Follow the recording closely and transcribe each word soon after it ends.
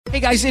Hey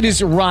guys, it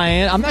is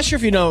Ryan. I'm not sure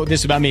if you know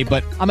this about me,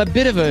 but I'm a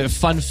bit of a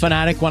fun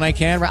fanatic when I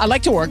can. I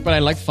like to work, but I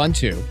like fun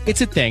too.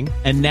 It's a thing.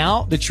 And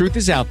now the truth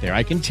is out there.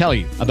 I can tell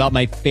you about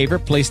my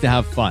favorite place to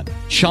have fun.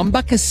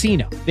 Chumba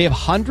Casino. They have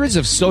hundreds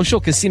of social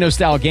casino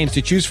style games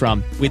to choose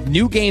from with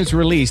new games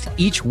released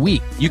each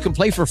week. You can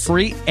play for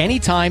free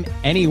anytime,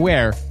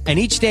 anywhere. And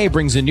each day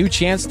brings a new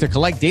chance to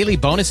collect daily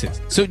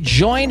bonuses. So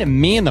join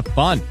me in the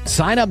fun.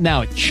 Sign up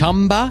now at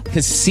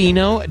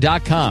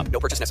ChumbaCasino.com. No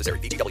purchase necessary.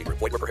 VGW.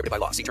 Void where prohibited by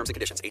law. See terms and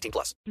conditions. 18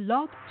 plus.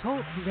 Blog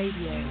Talk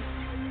Radio.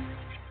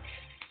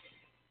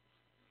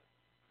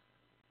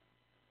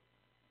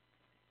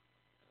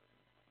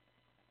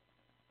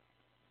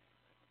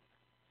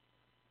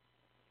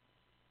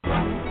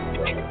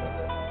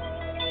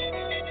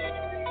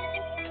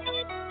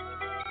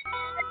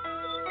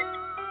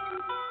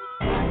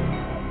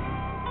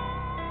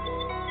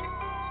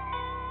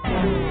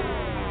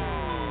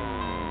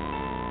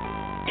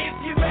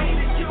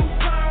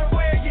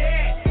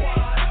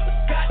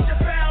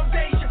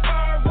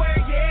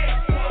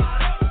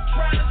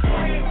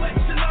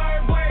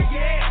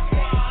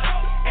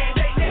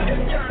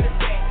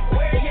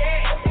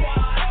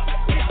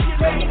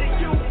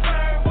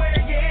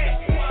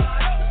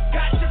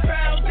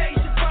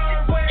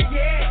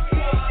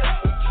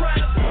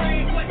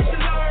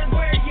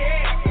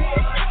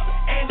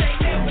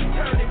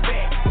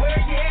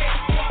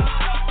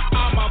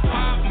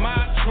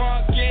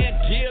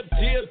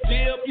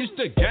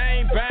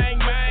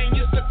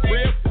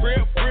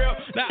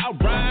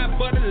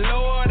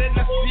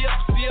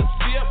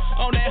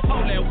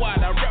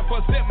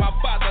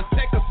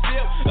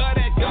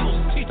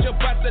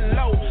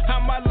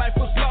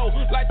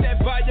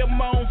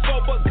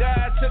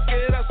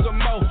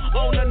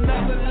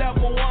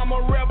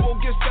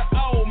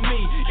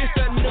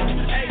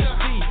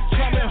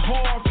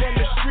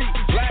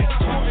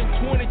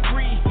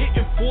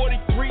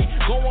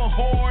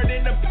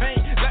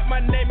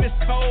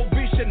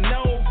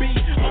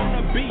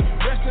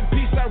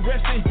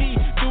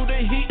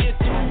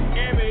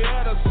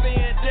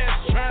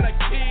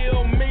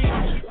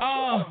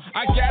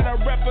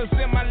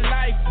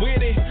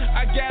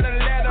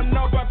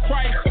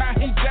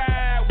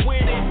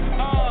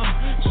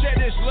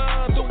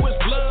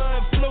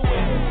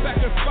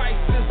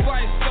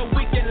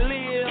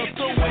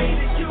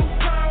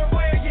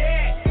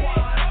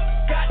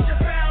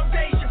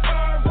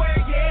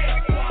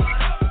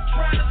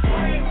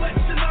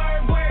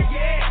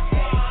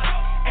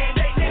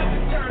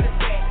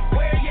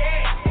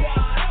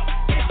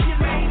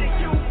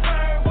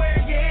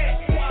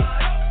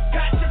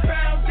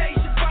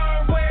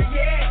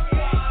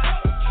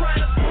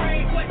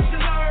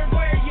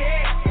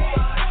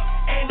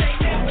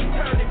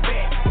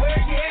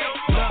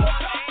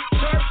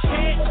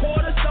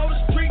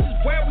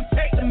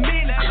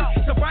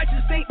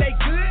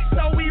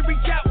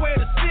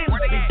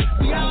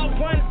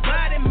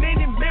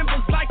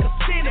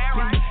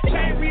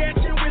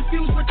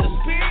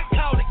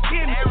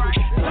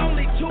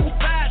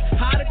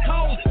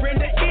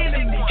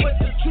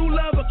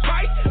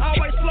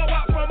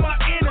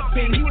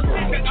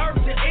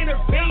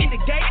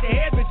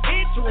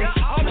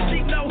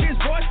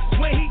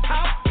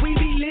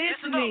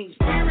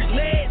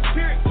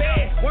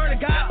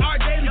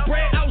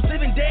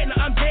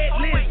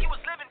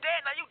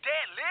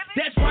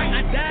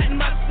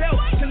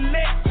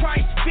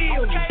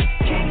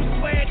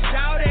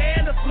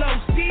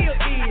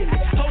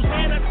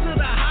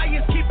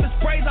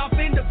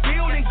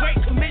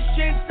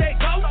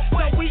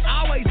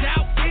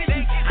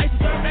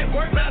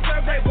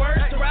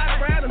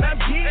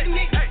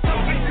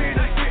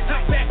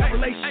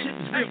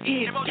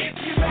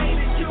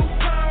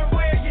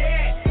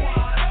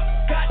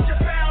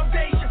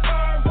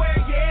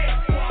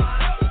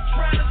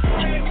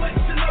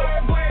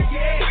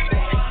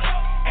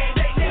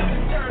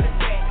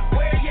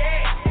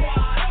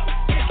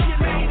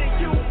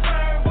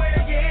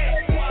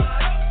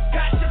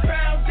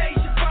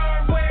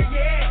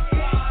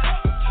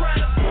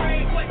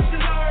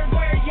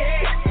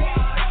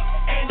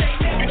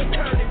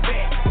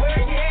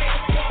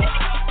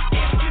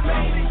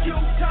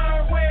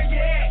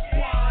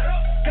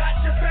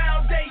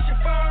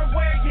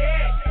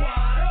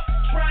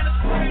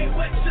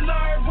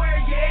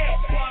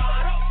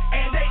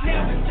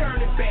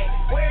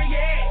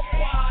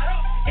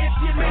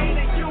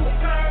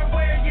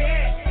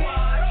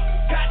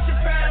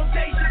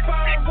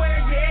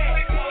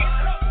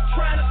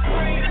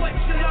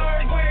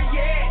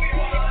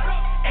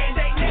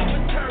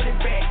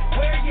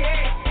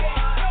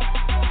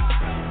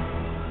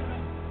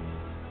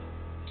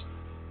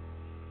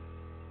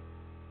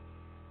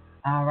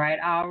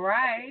 All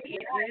right.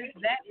 It is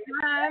that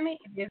time. It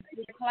is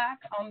 8 o'clock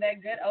on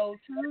that good old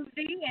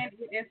Tuesday, and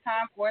it is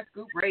time for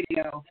Scoop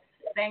Radio.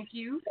 Thank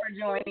you for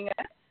joining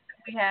us.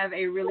 We have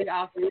a really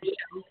awesome show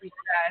for you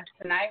guys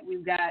tonight.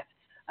 We've got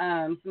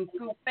some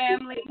Scoop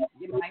family.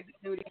 It might be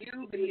new to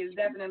you, but he is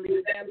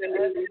definitely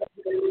family.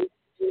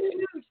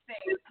 huge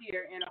things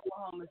here in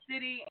Oklahoma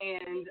City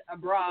and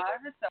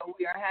abroad. So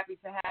we are happy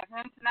to have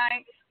him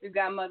tonight. We've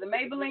got Mother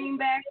Mabel Lean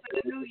back for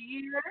the new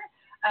year.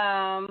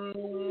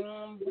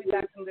 We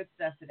got some good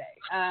stuff today.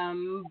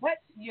 But,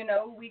 you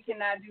know, we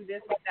cannot do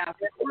this without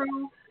the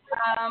crew.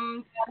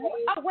 No.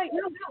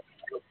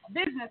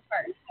 Business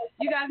first.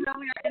 You guys know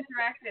we are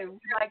interactive. We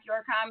like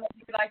your comments.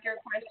 We like your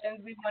questions.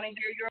 We want to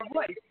hear your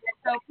voice.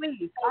 So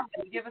please,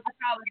 give us a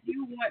call if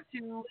you want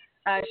to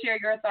share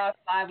your thoughts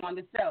live on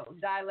the show.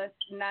 Dial us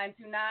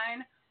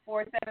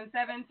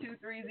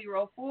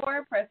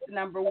 929-477-2304. Press the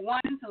number 1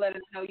 to let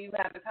us know you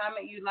have a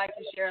comment you'd like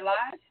to share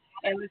live.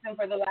 And listen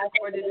for the last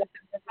 4 digits of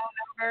the phone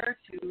number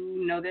to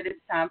know that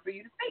it's time for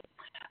you to speak.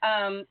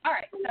 All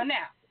right. So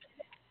now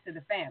to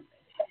the family.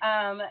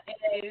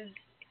 It is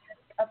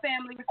a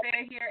family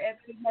affair here at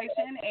Scoop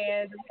Nation,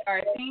 and we are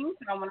a team,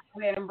 so I'm going to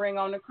go ahead and bring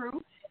on the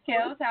crew.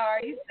 Kellz, how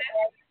are you,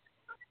 sis?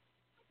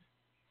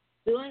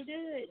 Doing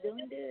good.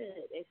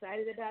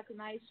 Excited about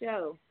tonight's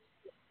show.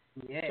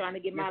 Yeah. Trying to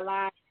get my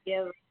life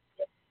together.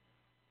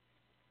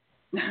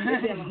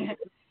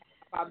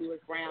 Probably was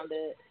round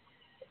up.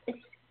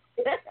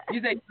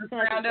 You say you was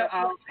round up?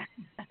 Oh.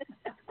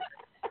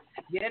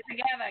 Get it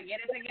together.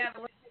 Thank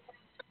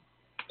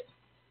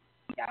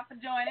y'all for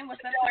joining.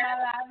 What's up,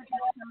 live?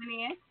 Coming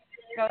in.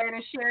 Go ahead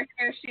and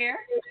share.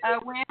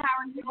 Win, how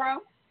are you, bro?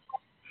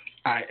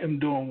 I am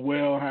doing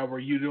well. How are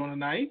you doing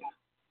tonight?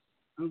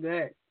 I'm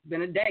good. It's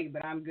been a day,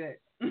 but I'm good.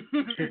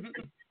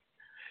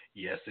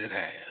 Yes, it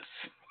has.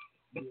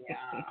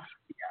 Yeah.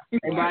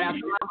 Why?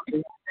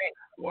 Yes,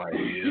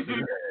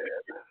 it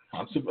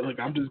has.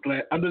 I'm just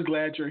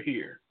glad you're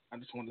here. I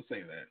just want to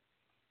say that.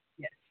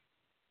 Yes.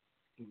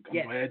 I'm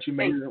glad you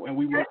made it. And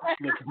we were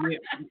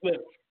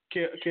look,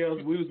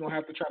 Kellz, we was gonna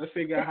have to try to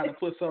figure out how to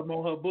put something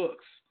on her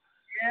books.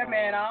 Yeah,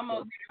 man, I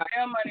almost did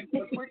real money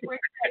for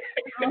quick.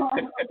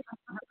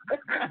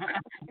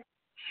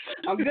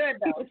 I'm good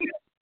though.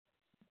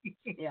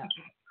 Yeah,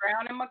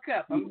 crown in my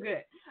cup. I'm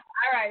good.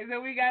 All right, so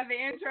we got the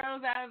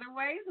intros out of the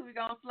way, so we're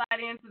gonna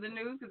slide into the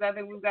news because I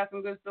think we've got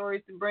some good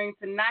stories to bring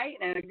tonight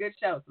and a good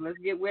show. So let's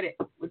get with it.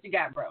 What you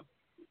got, bro?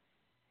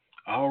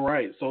 All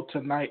right, so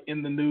tonight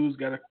in the news,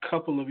 got a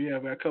couple of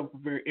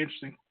very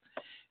interesting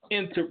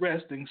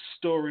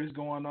stories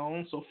going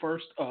on. So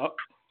first up,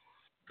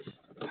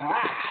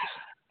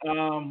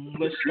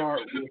 let's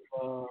start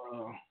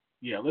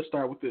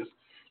with this.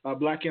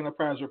 Black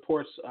Enterprise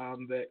reports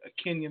that a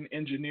Kenyan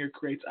engineer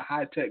creates a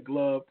high-tech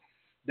glove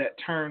that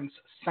turns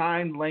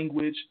sign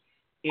language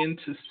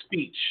into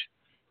speech.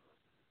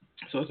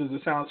 So since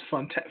it sounds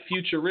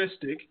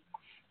futuristic,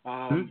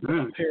 a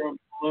pair of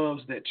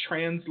gloves that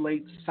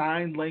translate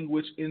sign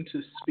language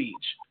into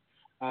speech.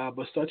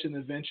 But such an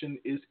invention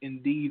is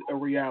indeed a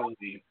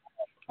reality.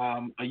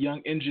 A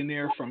young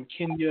engineer from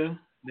Kenya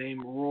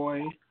named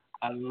Roy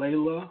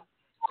Alela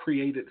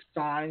created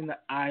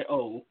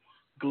Sign.io,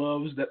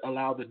 gloves that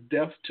allow the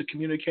deaf to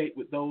communicate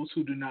with those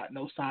who do not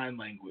know sign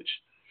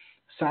language.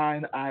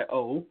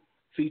 Sign.io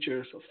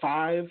features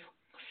 5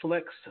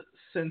 flex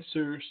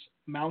sensors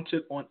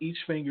mounted on each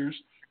finger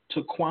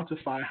to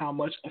quantify how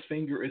much a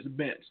finger is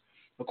bent,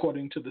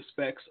 according to the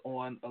specs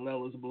on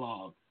Alela's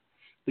blog.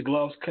 The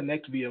gloves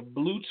connect via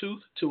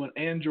Bluetooth to an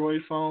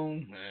Android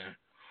phone.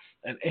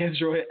 An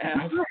Android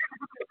app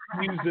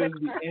uses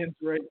the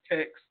Android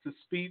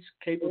text-to-speech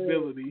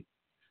capability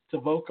to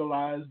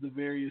vocalize the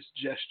various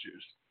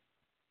gestures.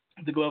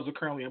 The gloves are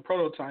currently in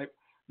prototype,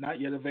 not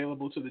yet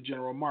available to the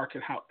general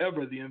market.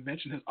 However, the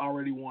invention has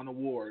already won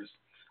awards.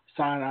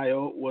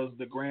 Sign.io was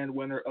the grand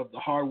winner of the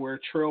Hardware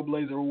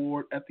Trailblazer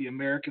Award at the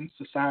American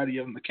Society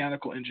of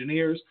Mechanical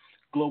Engineers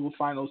Global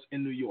Finals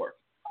in New York.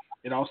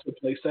 It also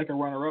placed second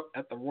runner-up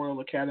at the Royal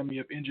Academy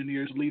of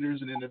Engineers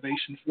Leaders in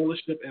Innovation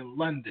Fellowship in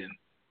London.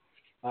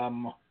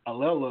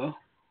 Alela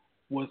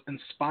was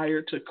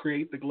inspired to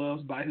create the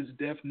gloves by his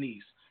deaf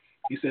niece.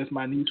 He says,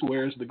 "My niece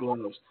wears the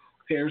gloves,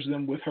 pairs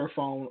them with her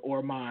phone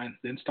or mine,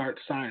 then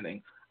starts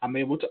signing. I'm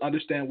able to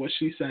understand what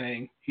she's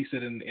saying," he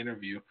said in an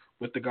interview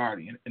with The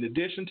Guardian. In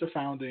addition to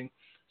founding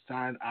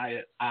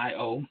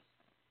Sign.io,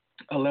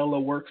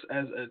 Alela works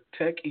as a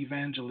tech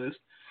evangelist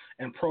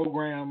and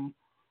program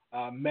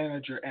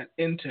manager at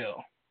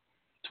Intel.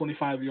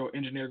 25-year-old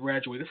engineer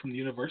graduated from the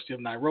University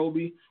of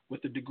Nairobi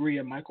with a degree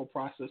in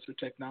microprocessor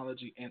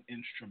technology and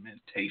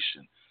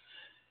instrumentation.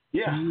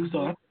 Yeah,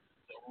 so that's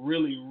a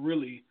really,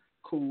 really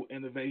cool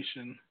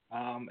innovation,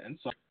 and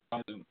so I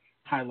want to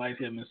highlight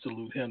him and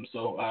salute him.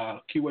 So,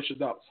 Q, what's your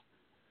thoughts?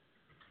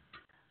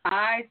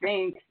 I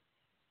think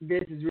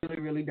this is really,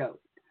 really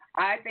dope.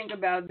 I think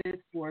about this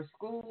for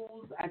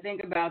schools. I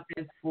think about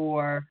this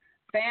for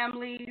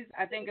families.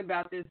 I think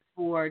about this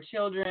for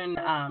children,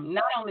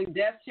 not only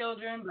deaf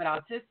children, but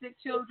autistic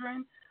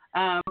children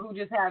who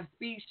just have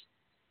speech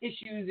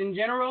issues in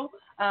general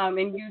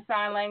and use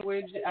sign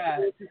language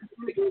to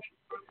communicate.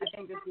 I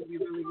think this would be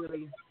really,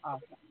 really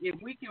awesome.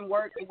 If we can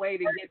work a way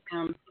to get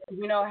them,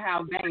 you know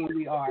how vain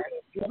we are.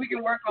 If we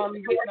can work on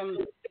getting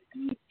them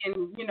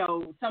and,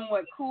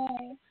 somewhat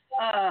cool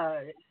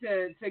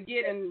to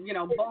get and,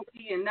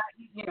 bulky and not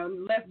eat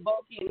less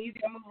bulky and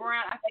easier to move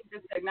around, I think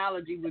this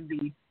technology would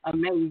be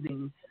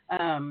amazing.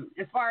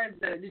 As far as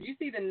did you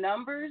see the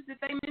numbers that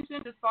they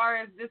mentioned as far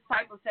as this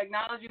type of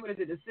technology? What is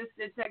it?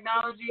 Assistive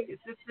technology?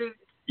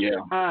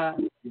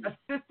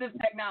 Assistive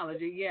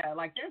technology. Yeah,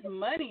 like there's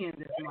money in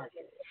this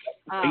market.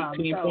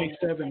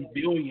 18.7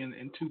 billion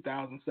in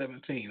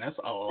 2017. That's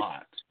a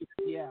lot.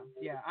 Yeah,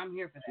 I'm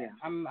here for that.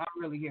 I'm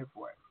really here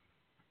for it.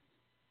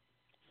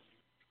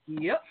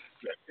 Yep.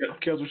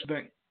 Kellz, what you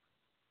think?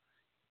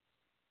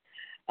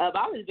 I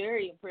was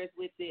very impressed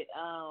with it.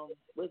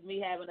 With me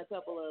having a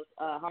couple of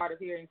hard of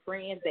hearing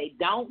friends, they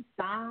don't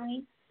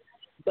sign,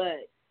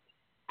 but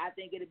I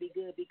think it'd be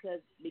good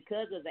because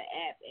of the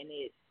app and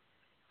it,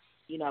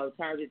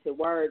 turns it to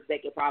words they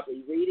could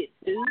probably read it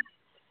too.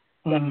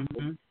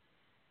 Mm-hmm.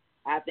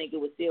 I think it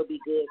would still be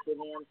good for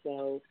them.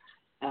 So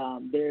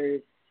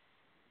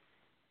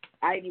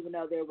I didn't even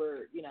know there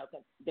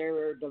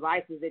were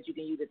devices that you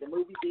can use at the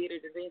movie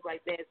theaters and things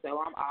like that.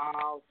 So I'm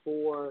all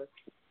for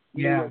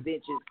new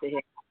inventions to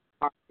have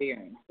hard of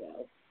hearing.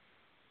 So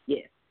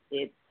yes,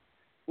 it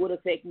would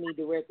affect me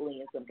directly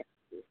in some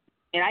cases.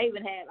 And I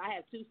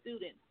have two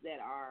students that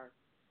are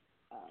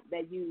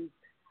that use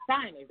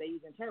signers. They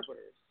use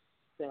interpreters.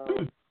 So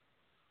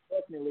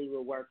definitely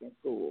will work in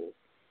schools.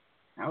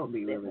 That would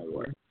be really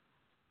cool.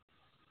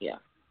 Yeah.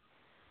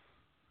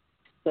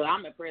 So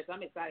I'm impressed.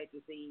 I'm excited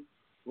to see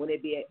when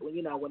it hits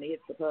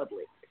the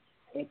public.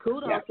 And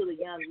kudos to the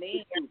young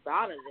men who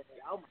thought of it.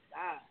 Oh my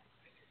God.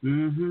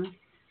 Mhm.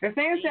 They're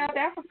saying South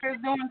Africa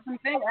is doing some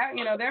things.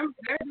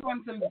 They're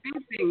doing some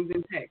big things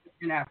in tech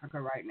in Africa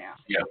right now.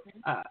 Yeah.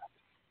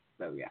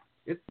 So yeah,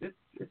 it's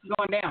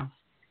going down.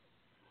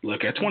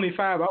 Look, at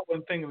 25, I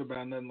wasn't thinking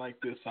about nothing like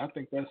this. I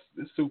think it's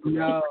super.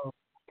 No.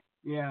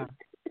 Yeah.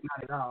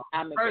 Not at all.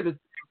 I'm further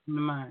from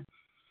the mind.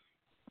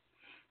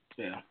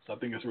 Yeah. So I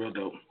think it's real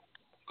dope.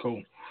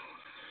 Cool.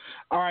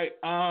 All right.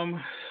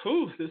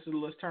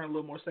 Let's turn a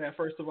little more sad.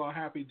 First of all,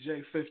 happy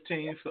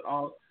J15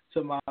 to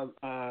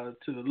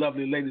the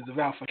lovely ladies of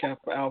Alpha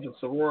Kappa Alpha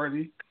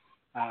sorority.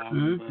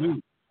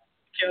 Kellz,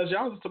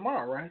 y'all is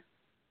tomorrow, right?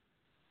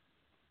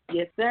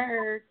 Yes,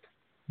 sir.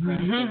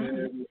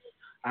 Mm-hmm.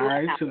 All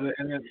right.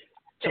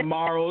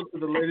 Tomorrow to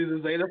the ladies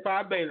of Zeta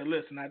Phi Beta.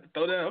 Listen, I have to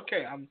throw that.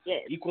 Okay, I'm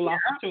equal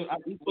opportunity.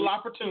 I'm equal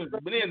opportunity.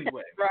 But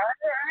anyway,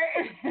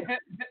 right.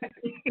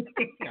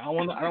 I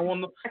don't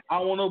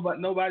want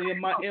nobody in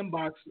my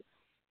inbox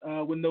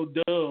with no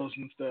doves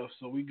and stuff.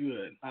 So we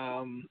good.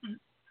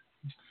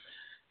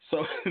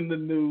 So in the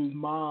news,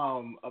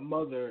 a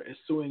mother is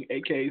suing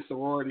AKA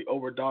sorority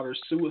over daughter's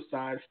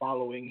suicide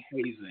following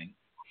hazing.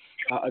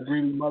 A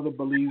grieving mother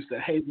believes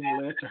that hazing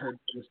led to her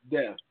daughter's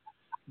death.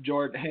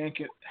 Jordan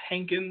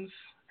Hankins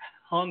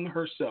hung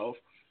herself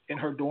in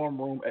her dorm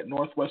room at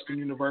Northwestern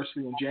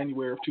University in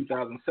January of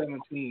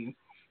 2017,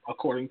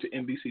 according to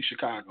NBC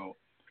Chicago.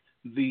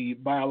 The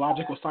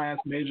biological science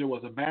major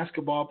was a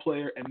basketball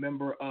player and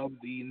member of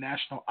the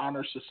National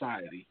Honor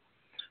Society.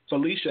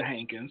 Felicia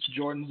Hankins,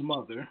 Jordan's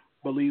mother,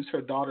 believes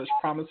her daughter's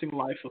promising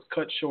life was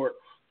cut short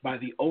by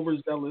the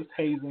overzealous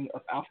hazing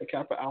of Alpha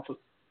Kappa Alpha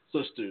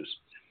sisters.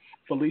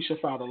 Felicia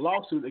filed a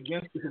lawsuit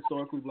against the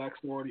historically black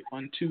sorority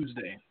on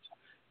Tuesday.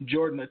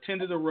 Jordan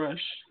attended a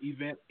Rush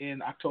event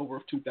in October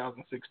of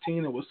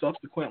 2016 and was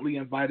subsequently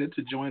invited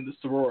to join the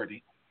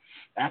sorority.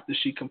 After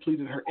she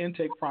completed her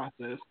intake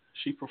process,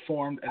 she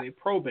performed at a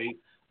probate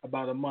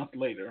about a month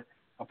later.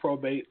 A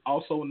probate,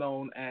 also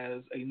known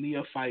as a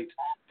neophyte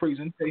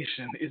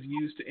presentation, is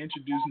used to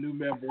introduce new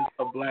members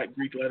of Black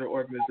Greek letter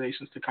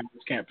organizations to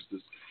college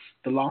campuses.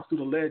 The lawsuit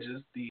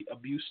alleges the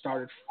abuse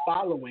started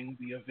following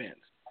the event.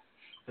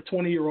 The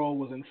 20-year-old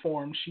was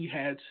informed she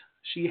had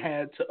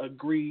to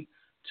agree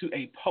to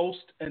a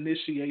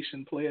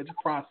post-initiation pledge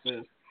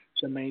process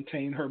to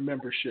maintain her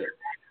membership.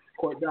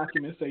 Court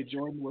documents say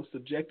Jordan was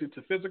subjected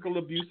to physical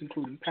abuse,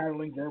 including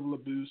paddling, verbal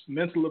abuse,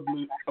 mental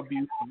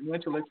abuse,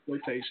 mental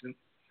exploitation,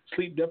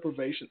 sleep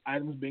deprivation,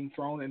 items being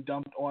thrown and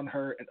dumped on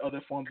her, and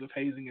other forms of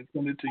hazing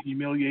intended to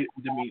humiliate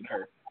and demean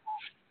her.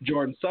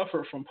 Jordan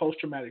suffered from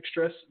post-traumatic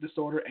stress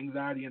disorder,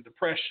 anxiety, and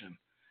depression.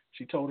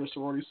 She told her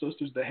sorority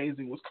sisters that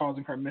hazing was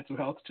causing her mental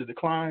health to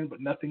decline,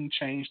 but nothing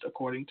changed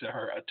according to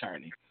her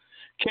attorney.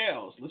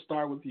 Kellz, let's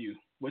start with you.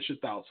 What's your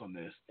thoughts on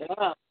this?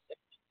 Oh,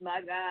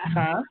 my God.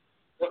 Huh?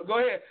 Go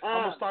ahead.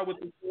 I'm gonna start with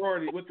the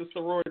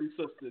sorority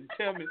sister.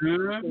 Tell me,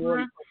 Kellz.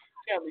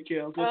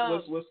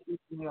 What's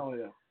going on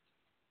here?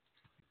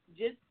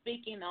 Just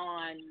speaking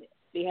on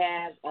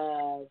behalf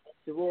of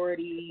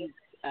sororities,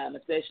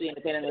 especially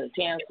independent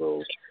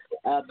councils,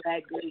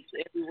 Black Greeks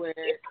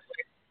everywhere.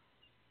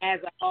 As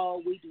a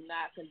whole, we do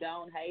not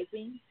condone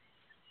hazing.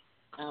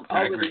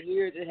 Over the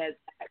years, it has,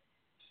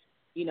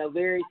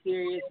 very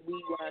serious.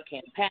 We run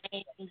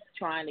campaigns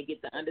trying to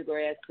get the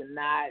undergrads to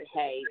not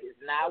haze. It's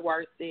not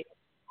worth it.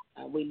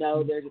 We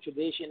know there's a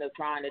tradition of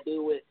trying to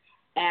do it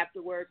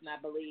afterwards, and I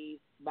believe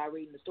by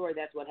reading the story,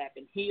 that's what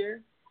happened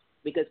here,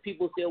 because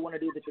people still want to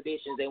do the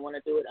traditions. They want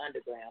to do it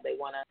underground. They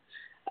want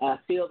to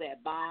feel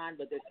that bond,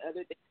 but there's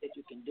other things that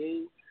you can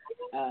do.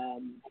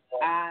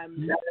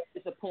 I'm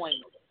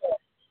disappointed.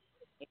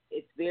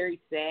 It's very very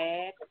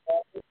sad.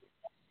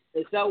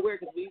 It's so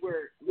weird because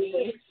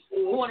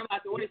one of my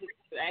daughters was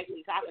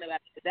actually talking about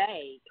it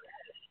today.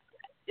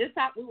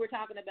 We were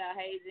talking about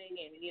hazing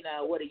and,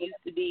 what it used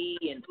to be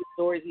and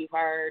stories we've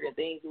heard and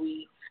things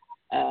we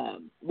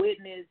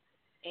witnessed.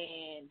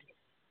 And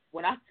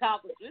when I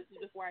talked, this is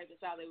before I even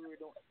saw that we were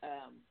going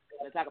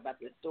to talk about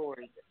this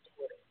story.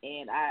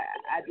 And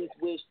I just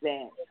wish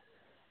that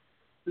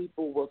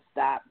people will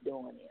stop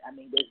doing it. I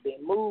mean, there's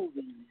been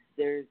movies.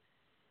 There's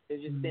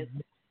just been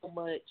so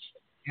much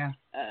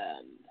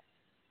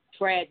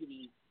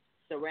tragedy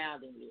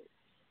surrounding it.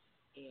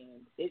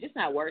 And it's just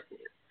not worth it.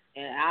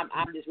 And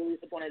I'm just really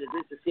disappointed that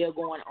this is still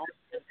going on.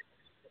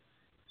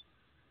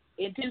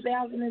 In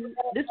 2000,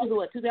 this was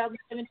what,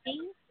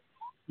 2017?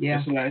 Yeah.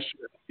 This last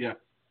year. Yeah.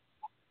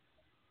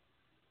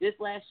 This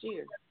last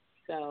year.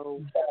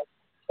 So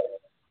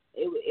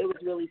it was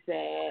really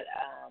sad.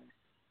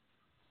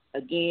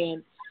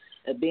 Again,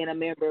 being a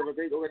member of a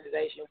Greek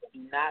organization, we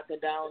do not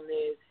condone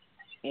this,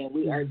 and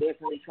we are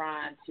definitely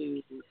trying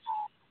to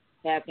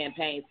have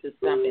campaigns to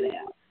stump it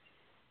out.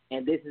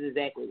 And this is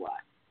exactly why.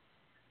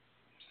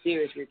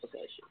 Serious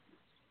repercussions.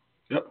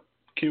 Yep.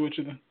 Key, what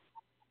you think?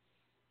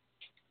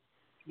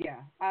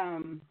 Yeah.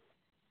 I'm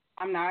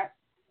not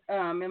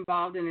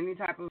involved in any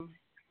type of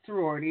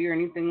sorority or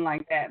anything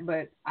like that,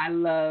 but I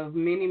love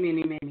many,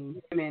 many,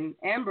 many women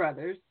and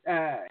brothers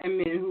and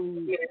men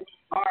who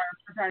are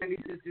fraternity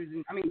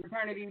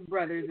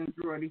brothers and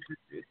sorority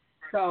sisters.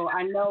 So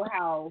I know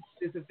how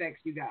this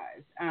affects you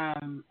guys.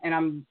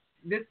 And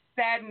this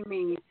saddened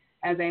me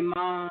as a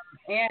mom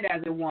and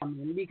as a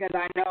woman, because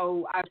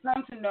I've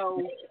come to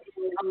know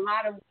a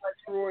lot of what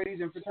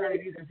sororities and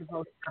fraternities are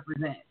supposed to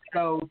represent.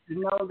 So to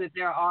know that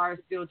there are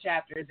still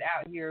chapters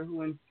out here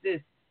who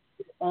insist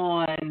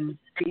on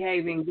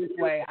behaving this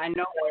way, I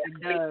know what it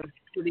does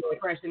to the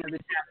oppression of the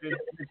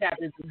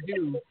chapters who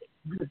do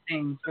good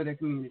things for their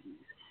communities.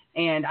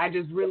 And I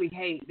just really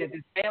hate that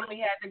this family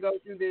had to go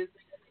through this,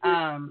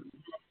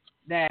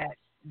 that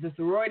the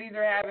sororities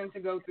are having to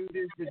go through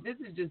this.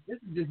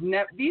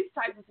 That these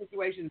types of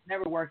situations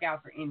never work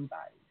out for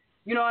anybody.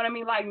 You know what I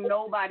mean? Like,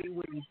 nobody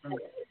wins from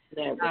this.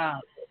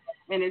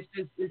 And it's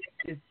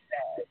sad.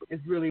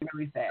 It's really,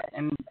 really sad.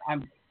 And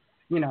I'm,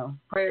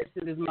 prayers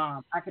to this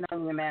mom. I can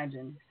only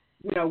imagine,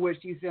 what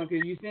she's feeling,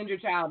 because you send your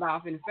child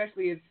off, and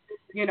especially if,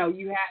 you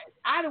have,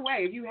 either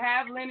way, if you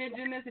have lineage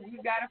in this, if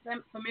you've got a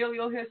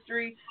familial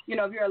history,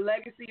 if you're a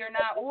legacy or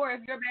not, or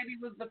if your baby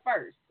was the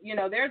first,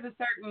 there's a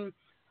certain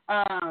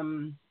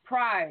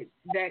pride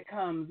that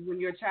comes when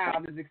your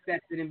child is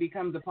accepted and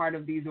becomes a part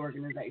of these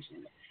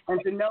organizations. And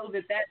to know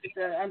that that's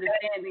the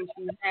understanding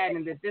she had,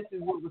 and that this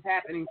is what was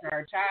happening to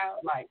her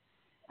child, like,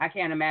 I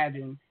can't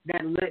imagine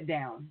that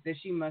letdown that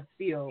she must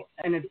feel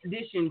in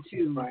addition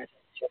to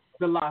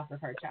the loss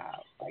of her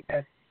child. Like,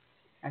 that's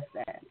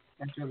sad.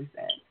 That's really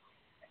sad.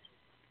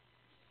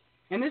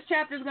 And this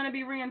chapter is going to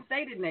be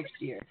reinstated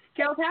next year.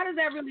 Kellz, how does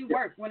that really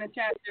work when a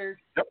chapter,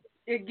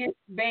 it gets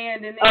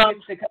banned and then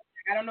gets to come?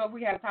 I don't know if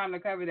we have time to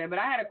cover that, but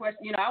I had a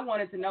question. I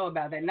wanted to know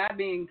about that, not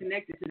being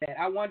connected to that.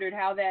 I wondered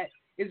how that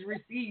is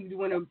received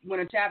when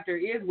a chapter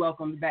is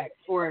welcomed back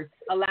or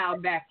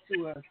allowed back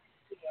to a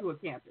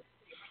campus.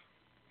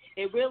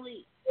 It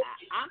really,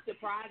 I'm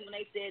surprised when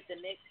they said the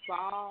next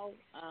fall.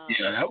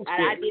 That was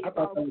quick. I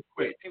thought that was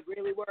quick. It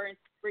really were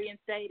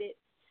reinstated.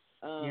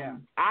 I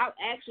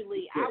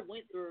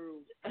went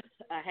through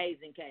a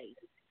hazing case,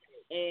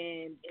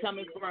 and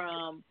coming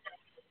from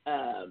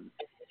I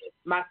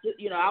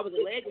was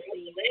a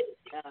legacy,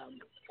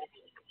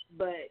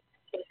 but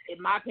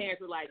my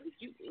parents were like,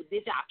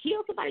 did y'all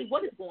kill somebody?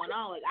 What is going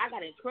on? Like, I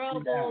got in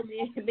trouble.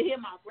 Me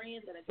and my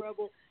friends got in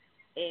trouble,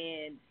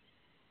 and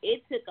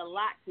it took a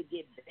lot to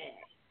get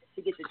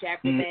the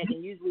chapter back,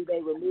 and usually they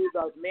remove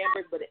those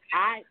members, but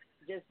I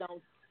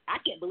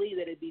can't believe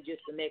that it'd be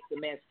just the next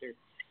semester.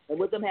 And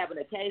with them having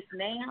a case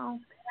now,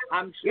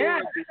 I'm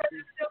sure the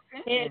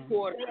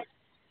headquarters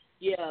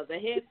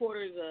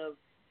of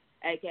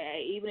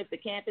AKA, even if the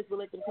campus will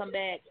let them come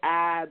back,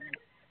 I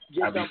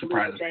just don't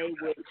believe that they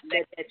would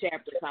let that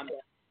chapter come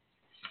back.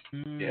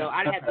 So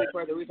I'd have to do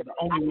further research.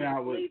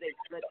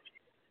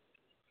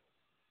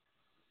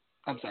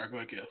 I'm sorry, go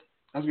ahead, Kellz.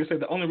 I was gonna say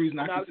the only reason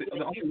I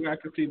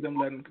could see them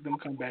letting them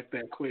come back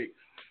that quick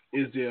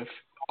is if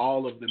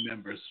all of the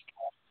members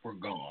were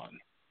gone.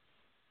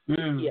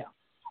 Yeah.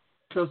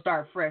 So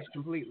start fresh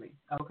completely.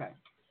 Okay.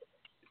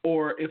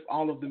 Or if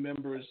all of the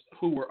members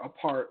who were a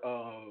part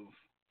of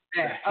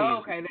that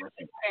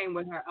came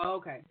with her. Oh,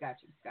 okay,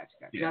 gotcha.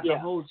 Yeah. Not the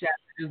whole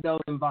chapter, just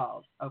those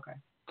involved. Okay.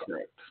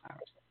 Correct. All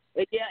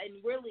right. Yeah,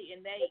 and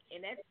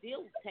that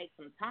still takes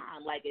some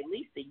time, like at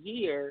least a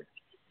year.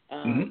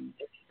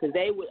 Because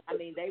they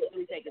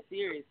really take it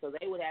serious. So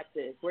they would have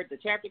to, for the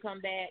chapter come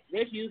back,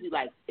 it's usually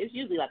like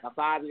a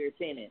 5-year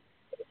sentence.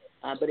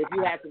 But if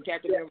you have some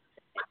chapter members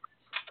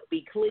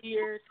be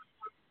cleared,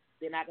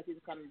 then I can see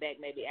them coming back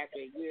maybe after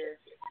a year.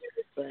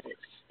 But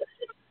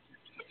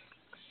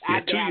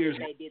I doubt if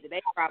they did it.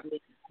 They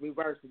probably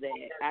reversed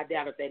that. I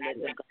doubt if they let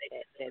them come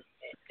back.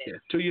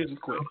 2 years is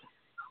quick.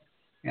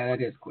 Yeah,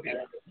 that is quick.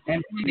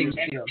 And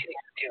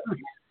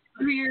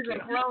 2 years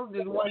and closed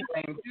is one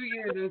thing. 2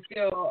 years and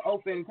still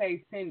open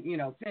case,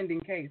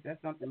 pending case.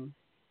 That's something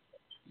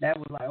that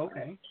was like,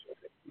 okay,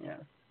 yeah.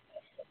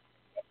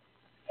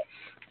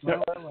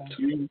 Well.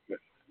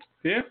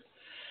 Yeah.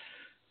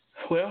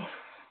 Well,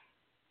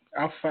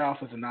 Alpha Phi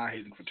Alpha is a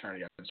non-hazing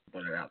fraternity. I just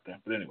put it out there.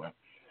 But anyway,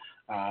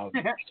 so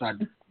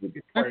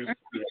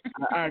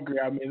I agree.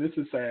 I mean, this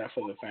is sad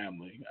for the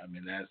family. I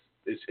mean,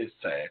 it's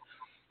sad,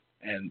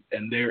 and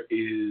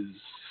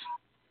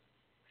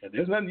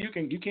there's nothing you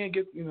can't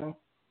get.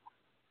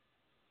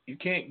 You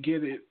can't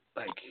get it,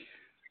 like,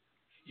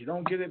 you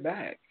don't get it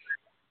back.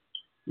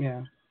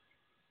 Yeah.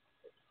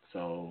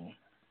 So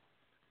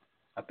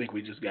I think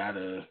we just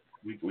gotta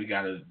we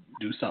gotta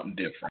do something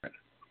different.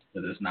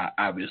 Because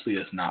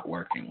it's not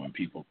working when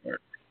people are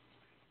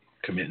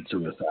committing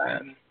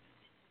suicide.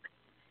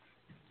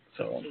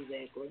 So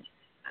exactly.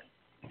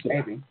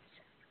 Maybe.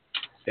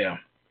 Yeah.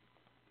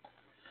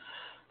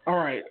 All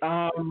right.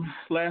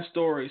 Last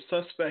story: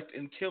 suspect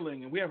in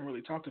killing, and we haven't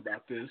really talked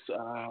about this.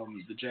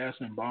 The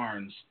Jasmine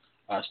Barnes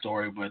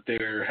story, but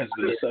there has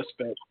been a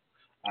suspect.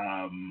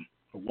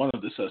 One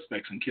of the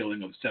suspects in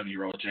killing of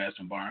 7-year-old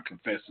Jasmine Barnes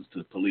confesses to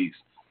the police.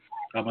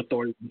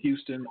 Authorities in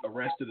Houston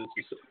arrested a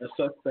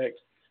suspect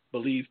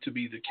believed to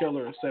be the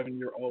killer of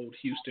 7-year-old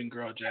Houston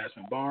girl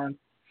Jasmine Barnes.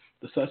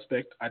 The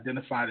suspect,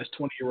 identified as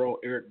 20-year-old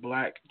Eric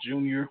Black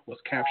Jr., was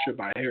captured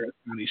by Harris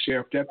County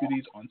Sheriff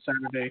deputies on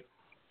Saturday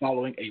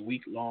following a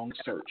week-long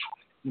search.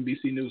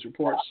 NBC News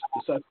reports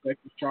the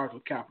suspect was charged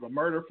with capital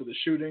murder for the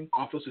shooting.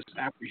 Officers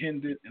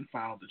apprehended and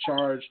filed the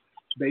charge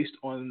based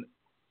on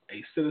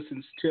a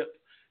citizen's tip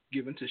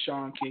given to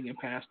Sean King and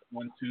passed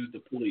on to the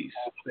police.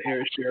 The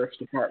Harris Sheriff's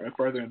Department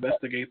further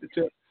investigated the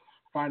tip,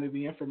 finding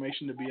the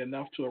information to be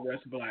enough to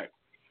arrest Black.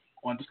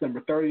 On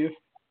December 30th,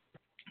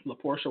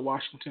 LaPortia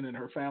Washington and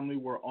her family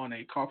were on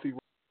a coffee run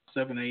at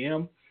 7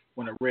 a.m.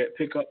 when a red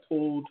pickup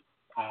pulled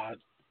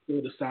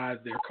aside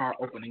their car,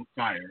 opening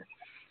fire.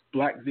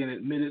 Black then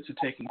admitted to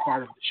taking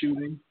part of the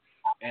shooting,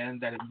 and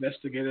that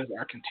investigators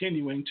are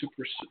continuing to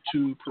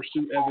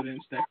pursue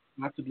evidence that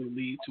could possibly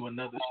lead to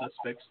another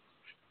suspect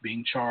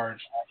being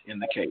charged in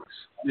the case.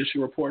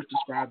 Initial reports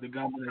described the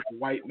gunman as a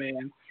white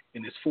man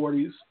in his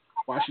 40s.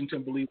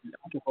 Washington believes the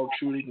unprovoked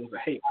shooting was a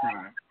hate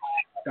crime.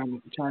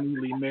 County Attorney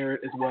Lee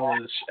Merritt, as well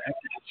as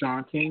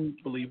Sean King,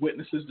 believe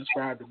witnesses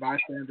described the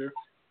bystander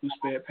who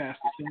sped past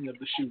the scene of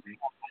the shooting.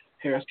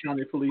 Harris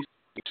County Police,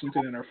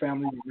 Washington and her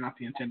family were not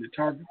the intended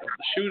target of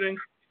the shooting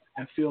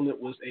and feel it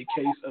was a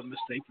case of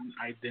mistaken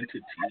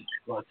identity,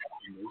 but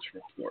news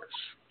reports.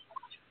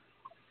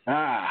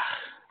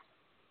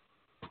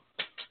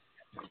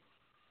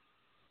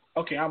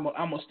 Okay, I'm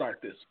gonna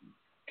start this.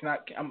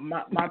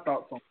 My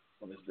thoughts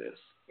on is this.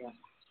 Yeah.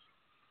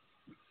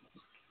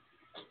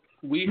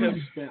 We have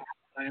spent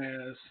the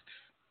last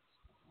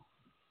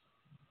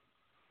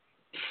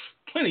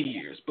plenty of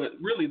years, but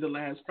really the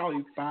last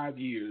probably 5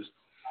 years,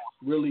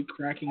 really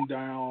cracking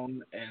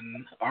down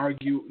and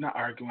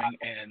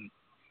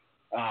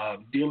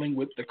dealing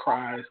with the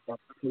cries of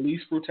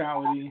police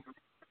brutality,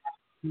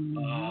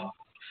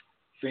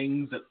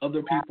 things that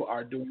other people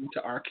are doing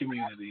to our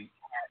community.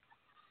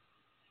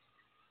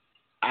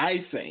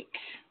 I think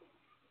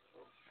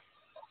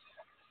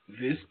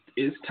this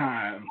is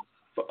time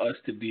for us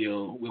to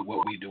deal with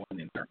what we're doing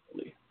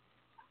internally.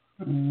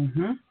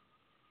 Mm-hmm.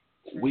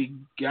 We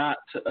got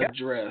to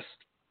address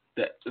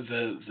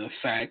the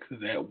fact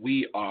that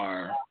we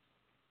are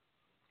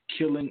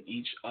killing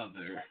each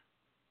other.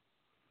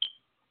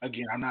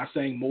 Again, I'm not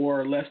saying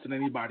more or less than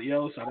anybody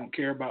else. I'm not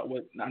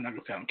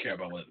gonna say I don't care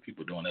about what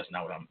people are doing. That's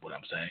not what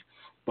I'm saying.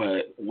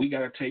 But we got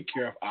to take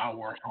care of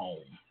our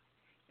home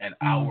and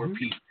our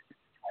people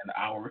and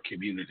our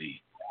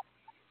community.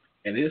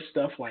 And it's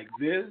stuff like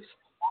this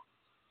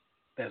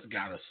that's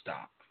got to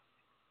stop.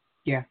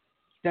 Yeah,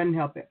 doesn't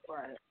help it.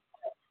 Right.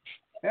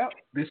 Yep.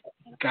 This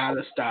got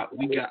to stop.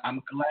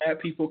 I'm glad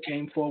people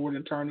came forward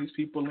and turned these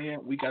people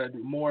in. We got to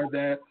do more of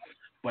that.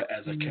 But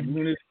as a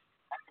community,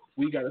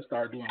 we got to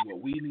start doing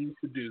what we need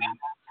to do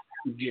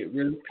to get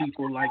rid of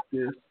people like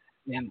this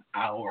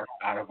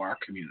out of our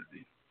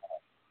community.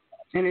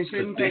 And it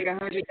shouldn't take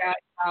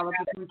 $100,000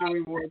 potential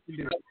reward to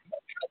do it.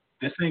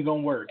 This ain't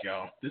gonna work,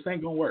 y'all. This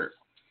ain't gonna work.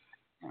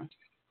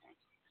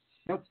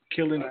 Nope.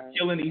 Killing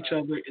each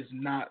other is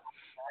not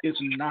the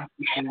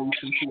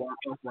solution to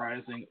our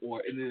uprising,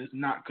 or it is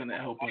not gonna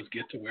help us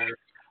get to where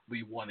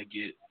we want to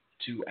get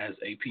to as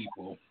a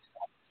people.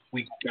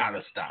 We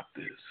gotta stop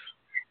this.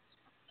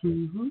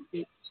 Mm-hmm.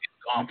 It's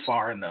gone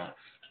far enough.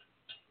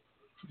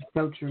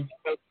 So true.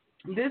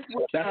 This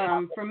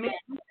for me,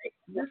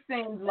 this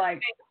seems like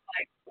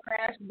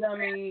Crash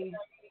Dummy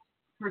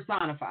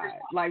personified.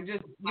 Like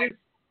just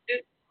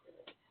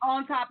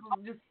on top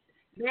of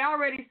they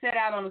already set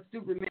out on a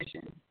stupid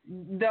mission.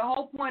 The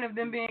whole point of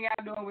them being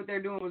out doing what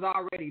they're doing was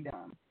already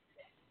done.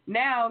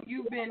 Now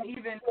you've been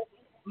even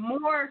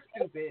more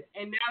stupid,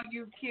 and now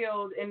you've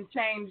killed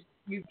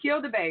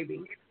a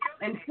baby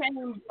and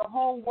changed the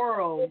whole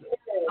world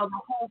of a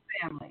whole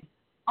family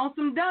on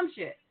some dumb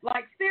shit.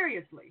 Like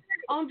seriously,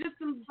 on just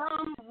some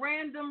dumb,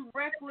 random,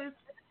 reckless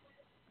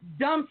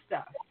dumb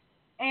stuff.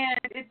 And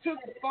it took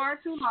far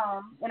too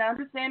long, and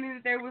understanding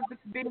that there was the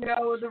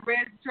video of the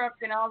red truck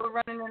and all the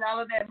running and all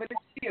of that, but it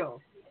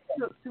still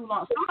took too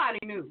long. Somebody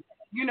knew,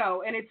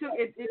 and it just,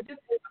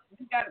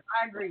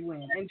 I agree with.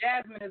 And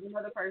Jasmine is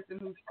another person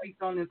who speaks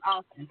on this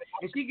often,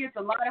 and she gets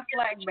a lot of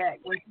flack back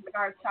when she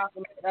starts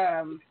talking,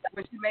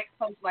 when she makes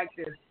posts like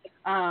this,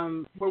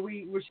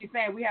 where she's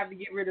saying we have to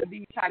get rid of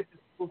these types of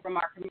people from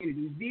our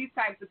communities. These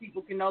types of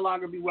people can no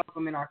longer be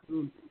welcome in our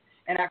community,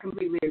 and I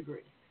completely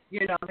agree.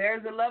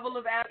 There's a level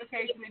of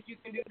application that you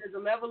can do. There's a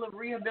level of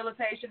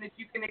rehabilitation that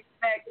you can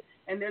expect,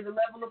 and there's a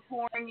level of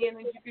pouring in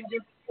that you can do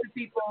to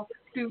people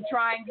to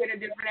try and get a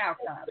different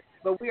outcome.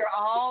 But we are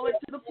all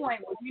to the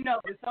point where we know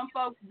that some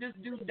folks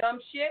just do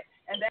dumb shit,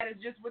 and that is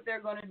just what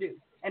they're going to do.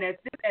 And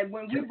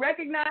when we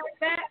recognize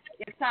that,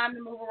 it's time to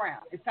move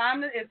around. It's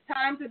time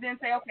to then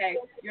say, okay,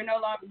 you're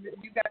no longer.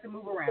 You got to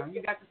move around.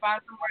 You got to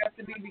find somewhere else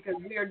to be because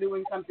we are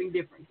doing something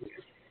different here.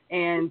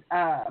 And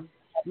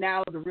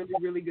now is a really,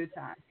 really good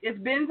time. It's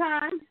been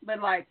time, but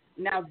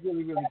now it's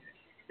really, really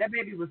good. That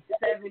baby was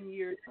 7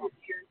 years old.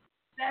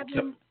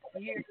 7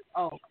 years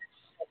old.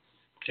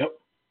 Yep.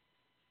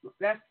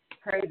 That's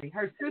crazy.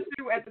 Her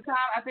sister at the time,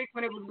 I think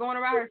when it was going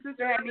around, her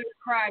sister hadn't even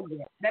cried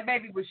yet. That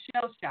baby was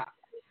shell-shocked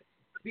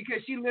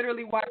because she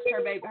literally watched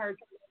her baby,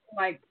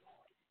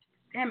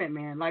 damn it,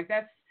 man.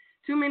 That's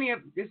too many of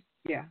this.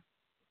 Yeah.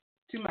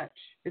 Too much.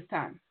 It's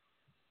time.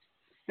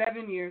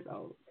 7 years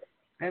old.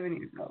 7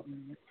 years old.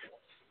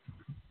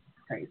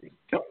 Crazy.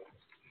 Yep.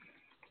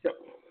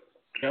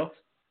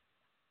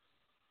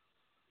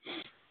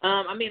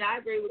 I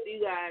agree with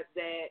you guys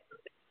that,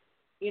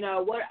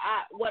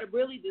 what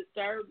really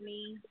disturbed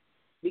me,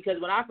 because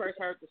when I first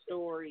heard the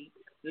story,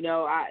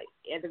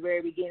 at the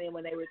very beginning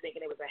when they were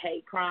thinking it was a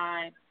hate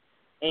crime,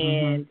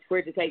 and for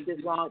it to take this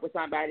long for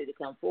somebody to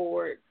come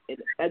forward, it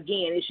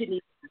shouldn't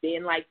even have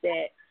been like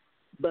that.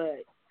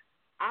 But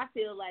I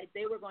feel like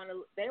they were going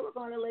to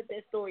let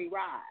that story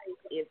ride,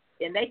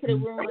 and they could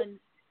have ruined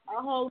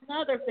a whole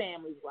other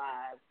family's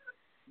lives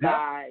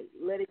by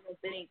letting them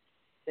think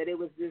that it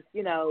was this,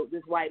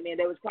 this white man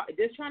that was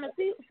just trying to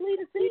flee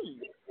the scene,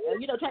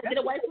 trying to get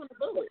away from the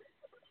bullets.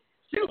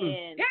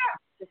 And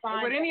to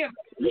find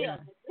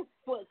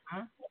was,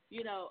 a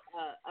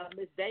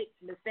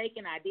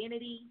mistaken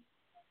identity,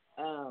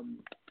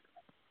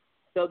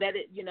 so that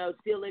it,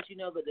 still lets you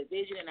know the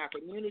division in our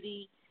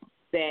community,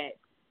 that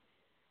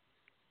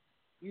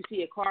you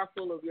see a car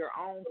full of your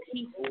own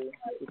people,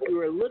 if you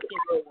were looking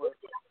for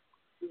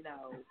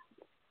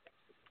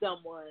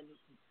someone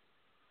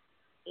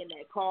in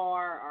that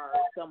car or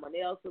someone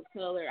else of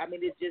color.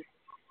 It's just,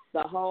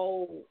 the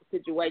whole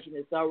situation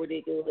is so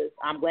ridiculous.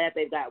 I'm glad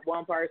they've got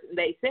one person.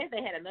 They said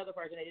they had another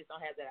person. They just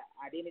don't have that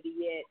identity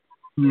yet.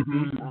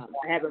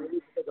 I haven't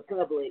released it to the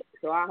public.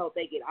 So I hope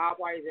they get all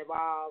parties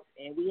involved,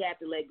 and we have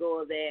to let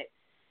go of that,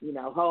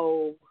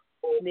 whole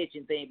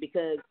snitching thing,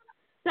 because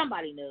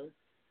somebody knew.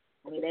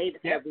 They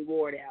have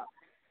reward out.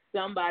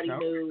 Somebody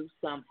knew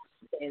something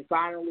and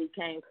finally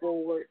came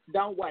forward.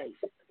 Don't wait.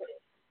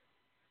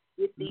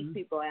 Get these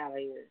people out of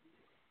here.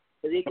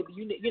 Because it could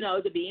be,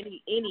 it could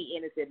be any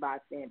innocent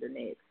bystander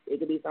next. It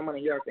could be someone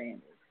in your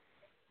family.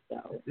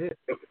 So,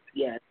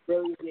 yeah, it's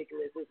really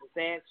ridiculous. It's a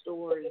sad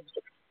story.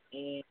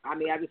 And,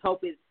 I just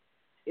hope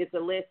it's a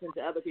lesson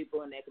to other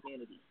people in that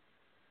community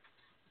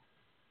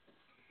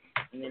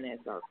and in that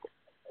circle.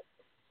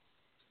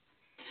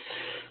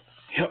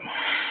 Yep.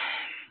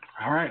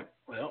 All right.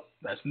 Well,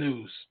 that's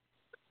news.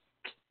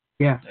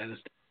 Yeah.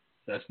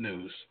 That's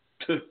news.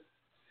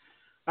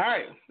 All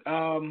right.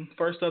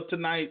 First up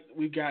tonight,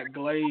 we got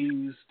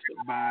Glazed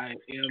by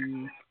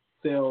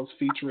Kellz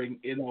featuring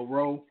N.O.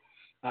 Rowe.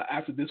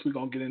 After this, we're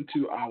going to get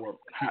into our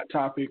hot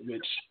topic,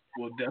 which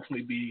will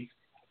definitely be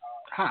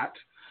hot.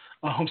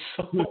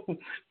 So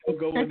we'll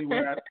go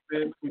anywhere after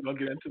this. We're going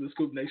to get into the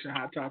Scoop Nation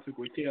hot topic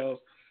with Kellz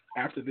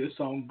after this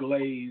song,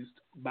 Glazed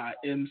by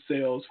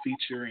Kellz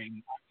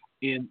featuring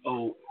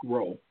N.O.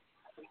 Rowe.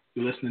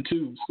 You're listening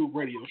to Scoop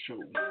Radio Show.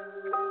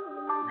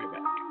 Right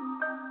back.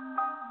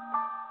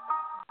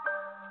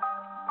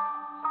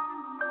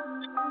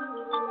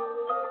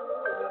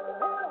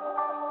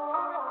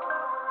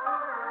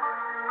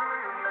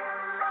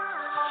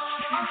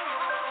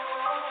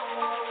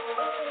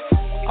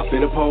 I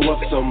finna pull up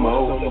some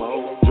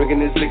more. Drinking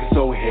this liquor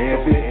so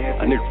heavy,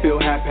 a nigga feel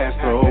half past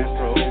throat.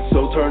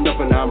 So turned up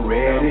and I'm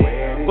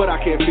ready, but I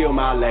can't feel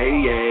my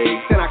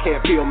legs, and I can't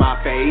feel my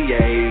face.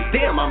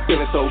 Damn, I'm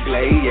feeling so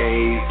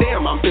glazed.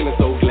 Damn, I'm feeling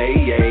so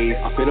glazed.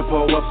 I finna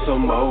pull up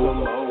some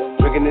more.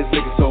 Drinking this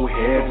liquor so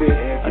heavy,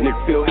 a nigga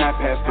feel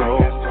half past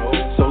throat.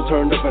 So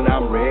turned up and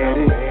I'm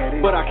ready,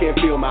 but I can't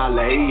feel my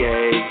legs,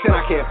 and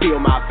I can't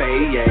feel my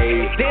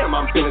face. Damn,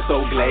 I'm feeling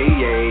so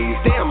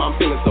glazed. Damn, I'm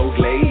feeling so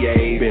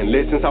glazed. Been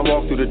lit since I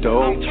walked through the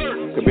door.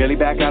 Could barely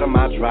back out of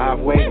my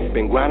driveway.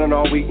 Been grinding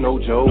all week, no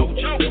joke.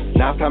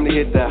 Now it's time to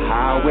hit the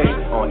highway.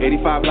 On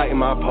 85 lighting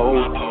my pole.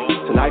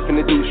 Tonight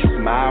finna do shoot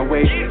my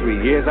way.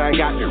 3 years I ain't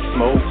got no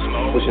smoke.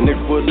 Wish a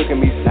nigga would look at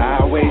me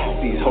sideways.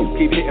 These hoes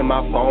keep hitting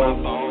my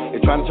phone. They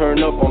trying to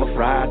turn up on a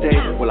Friday.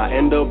 Will I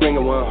end up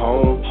bringing one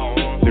home?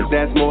 Cause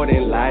that's more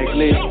than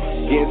likely.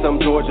 Getting some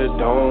Georgia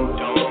Dome.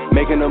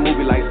 Making a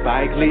movie like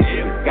Spike Lee.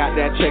 Got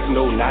that check,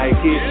 no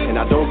Nike. And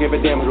I don't give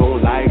a damn who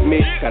don't like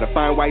me. Got a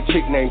fine white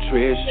chick named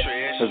Trish.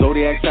 Her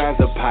zodiac signs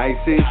are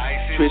Pisces.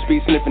 Trish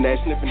be sniffing that.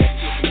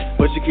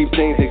 But she keeps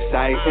things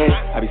exciting.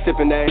 I be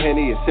sipping that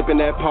Henny and sipping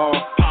that Paul.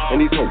 And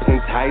these hoes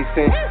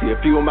enticing. See a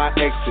few of my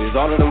exes,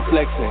 all of them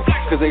flexing.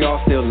 Cause they all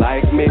still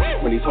like me.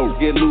 When these hoes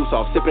get loose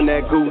off sipping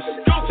that goose,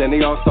 then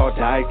they all start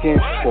diking.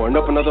 Pouring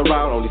up another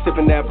round, only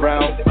sipping that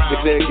brown. The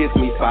clear gets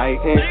me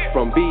fighting.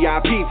 From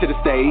VIP to the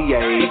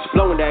stage.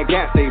 Blowing that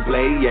gas, they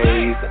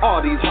blaze.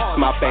 All these hoes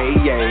my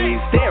bays.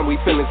 Damn, we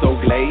feeling so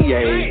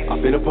glaze. I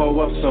finna pull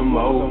up some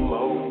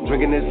more.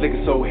 Drinking this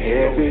liquor so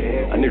heavy,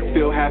 a nigga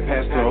feel half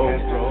past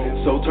through.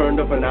 So turned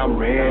up and I'm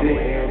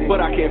ready, but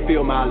I can't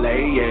feel my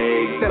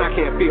legs, and I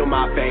can't feel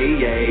my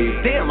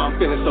face. Damn, I'm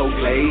feeling so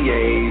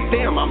glazed.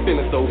 Damn, I'm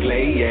feeling so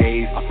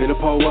glazed. I finna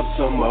pull up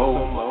some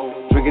more.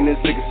 Drinking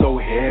this liquor so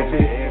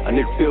heavy, a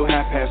nigga feel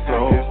half past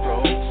through.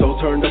 So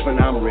turned up and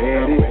I'm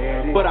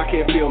ready, but I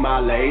can't feel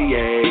my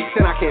legs,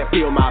 and I can't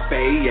feel my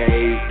face.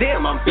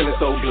 Damn, I'm feeling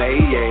so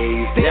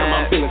glazed. Damn,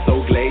 I'm feeling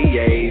so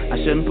glazed. I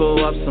shouldn't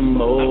pull up some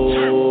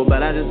more,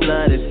 but I just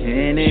love this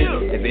Henny.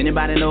 If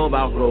anybody know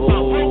about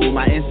roll,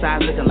 my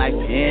inside's looking like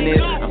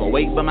pennies. I'm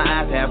awake but my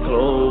eyes half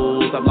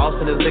closed. I'm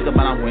lost in this liquor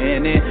but I'm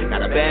winning.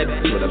 Got a bad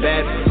bitch with a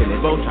bad bitch, and they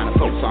both trying to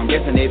fuck, so I'm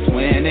guessing they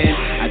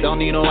twinning. I don't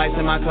need no ice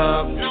in my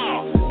cup,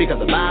 because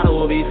the bottle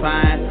will be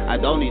fine. I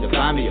don't need to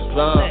find me a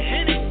club.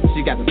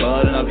 She got the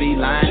bud in a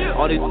V-line.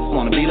 All these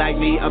wanna be like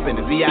me up in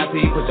the VIP.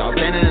 Put y'all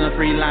standing in a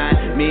free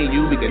line. Me and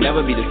you, we could never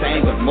be the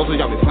same, cause most of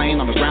y'all be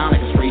playing on the ground like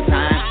it's free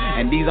time.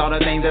 And these are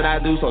the things that I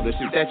do, so the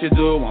shit that you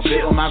do won't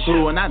fit with my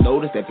crew. And I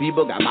notice that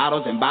people got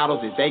models and bottles.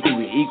 They thinking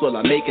we equal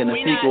or making a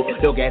sequel.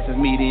 Your gas is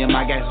medium,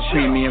 my gas is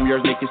premium. Yours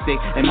make you sick,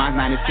 and mine's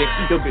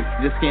 96. Your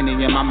bitch is skinny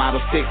and my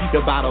model's sick.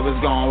 Your bottle is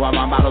gone while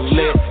my bottle's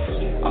lit.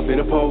 I'm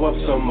finna pull up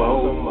some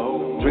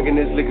more. Drinking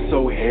this liquor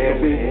so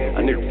heavy, a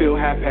nigga feel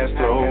half past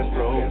through.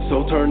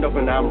 So turned up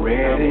and I'm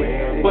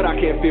ready, but I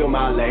can't feel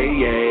my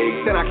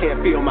legs, and I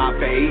can't feel my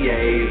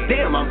face.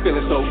 Damn, I'm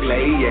feeling so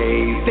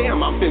glazed. Damn,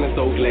 I'm feeling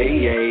so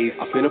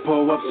glazed. I finna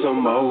pull up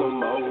some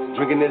more.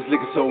 Drinking this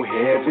liquor so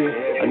heavy,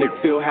 a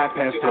nigga feel half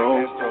past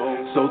through.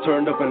 So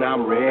turned up and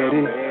I'm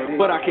ready,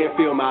 but I can't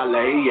feel my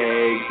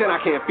legs, and I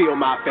can't feel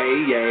my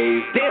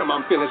face. Damn,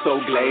 I'm feeling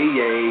so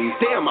glazed.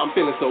 Damn, I'm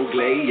feeling so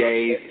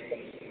glazed.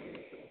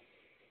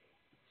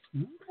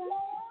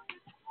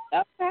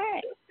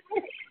 Okay.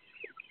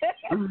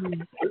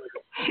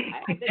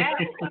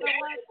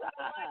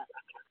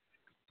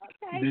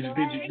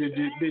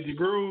 Did you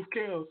groove,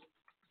 Kellz?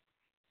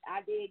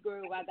 I did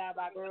groove. I got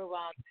my groove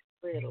on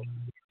little,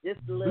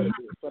 just a little bit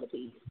for the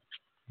people.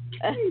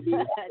 That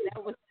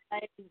was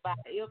played by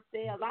Kellz.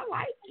 I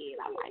like it.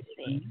 I like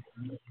that.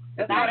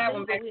 That's how that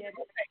one back.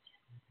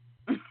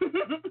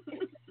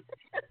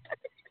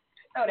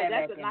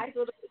 That's a nice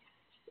little,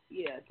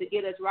 to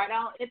get us right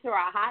on into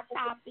our hot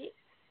topic.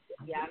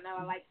 Y'all know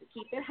I like to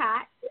keep it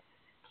hot.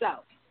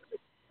 So,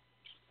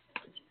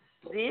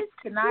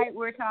 tonight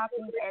we're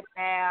talking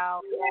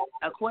about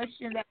a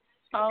question that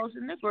was posed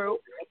in the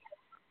group.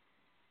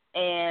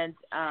 And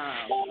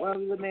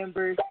one of the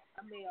members,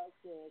 Amel,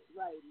 said,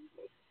 ladies,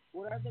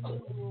 what are the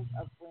new rules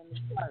of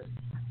friendly flirt?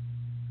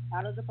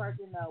 How does a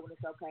person know when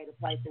it's okay to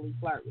playfully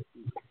flirt with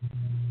you?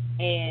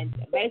 And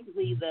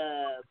basically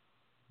the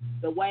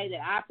way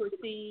that I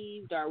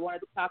perceived or wanted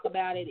to talk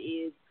about it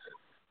is,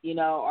 is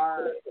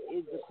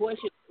the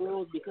question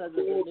rules because of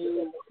the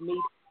new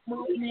Me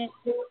movement?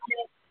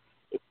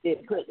 Is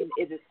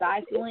it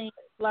stifling,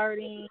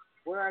 flirting?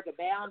 Where are the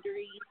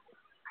boundaries?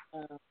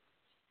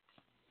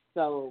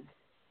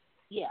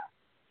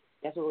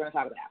 That's what we're going to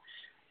talk about.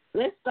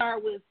 Let's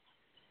start with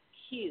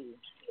Q.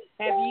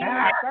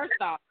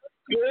 First off,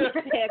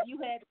 have you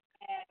had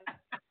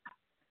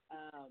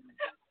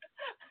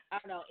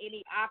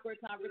any awkward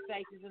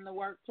conversations in the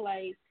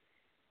workplace?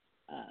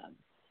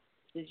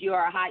 Since you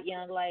are a hot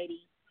young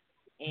lady,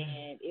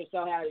 and if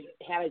so,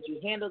 how did you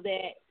handle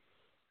that?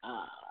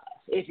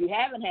 If you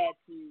haven't had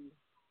to,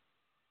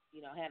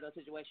 handle a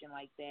situation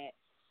like that,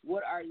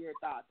 what are your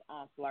thoughts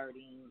on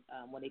flirting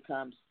when it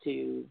comes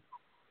to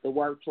the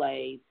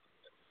workplace,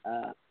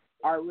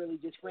 or really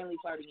just friendly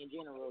flirting in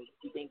general? Do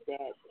you think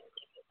that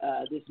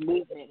this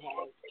movement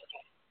has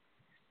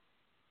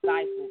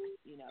stifled,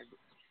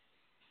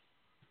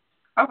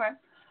 Okay.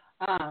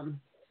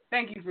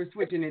 Thank you for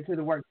switching it to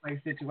the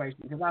workplace situation,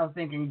 because I was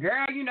thinking,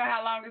 girl, you know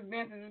how long it's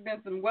been since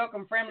there's been some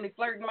welcome friendly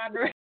flirt in my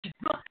direction.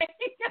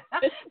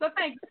 So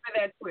thank you for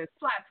that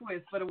plot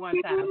twist for the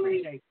one time.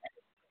 Appreciate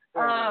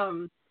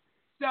that.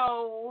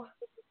 So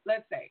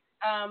let's say,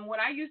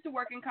 when I used to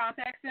work in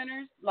contact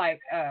centers,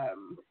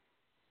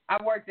 I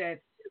worked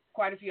at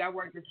quite a few. I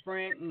worked at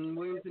Sprint and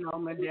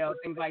Williams-Sonoma, Dell,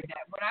 things like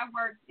that. When I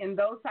worked in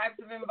those types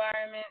of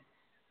environments,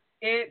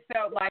 it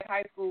felt like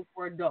high school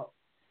for adults.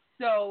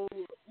 So,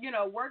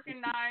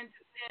 working 9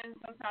 to 10,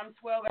 sometimes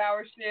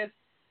 12-hour shifts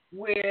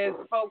with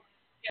folks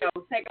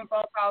taking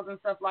phone calls and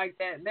stuff like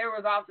that, there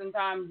was often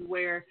times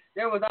where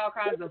there was all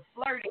kinds of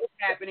flirting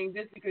happening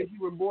just because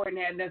you were bored and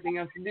had nothing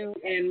else to do,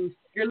 and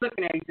you're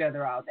looking at each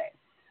other all day.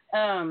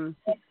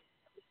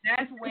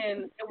 That's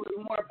when it was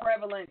more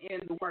prevalent in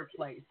the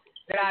workplace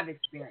that I've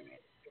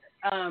experienced.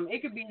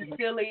 It could be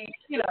silly,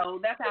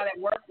 that's how that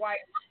work wife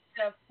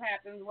stuff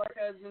happens, work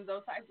husbands,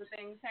 those types of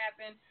things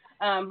happen.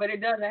 But it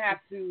doesn't have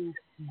to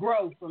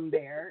grow from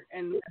there.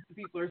 And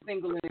people are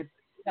single and it's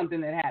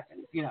something that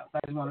happens, so I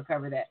just want to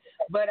cover that.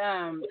 But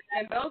in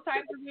those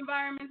types of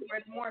environments where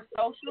it's more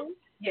social,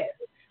 yes.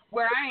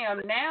 Where I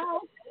am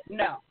now,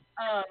 no.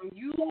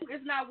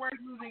 It's not worth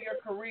losing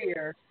your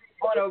career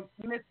on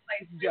a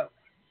misplaced joke.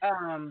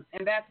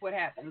 And that's what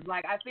happens.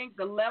 Like, I think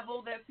the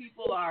level that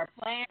people are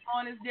playing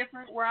on is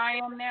different where I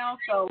am now.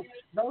 So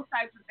those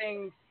types of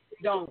things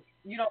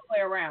you don't play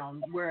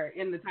around where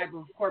in the type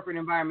of corporate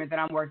environment that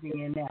I'm working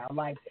in now.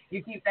 Like,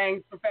 you keep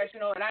things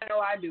professional, and I know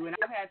I do. And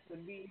I've had to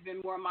be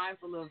even more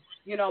mindful of,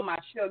 my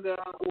sugar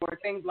or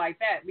things like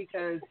that,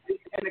 because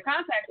in the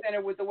contact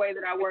center with the way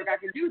that I work, I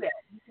can do that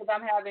because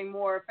I'm having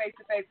more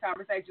face-to-face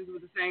conversations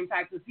with the same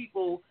types of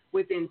people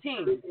within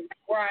teams.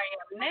 Where I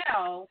am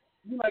now,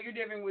 you're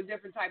dealing with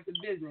different types of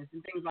business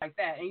and things like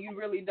that, and you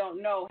really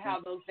don't know how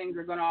those things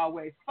are going to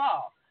always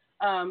fall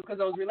because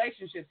those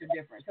relationships are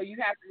different. So you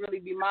have to really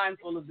be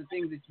mindful of the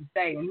things that you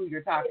say and who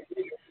you're talking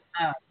to.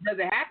 Does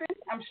it happen?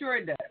 I'm sure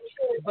it does,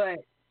 but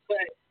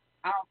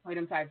I don't play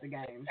them types of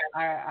games.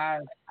 I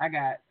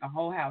got a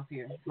whole house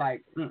here.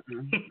 Like, I'm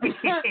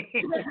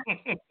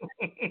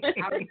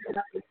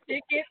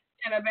tickets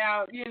and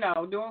about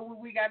doing what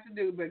we got to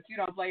do, but you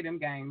don't play them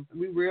games.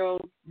 We real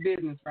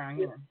business around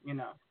here,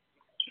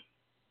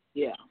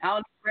 Yeah. I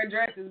don't wear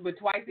dresses, but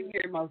twice a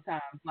year most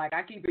times. Like,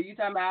 I keep it. You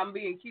talking about I'm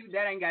being cute?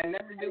 That ain't got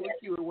nothing to do with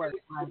cute at work.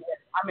 Like,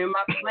 I'm in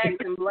my slacks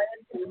and blends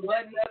and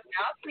button up.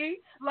 Y'all see?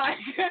 Like,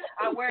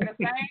 I wear the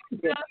same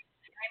stuff.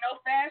 Ain't no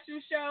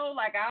fashion show.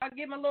 Like, I'll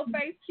get my little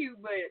face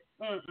cute, but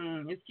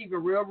it's keep it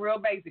real, real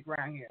basic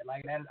around here.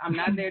 Like, that, I'm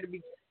not there to be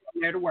cute.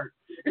 I'm there to work.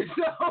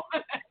 So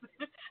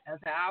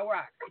that's how I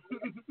rock.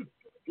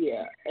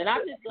 Yeah, and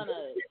I'm just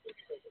gonna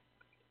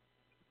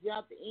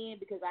jump in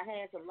because I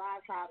had some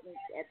live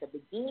topics at the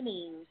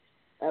beginning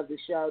of the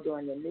show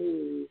during the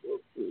news.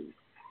 Let's see.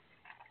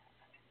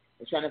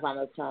 I'm trying to find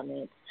those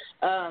comments.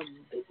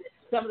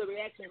 Some of the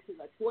reactions to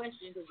my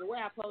question, because the way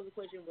I posed the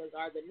question was,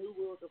 are the new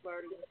rules of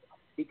flirting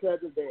because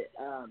of the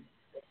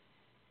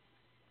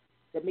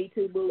Me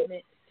Too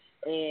movement?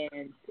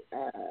 And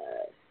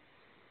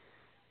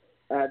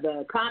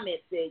the comment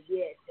said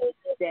yes,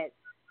 that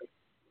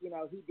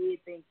he did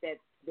think that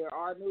there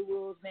are new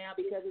rules now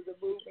because of the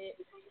movement,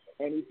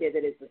 and he said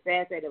that it's a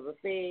sad state of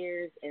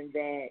affairs, and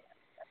that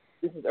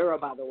this is Earl,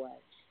 by the way,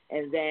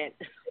 and that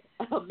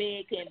a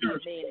man can't be a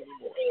man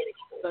anymore.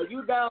 So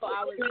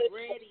I was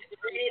ready to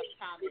read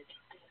comments.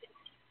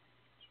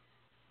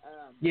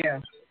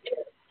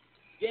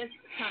 Just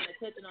kind of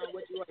touching on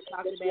what you were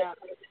talking about.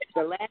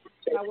 The last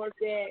place I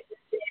worked at,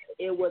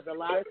 it was a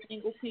lot of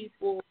single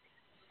people.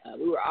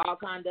 We were all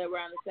kind of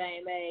around the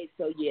same age,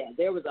 so yeah,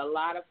 there was a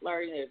lot of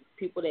flirting. There's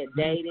people that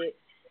dated.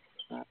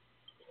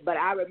 But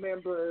I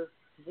remember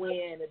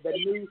when the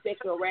new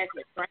sexual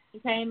harassment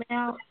training came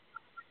out.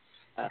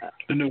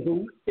 To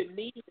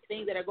me, the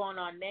things that are going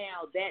on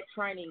now, that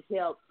training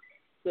helped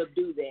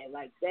subdue that.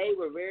 Like, they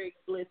were very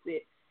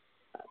explicit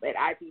at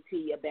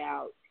IPT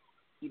about,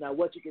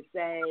 what you could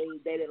say.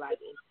 They didn't like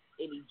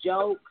any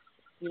jokes,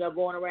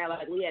 going around.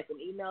 Like, we had some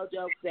email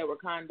jokes that were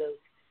kind of,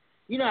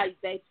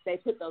 they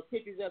put those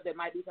pictures up that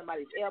might be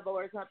somebody's elbow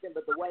or something,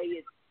 but the way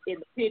it's in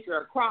the picture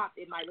or cropped,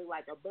 it might look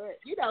like a butt,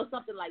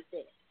 something like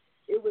that.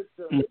 It was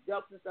some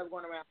jokes and stuff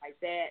going around like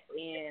that,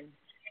 and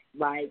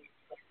like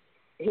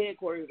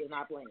headquarters is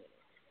not playing it.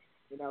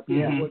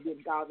 People were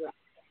getting called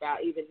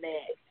about even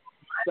that.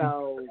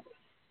 So,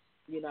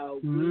 we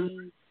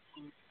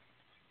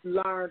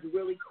learned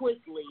really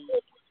quickly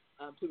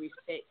to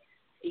respect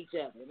each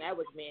other, and that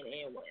was men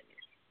and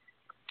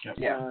women.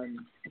 Yeah.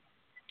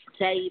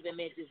 Tay even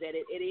mentions that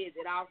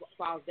it all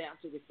falls down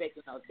to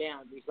respecting those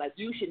boundaries. Like,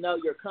 you should know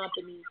your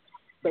company,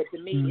 but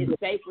to me, it's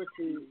safer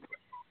to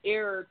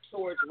err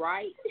towards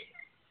right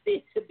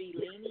than to be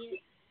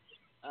lenient.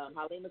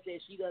 Halima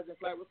says she doesn't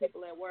flirt with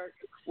people at work.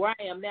 Where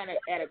I am now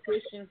at a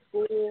Christian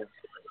school,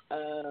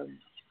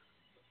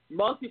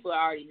 most people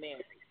are already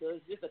married. So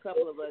it's just a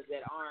couple of us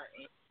that aren't.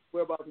 And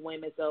we're both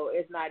women, so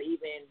it's not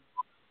even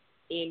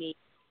any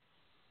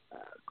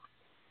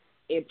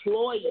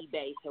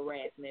employee-based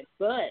harassment.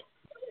 But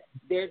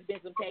there's been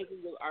some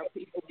cases of our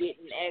people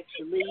getting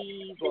extra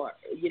leave or,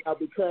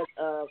 because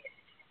of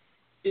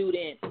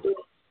student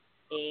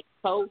and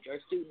coach or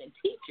student and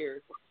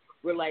teacher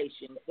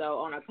relations. So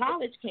on a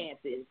college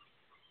campus,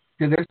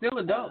 because they're still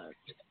adults.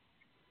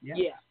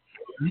 You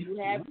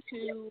have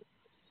to.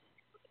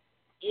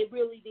 It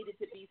really needed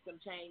to be some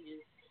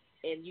changes,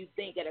 and you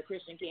think at a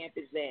Christian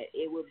campus that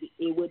it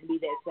wouldn't be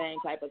that same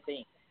type of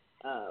thing.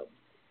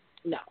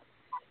 No,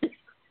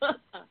 I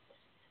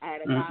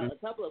had a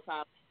couple of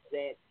colleges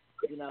that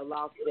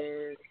lost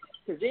their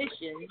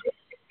positions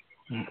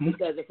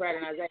because of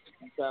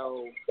fraternization.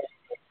 So,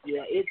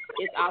 yeah,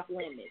 it's off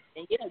limits.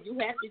 And, yeah, you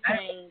have to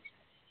change.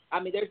 I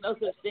mean, there's no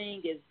such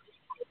thing as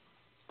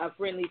a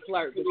friendly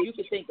flirt. But you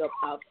can think of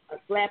a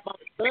slap on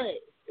the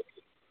butt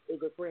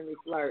is a friendly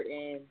flirt.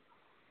 And,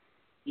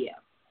 yeah,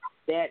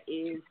 that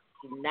is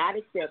not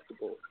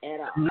acceptable at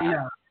all.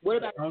 Yeah. What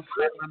about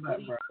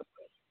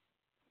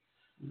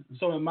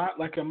So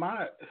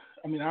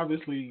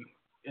obviously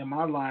in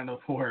my line of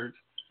work,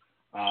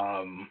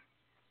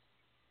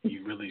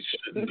 you really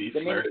shouldn't be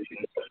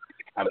flirting.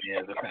 I mean,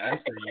 as a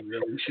pastor, you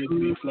really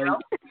shouldn't be flirting.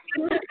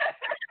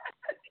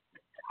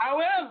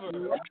 However,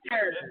 let's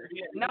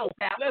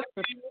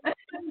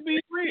be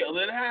real.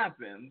 It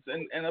happens,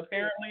 and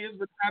apparently it's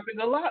been happening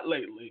a lot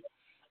lately.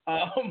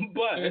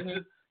 But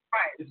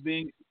it's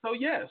being so.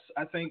 Yes,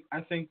 I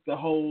think the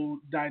whole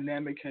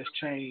dynamic has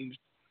changed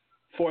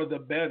for the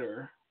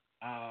better.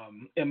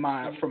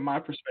 From my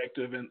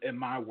perspective in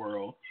my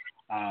world,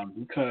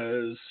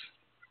 because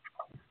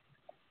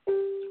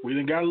we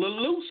done got a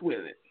little loose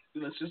with it.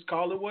 Let's just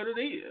call it what it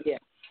is. Yeah.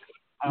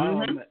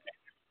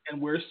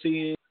 And we're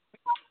seeing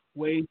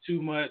way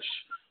too much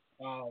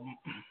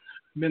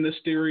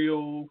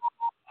ministerial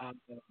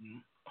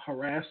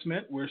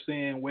harassment. We're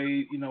seeing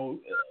way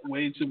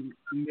too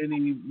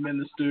many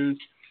ministers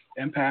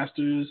and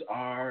pastors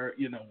are,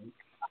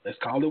 let's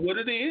call it what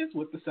it is,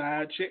 with the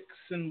side chicks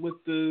and with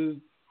the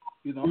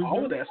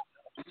all of that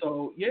stuff.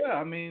 So, yeah,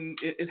 I mean,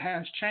 it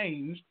has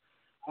changed,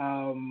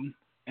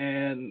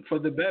 and for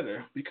the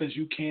better, because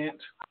you can't,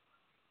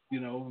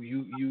 I'm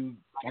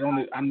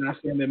not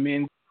saying that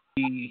men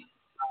be,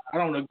 I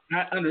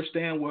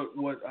understand what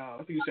I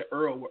think you said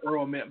what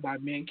Earl meant by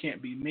men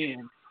can't be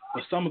men,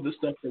 but some of the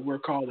stuff that we're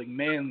calling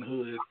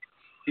manhood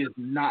is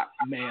not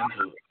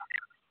manhood.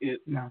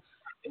 It's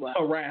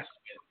harassment.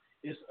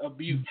 It's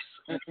abuse.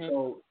 And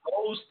so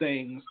those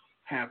things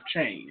have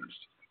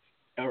changed.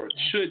 Or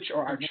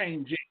are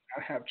changing,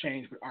 not have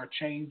changed, but are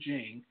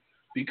changing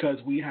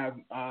because we have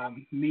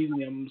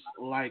mediums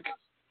like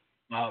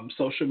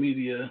social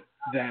media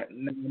that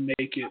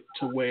make it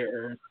to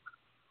where,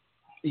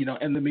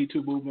 and the Me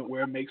Too movement,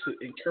 where it makes it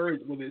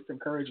it's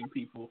encouraging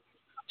people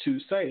to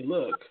say,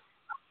 look,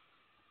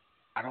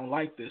 I don't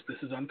like this. This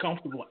is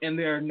uncomfortable. And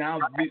they're now,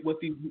 what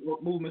these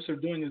movements are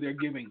doing is they're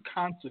giving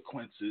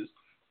consequences,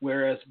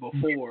 whereas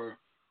before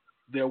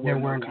there were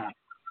no consequences.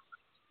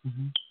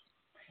 Mm-hmm.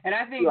 And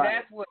I think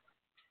that's what,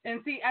 and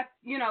see,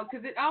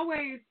 because it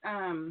always,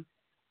 I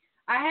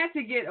had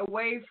to get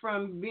away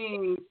from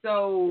being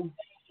so,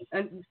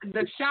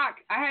 the shock,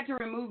 I had to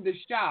remove the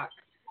shock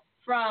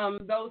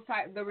from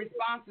the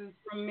responses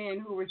from men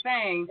who were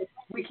saying,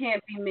 we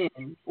can't be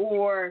men,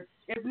 or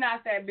it's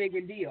not that big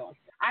a deal.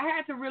 I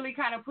had to really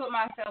kind of put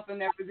myself in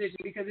their position,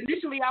 because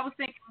initially I was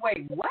thinking,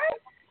 wait, what?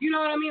 You know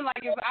what I mean?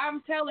 Like, if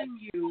I'm telling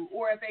you,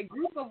 or if a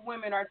group of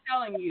women are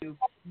telling you,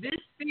 this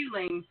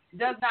feeling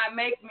does not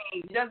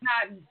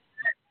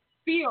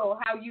feel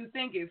how you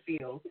think it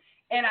feels.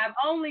 And I've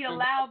only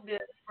allowed this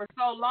for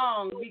so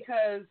long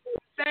because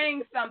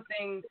saying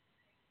something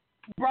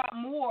brought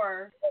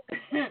more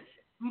attention,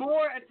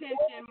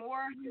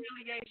 more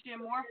humiliation,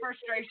 more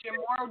frustration,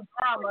 more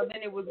drama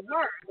than it was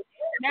worth.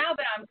 Now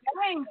that I'm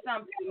saying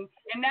something,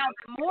 and now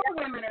that more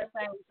women are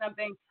saying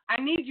something, I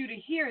need you to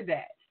hear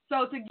that.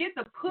 So to get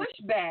the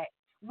pushback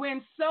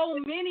when so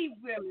many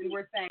women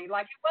were saying,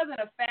 like, it wasn't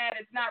a fad,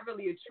 it's not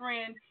really a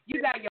trend. You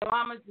got your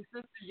mamas, your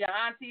sisters, your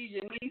aunties,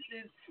 your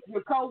nieces,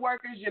 your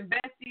coworkers, your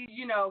besties,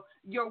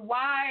 your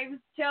wives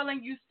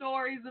telling you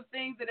stories of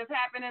things that have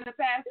happened in the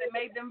past that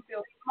made them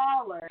feel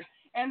smaller.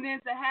 And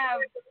then to have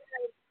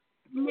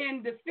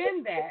men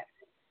defend that,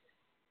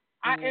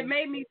 it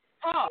made me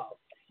pause.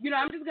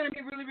 I'm just going to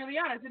be really, really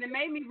honest. And it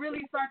made me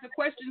really start to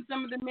question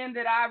some of the men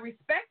that I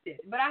respected.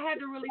 But I had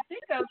to really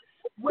think of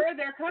where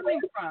they're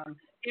coming from.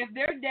 If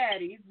their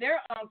daddies,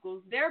 their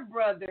uncles, their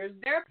brothers,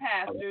 their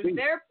pastors,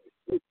 their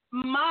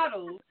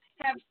models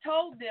have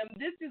told them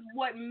this is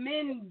what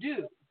men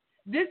do.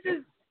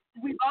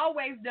 We've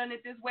always done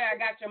it this way.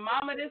 I got your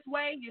mama this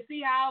way. You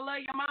see how I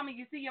love your mama?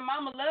 You see your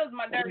mama loves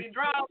my dirty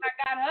drawers. I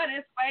got her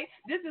this way.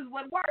 This is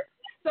what works.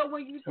 So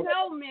when you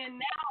tell men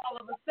now all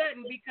of a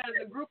sudden, because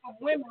a group of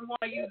women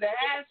want to use the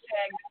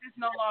hashtag, this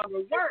no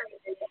longer works,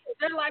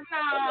 they're like,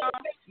 nah,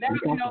 that'll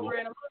be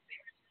over in a little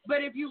bit.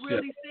 But if you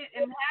really sit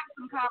and have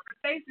some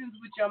conversations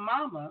with your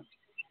mama,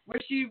 where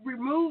she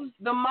removes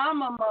the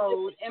mama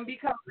mode and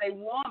becomes a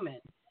woman,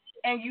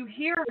 and you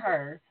hear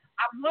her,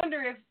 I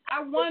wonder if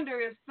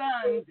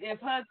sons, if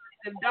husbands,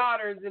 if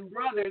daughters, if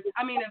brothers,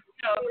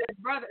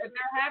 if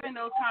they're having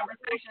those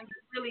conversations,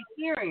 really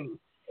hearing,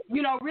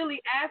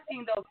 really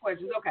asking those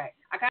questions. Okay,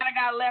 I kind of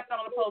got left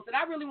on the post, and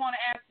I really want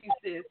to ask you,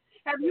 sis,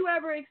 have you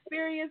ever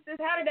experienced this?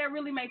 How did that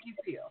really make you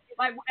feel?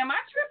 Like, am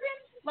I tripping?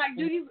 Like,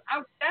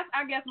 that's,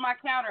 I guess, my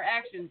counter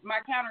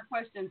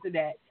question to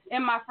that,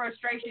 and my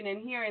frustration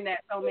in hearing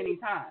that so many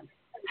times.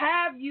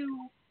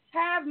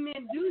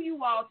 Do you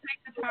all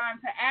take the time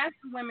to ask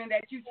the women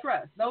that you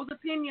trust, those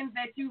opinions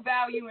that you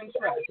value and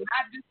trust,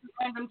 not just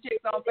random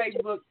chicks on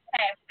Facebook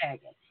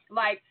hashtagging?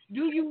 Like,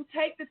 do you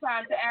take the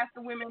time to ask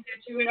the women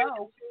that you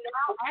know,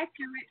 how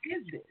accurate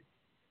is this?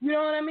 You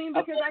know what I mean?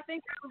 Because I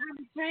think that would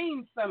really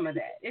change some of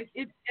that.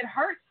 It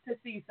hurts to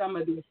see some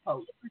of these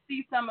posts, to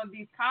see some of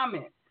these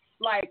comments.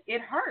 Like,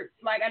 it hurts.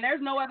 Like, and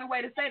there's no other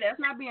way to say that. That's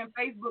not being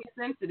Facebook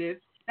sensitive.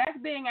 That's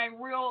being a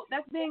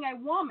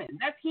woman.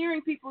 That's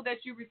hearing people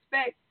that you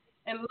respect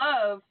and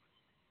love.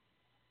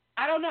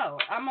 I don't know.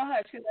 I'm a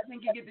hush because I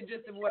think you get the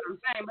gist of what I'm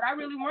saying. But I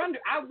really wonder.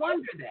 I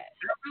wonder that.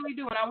 I really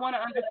do, and I want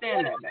to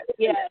understand that better.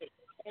 Yeah.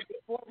 And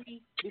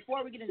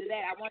before we get into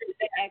that, I wanted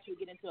to actually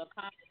get into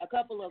a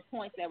couple of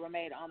points that were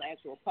made on the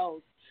actual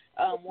post.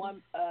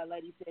 One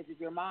lady says, if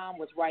your mom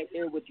was right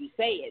there, would you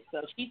say it?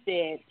 So she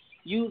said,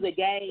 use a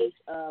gauge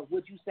of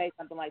would you say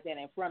something like that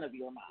in front of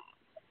your mom?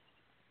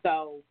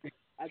 So,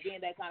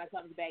 again, that kind of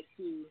comes back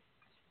to,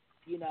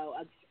 you know,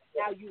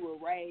 how you were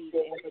raised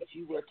and what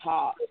you were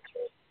taught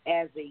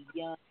as a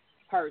young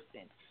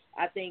person.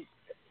 I think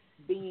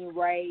being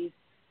raised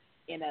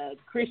in a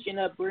Christian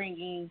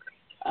upbringing,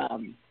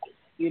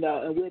 you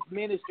know, and with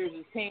ministers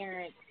as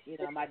parents, you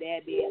know, my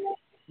dad did,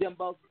 them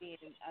both being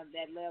on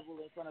that level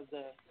in front of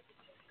the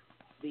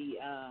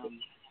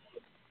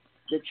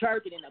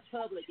church and in the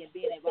public and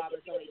being involved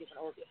in so many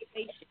different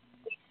organizations,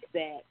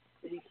 that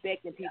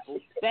respecting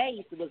people's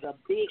space was a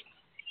big,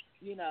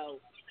 you know,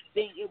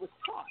 thing. It was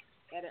taught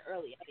at an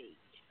early age.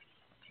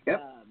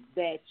 Yep.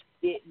 That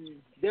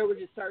there were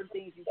just certain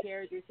things you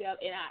carried yourself,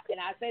 and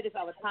I say this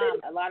all the time.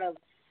 A lot of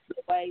the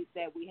ways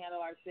that we handle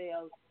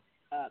ourselves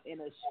in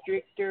a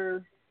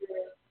stricter,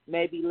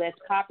 maybe less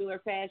popular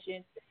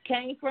fashion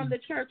came from the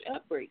church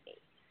upbringing.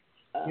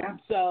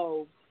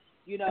 So,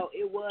 you know,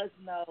 it was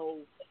no,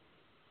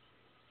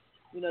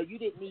 you know, you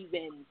didn't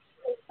even,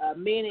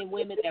 men and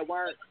women that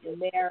weren't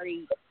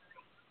married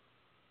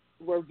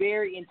were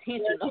very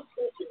intentional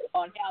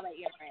on how they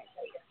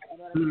interacted. You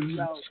know what I mean?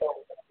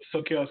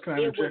 So Kellz, can I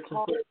interject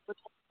real quick?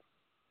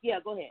 Yeah,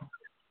 go ahead.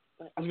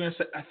 I was going to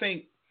say,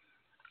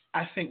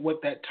 I think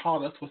what that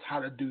taught us was how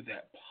to do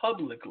that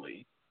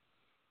publicly.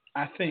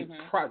 I think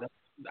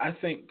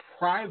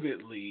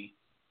privately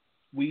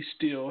we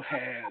still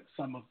had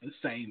some of the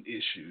same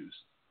issues,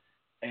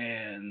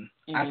 and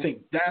I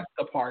think that's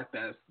the part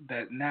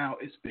that now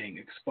is being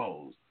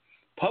exposed.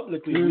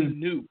 Publicly,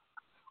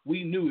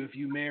 we knew if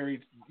you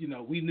married, you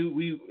know, we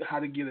knew how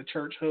to get a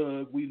church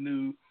hug. We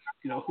knew,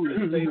 you know, who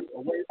to stay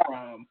away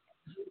from.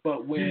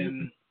 But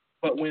when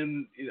I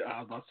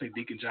was about to say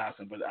Deacon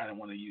Johnson, but I don't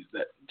want to use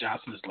that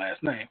Johnson's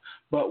last name.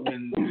 But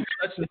when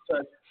such and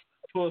such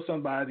pull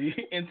somebody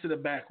into the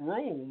back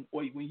room,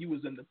 or when you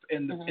was in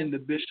the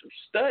bishop's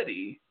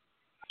study,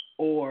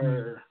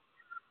 or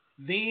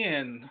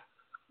then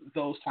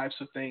those types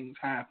of things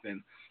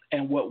happen.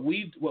 And what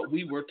we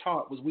were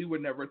taught was we were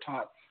never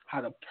taught how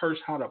to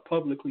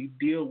publicly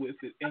deal with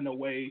it in a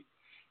way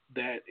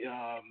that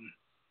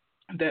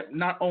that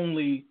not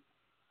only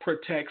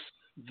protects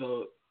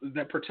the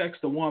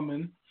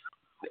woman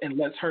and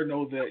lets her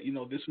know that, you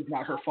know, this was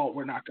not her fault,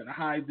 we're not going to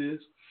hide this,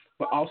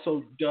 but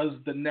also does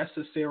the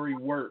necessary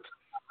work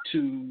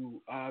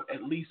to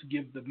at least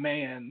give the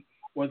man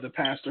or the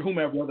pastor,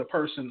 whomever other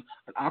person,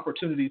 an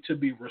opportunity to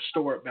be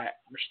restored.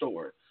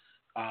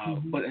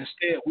 But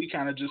instead, we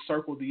kind of just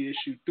circled the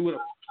issue through it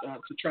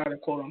to try to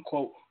quote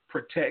unquote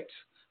protect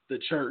the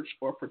church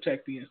or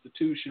protect the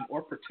institution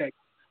or protect,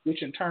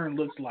 which in turn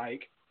looks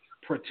like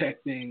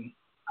protecting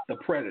the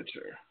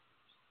predator.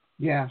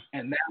 Yeah.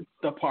 And that's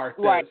the part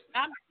that right.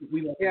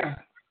 we don't. Yeah.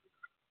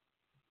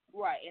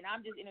 Right, and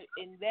I'm just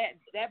and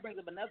that brings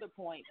up another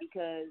point,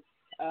 because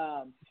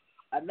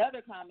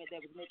another comment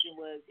that was mentioned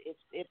was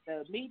if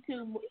the Me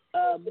Too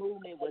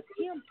movement was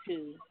him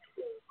too,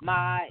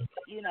 my,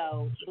 you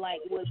know,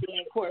 blank would be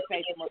in court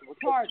facing multiple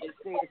charges.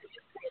 There's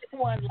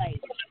one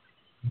lady,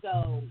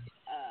 so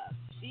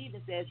she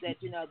even says that,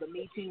 you know, the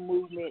Me Too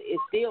movement is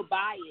still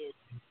biased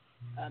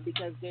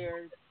because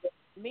there's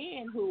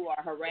men who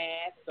are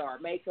harassed or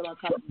made feel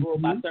uncomfortable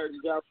by certain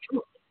jokes,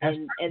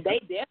 and they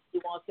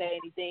definitely won't say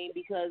anything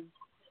because,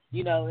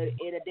 you know,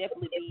 it'll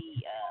definitely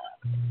be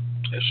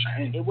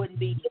it wouldn't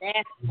be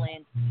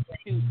masculine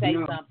to say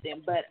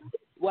something. But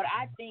what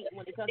I think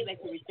when it comes back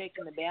to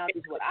respecting the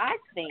boundaries, what I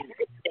think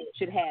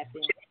should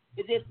happen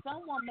is if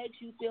someone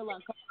makes you feel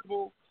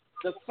uncomfortable,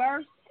 the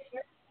first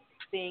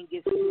thing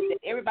is that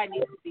everybody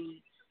needs to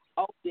be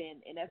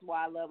open, and that's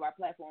why I love our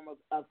platform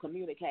of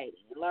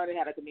communicating and learning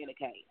how to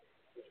communicate.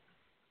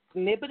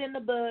 Nip it in the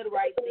bud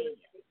right then.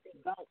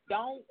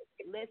 Don't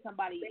let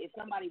somebody, if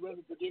somebody rubs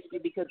against you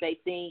because they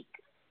think,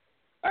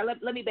 or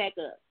let me back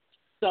up.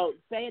 So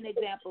say an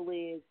example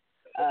is,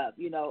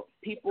 you know,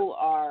 people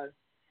are,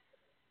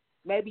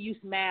 maybe you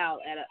smile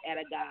at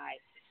a guy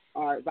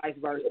or vice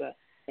versa,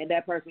 and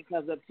that person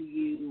comes up to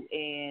you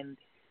and,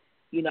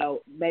 you know,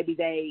 maybe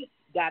they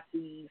got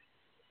the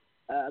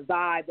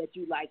vibe that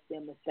you like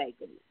them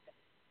mistakenly.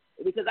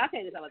 Because I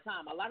say this all the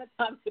time. A lot of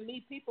times to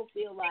me, people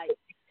feel like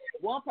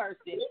one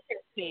person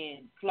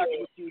can flirt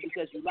with you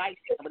because you like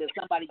them, but if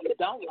somebody you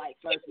don't like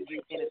flirts with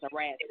you, then it's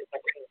harassment.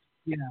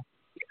 Yeah.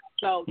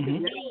 So to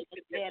me,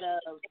 instead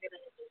of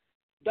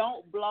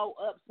don't blow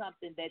up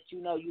something that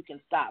you know you can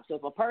stop. So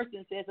if a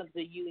person says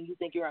something to you and you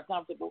think you're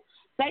uncomfortable,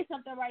 say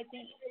something right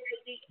then.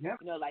 Yep.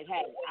 You know, like,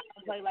 hey, I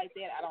don't play like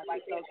that. I don't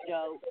like those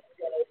jokes.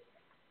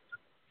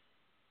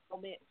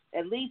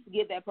 At least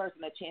give that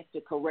person a chance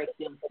to correct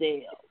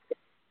themselves.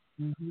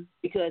 Mm-hmm.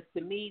 Because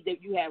to me,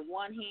 that you have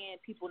one hand,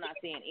 people not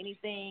saying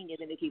anything, and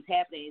then it keeps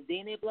happening, and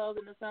then it blows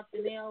into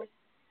something else.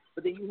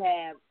 But then you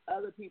have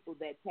other people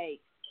that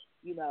take,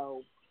 you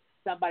know,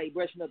 somebody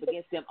brushing up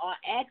against them on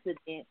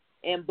accident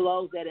and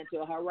blows that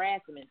into a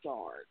harassment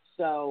charge.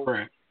 So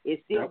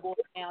it still boils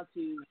down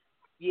to,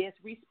 yes,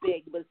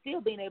 respect, but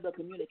still being able to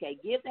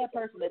communicate. Give that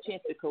person a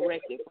chance to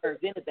correct it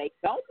first. Then if they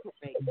don't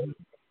correct it,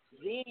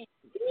 then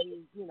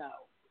you know,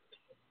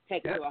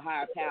 take it to a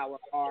higher power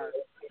or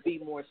be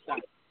more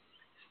stern.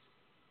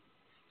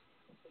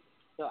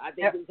 So I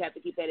think we just have to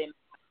keep that in mind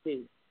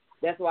too.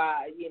 That's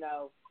why, you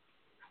know,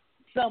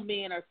 some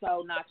men are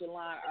so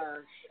nonchalant,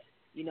 or,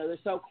 you know, they're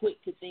so quick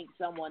to think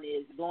someone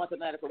is blowing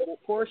something out of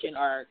proportion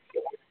or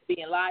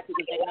being lied to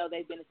because they know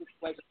they've been in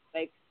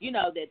situations, you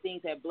know, that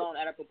things have blown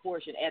out of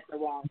proportion at the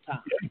wrong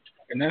time.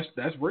 And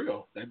that's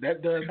real.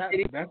 That does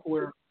happen.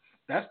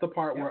 That's the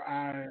part where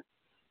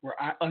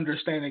I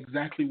understand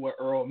exactly what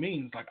Earl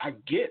means. Like, I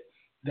get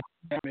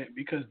that,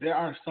 because there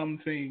are some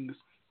things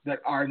that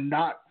are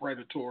not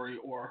predatory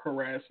or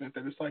harassment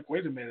that it's like,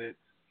 wait a minute,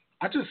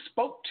 I just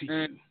spoke to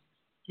you.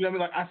 You know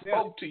what I mean? Like, I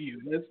spoke to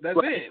you. That's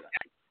it.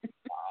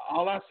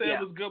 All I said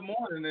was good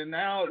morning, and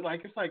now,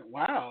 like, it's like,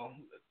 wow,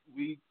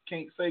 we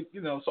can't say, you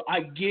know. So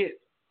I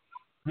get,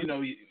 you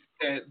know,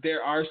 that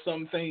there are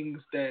some things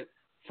that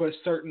for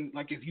certain,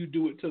 like, if you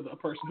do it to a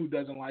person who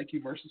doesn't like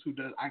you versus who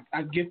does,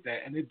 I get that,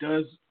 and it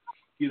does,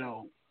 you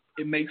know,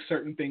 it makes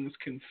certain things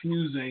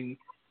confusing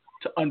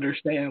to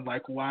understand,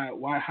 like, why,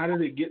 how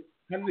did it get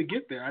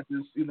there? I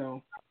just, you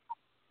know,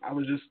 I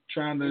was just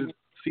trying to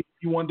see if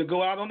you wanted to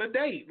go out on a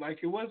date. Like,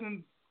 it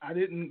wasn't, I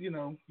didn't, you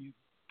know,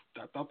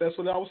 I thought that's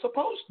what I was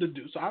supposed to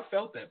do. So I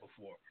felt that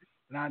before,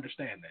 and I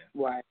understand that.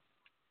 Right.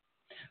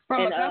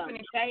 From and, a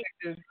company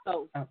perspective,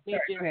 sorry, go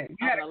ahead.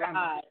 You on had a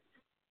live.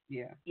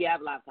 Yeah, I have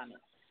a live comment.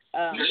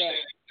 That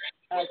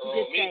to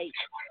just say,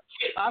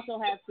 also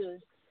have to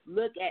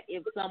look at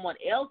if someone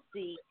else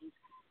sees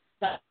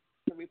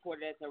something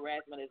reported as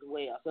harassment as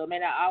well. So it may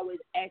not always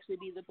actually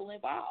be the people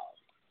involved.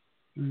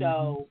 Mm-hmm.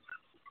 So,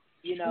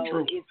 you know,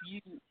 if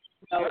you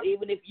know,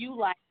 even if you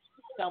like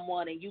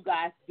someone and you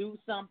guys do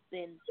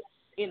something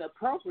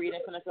inappropriate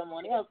in front of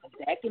someone else,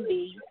 that can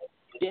be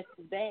just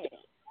as bad.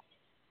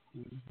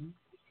 Mm-hmm.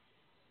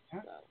 So,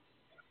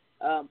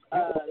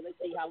 let's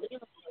see.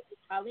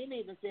 Halima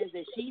even says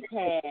that she's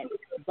had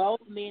both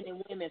men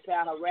and women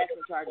file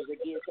harassment charges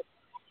against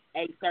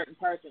a certain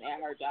person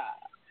at her job.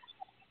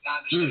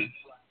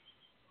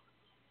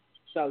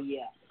 So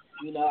yeah,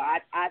 you know, I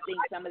think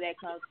some of that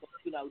comes from,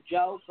 you know,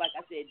 jokes. Like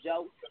I said,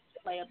 jokes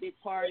play a big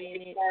part in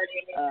it.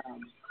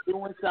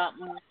 Doing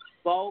something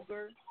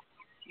vulgar,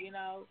 you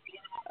know,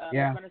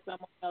 in front of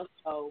someone else.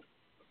 So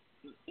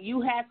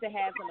you have to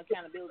have some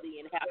accountability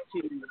and have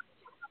to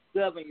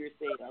govern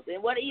yourself.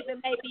 And what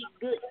even may be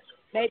good,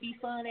 may be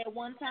fun at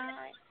one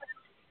time,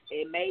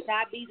 it may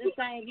not be the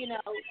same, you know,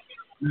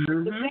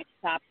 the next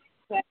time.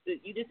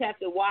 You just have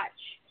to watch.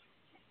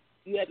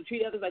 You have to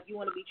treat others like you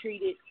want to be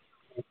treated,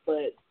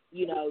 but,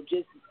 you know,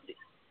 just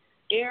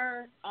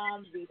err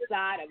on the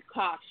side of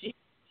caution.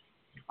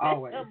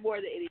 Always. More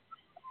than anything.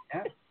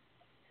 Yeah.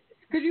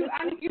 Because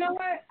you know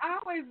what? I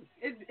always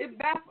it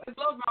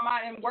blows my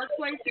mind in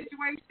workplace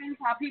situations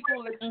how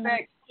people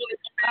expect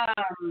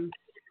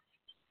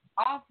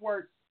off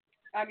work,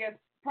 I guess,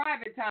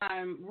 private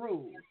time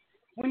rules.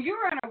 When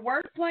you're in a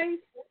workplace,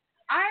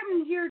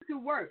 I'm here to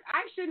work.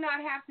 I should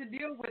not have to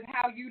deal with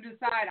how you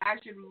decide I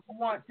should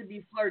want to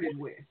be flirted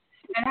with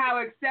and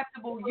how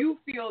acceptable you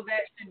feel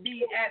that should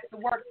be at the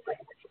workplace.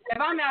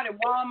 If I'm out at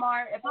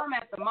Walmart, if I'm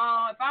at the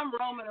mall, if I'm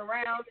roaming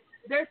around,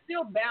 there's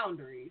still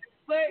boundaries.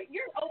 But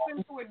you're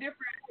open to a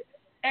different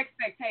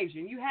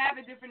expectation. You have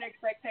a different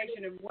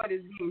expectation of what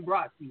is being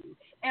brought to you.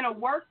 In a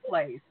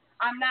workplace,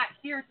 I'm not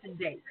here to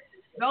date.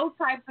 Those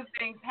types of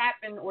things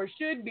happen or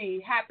should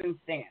be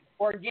happenstance,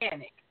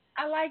 organic.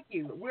 I like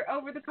you. We're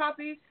over the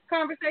coffee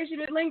conversation.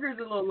 It lingers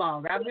a little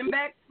longer. I've been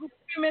back a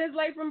few minutes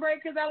late from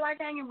break because I like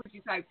hanging with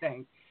you type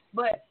thing.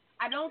 But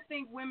I don't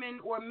think women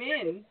or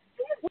men,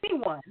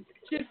 anyone,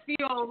 should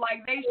feel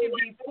like they should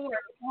be forced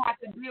to have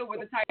to deal with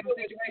a type of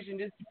situation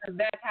just because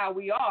that's how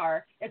we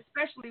are,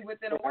 especially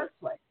within a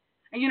workplace.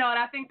 And, you know, and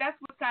I think that's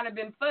what's kind of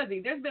been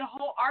fuzzy. There's been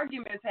whole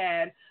arguments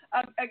had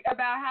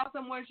about how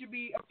someone should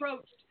be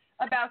approached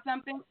about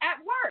something at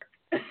work.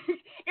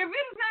 If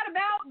it's not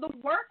about the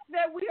work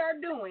that we are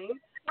doing,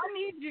 I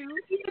need you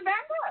to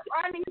back up.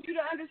 I need you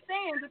to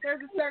understand that there's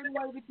a certain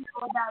way that you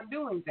go about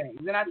doing things.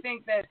 And I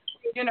think that,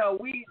 you know,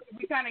 we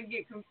kind of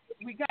get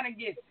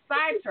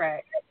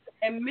sidetracked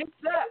and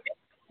mixed up,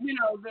 you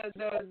know,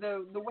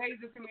 the ways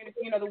of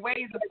communicating, you know, the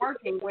ways of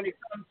working when it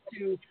comes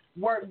to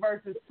work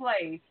versus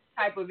play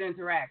type of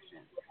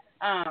interaction.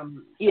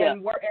 And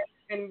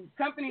And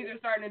companies are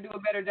starting to do a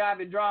better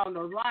job at drawing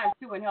those lines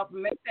too and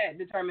helping make that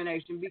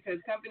determination, because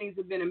companies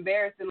have been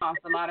embarrassed and lost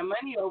a lot of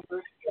money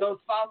over those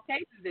false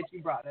cases that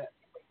you brought up.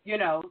 You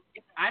know,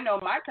 I know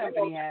my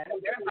company has.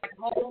 There's like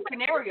a whole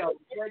scenario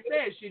where it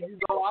says, should you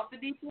go off the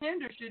deep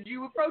end or should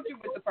you approach it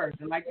with the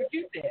person, like what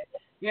you said?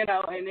 You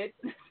know, and it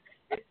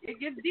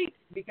gets deep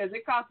because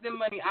it costs them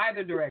money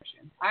either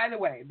direction. Either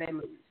way, they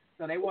lose.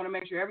 So they want to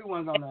make sure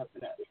everyone's on the up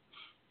and up.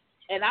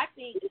 And I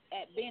think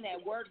at being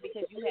at work,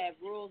 because you have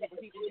rules and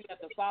procedures you have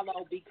to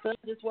follow because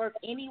it's work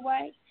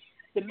anyway,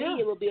 to me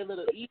it will be a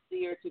little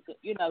easier to,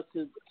 you know,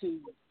 to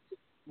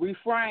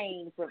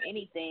refrain from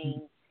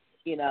anything,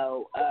 you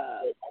know,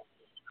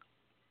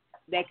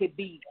 that could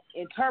be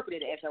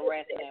interpreted as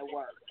harassment at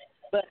work.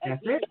 But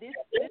again, this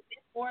is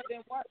more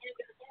than work.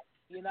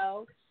 You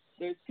know,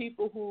 there's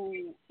people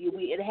who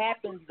it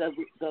happens.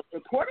 The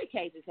reported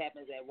cases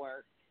happens at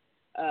work,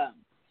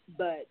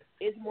 but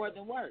it's more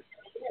than work.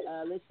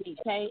 Let's see.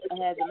 Kate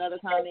has another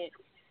comment.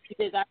 She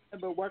says, "I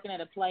remember working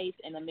at a place,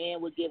 and a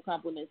man would give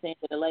compliments saying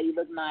that the lady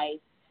looked nice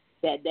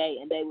that day,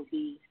 and they would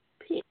be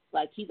pissed,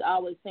 like he's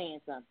always saying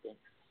something."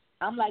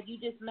 I'm like, you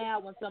just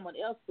smiled when someone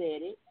else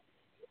said it.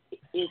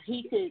 If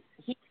he could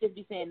just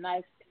be saying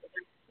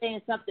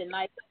something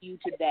nice to you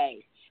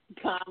today.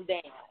 Calm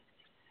down.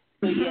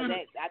 So yeah,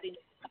 that I think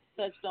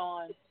touched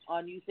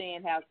on you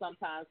saying how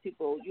sometimes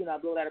people, you know,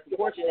 blow out of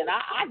proportion. And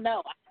I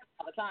know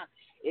all the time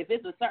if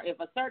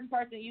a certain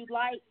person you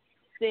like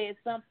says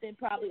something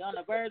probably on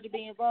the verge of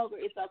being vulgar,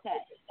 it's okay.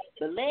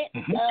 But let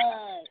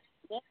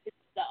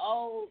the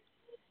old,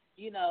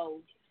 you know,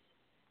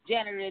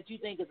 janitor that you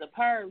think is a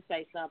perv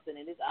say something,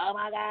 and it's, oh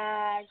my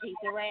gosh, he's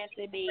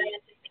harassing me.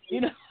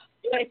 You know,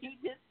 he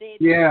just said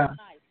nice.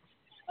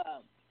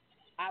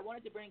 I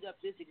wanted to bring up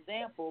this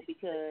example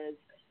because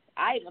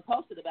I even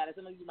posted about it.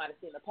 Some of you might have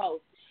seen the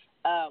post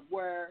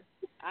where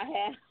I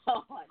had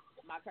on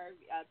my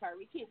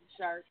Curvy Kitten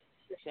shirt,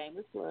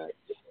 shameless plug,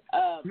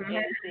 and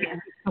it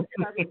said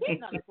Curvy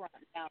Kitten on the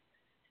front. Now,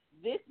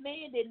 this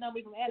man didn't know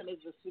me from Adam. It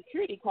was a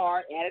security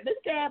card at an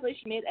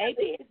establishment, a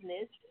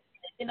business.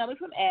 Didn't know me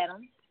from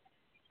Adam,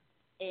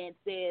 and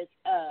says,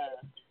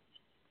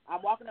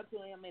 I'm walking up to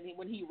him, and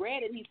when he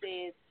read it, he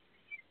says,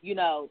 you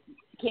know,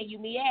 can you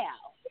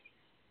meow?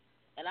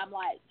 And I'm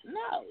like,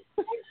 no.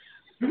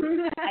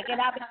 I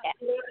cannot be.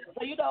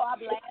 So, you know,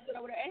 I'm laughing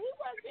over there. And he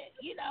wasn't,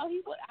 you know,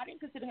 I didn't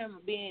consider him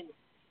being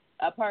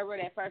a pervert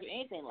at first or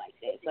anything like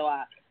that. So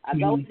I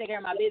go to take care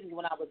of my business.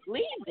 When I was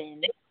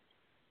leaving,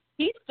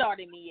 he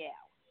started meow.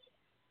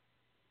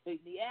 So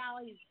he's meow.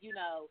 He's, you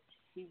know,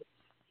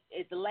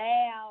 it's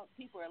loud.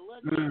 People are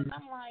looking.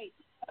 I'm like,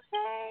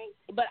 okay.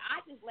 But I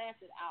just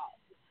laughed it out.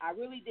 I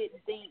really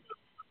didn't think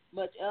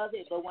much of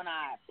it, but when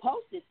I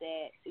posted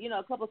that, you know,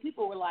 a couple of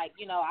people were like,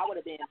 you know, I would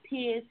have been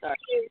pissed, or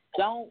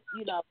don't,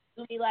 you know,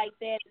 do me like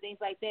that, and things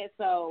like that.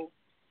 So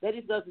that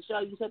just goes to show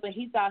you something.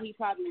 He thought he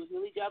probably was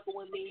really joking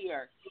with me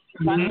or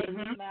trying to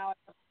make me smile or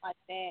something like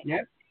that.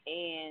 Yep.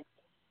 And,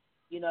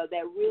 you know,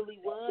 that really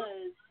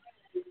was,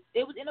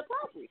 it was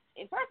inappropriate.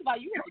 And first of all,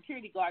 you're a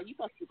security guard. You're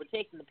supposed to be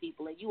protecting the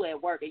people, and you at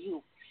work, and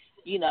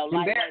you know,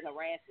 like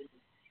harassing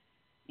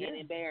and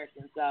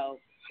embarrassing. So,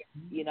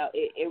 you know,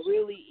 it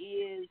really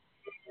is.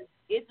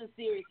 It's a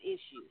serious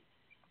issue,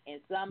 and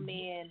some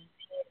men,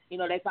 you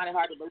know, they find it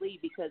hard to believe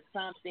because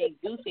some things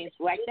do seem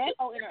like that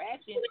whole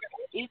interaction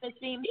even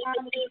seemed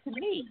harmless to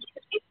me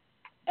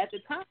at the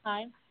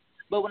time.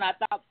 But when I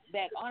thought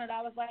back on it,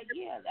 I was like,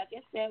 yeah, I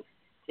guess that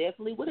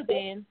definitely would have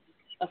been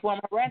a form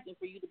of harassment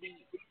for you to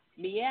be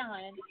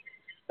meowing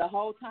the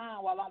whole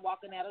time while I'm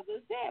walking out of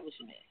the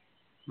establishment.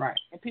 Right.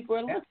 And people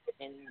are looking,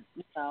 and,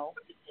 you know,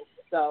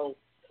 so.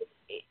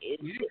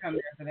 You didn't come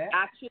there for that.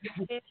 I should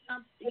have said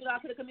something, you know, I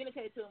could have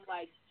communicated to him,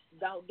 like,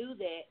 don't do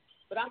that.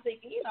 But I'm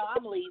thinking, you know,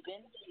 I'm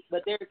leaving.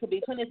 But there could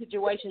be plenty of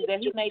situations that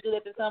he may do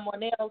that to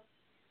someone else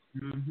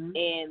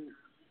and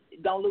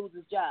don't lose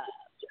his job.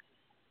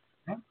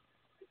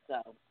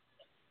 So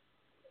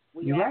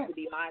we have to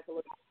be mindful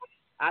of it.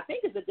 I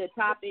think it's a good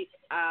topic.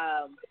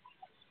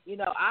 You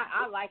know,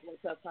 I like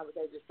when tough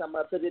conversations come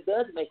up because it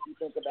does make you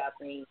think about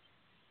things,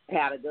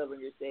 how to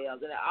govern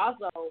yourselves. And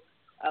also,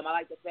 I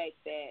like the fact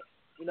that,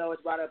 you know,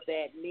 it's brought up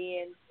that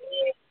men,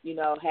 you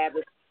know, have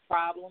this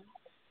problem,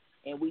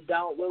 and we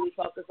don't really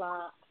focus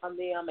on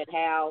them and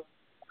how,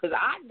 because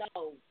I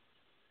know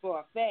for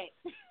a fact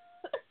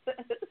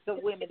the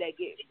women that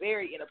get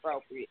very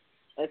inappropriate,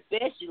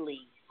 especially,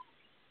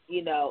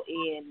 you know,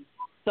 in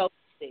social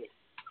settings.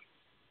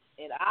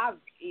 And I've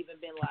even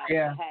been like,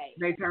 hey.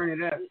 They turn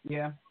it up,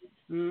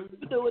 You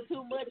do it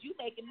too much, if you're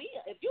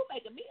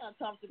making me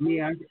uncomfortable.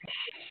 You know,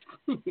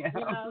 you can't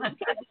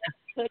be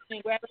touching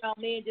and grabbing on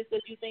men just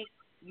because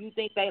you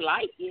think they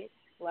like it.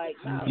 Like,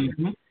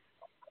 no.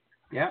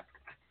 Yep.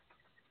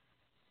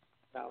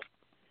 So.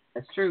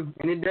 That's true.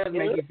 And it does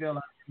make you feel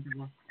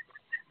uncomfortable.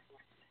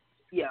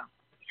 Yeah.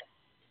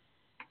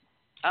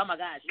 Oh my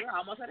gosh, you're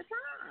almost out of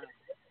time.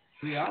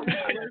 Yeah.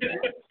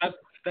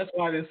 That's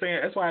why I didn't say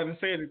it. That's why I haven't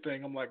said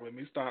anything. I'm like, let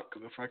me stop,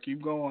 because if I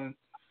keep going,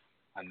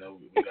 I know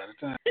we got out of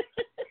time.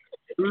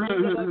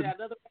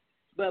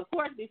 But, of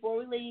course, before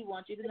we leave, I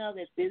want you to know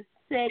that this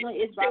segment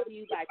is brought to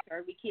you by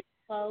Curvy Kitten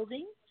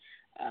Clothing.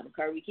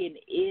 Curvy Kitten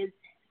is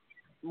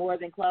more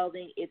than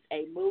clothing. It's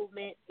a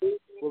movement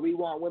where we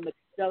want women to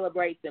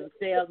celebrate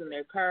themselves and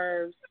their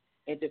curves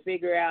and to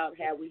figure out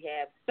how we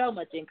have so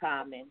much in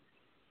common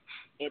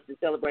and to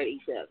celebrate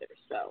each other.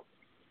 So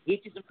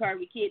get you some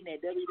Curvy Kitten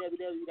at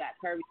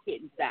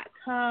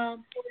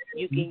www.curvykittens.com.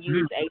 You can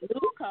use a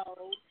new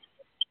code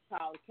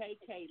called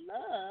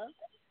KKLove,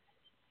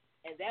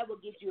 and that will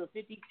get you a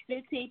 15%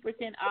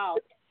 off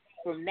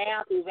from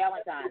now through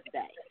Valentine's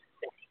Day.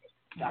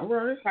 So, all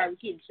right. Curvy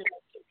Kitten should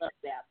be up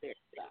out there.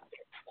 So,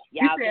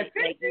 y'all can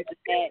make use of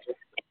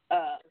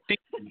that.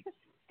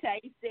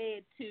 Tay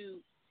said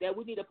that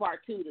we need a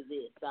part 2 to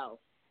this. So,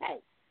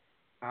 hey,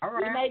 all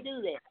right. We may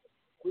do that.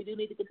 We do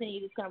need to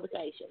continue this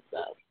conversation.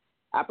 So,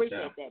 I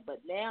appreciate that.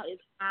 But now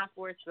it's time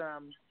for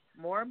some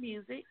more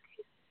music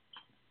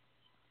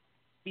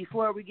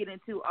before we get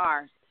into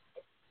our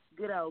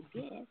good old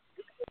guest.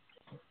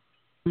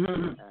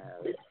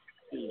 Let's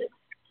see.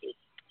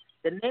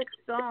 The next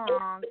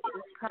song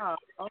is called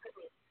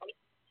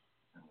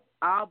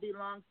All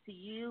Belongs to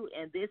You,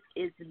 and this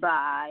is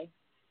by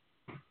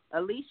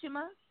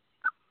Alishima.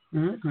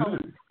 In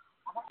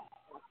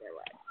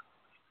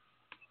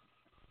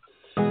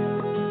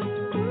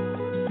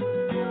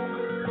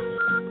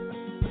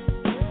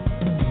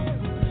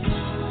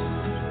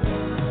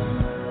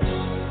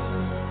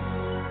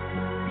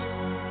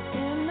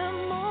the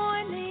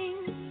morning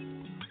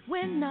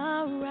when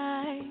I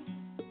rise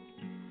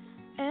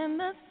and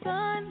the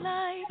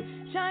sunlight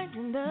shines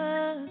in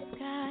the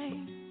sky,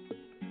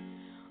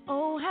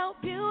 oh, how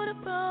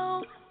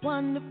beautiful,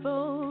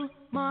 wonderful,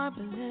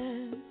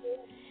 marvelous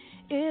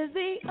is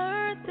the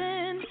earth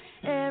and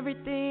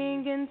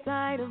everything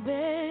inside of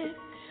it.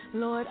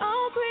 Lord,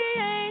 all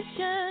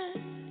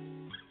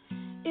creation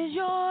is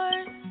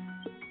yours.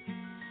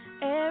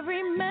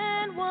 Every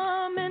man,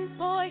 woman,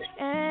 boy,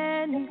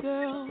 and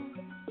girl.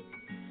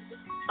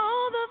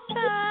 All the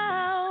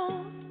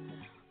fowls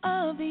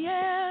of the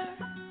air.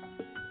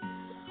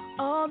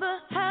 All the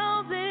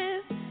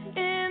houses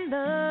in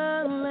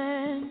the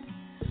land.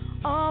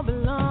 All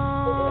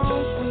belong to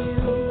you.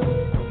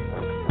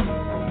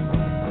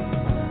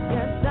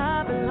 Yes,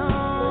 I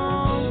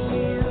belong to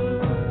you.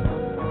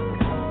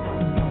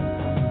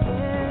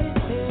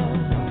 Yeah,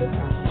 yeah.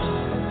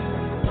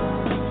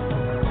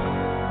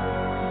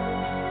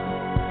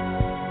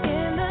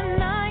 In the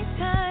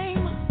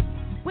nighttime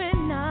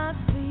when I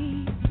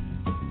sleep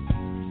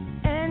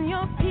and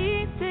your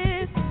peace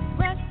is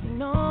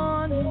resting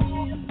on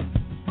me,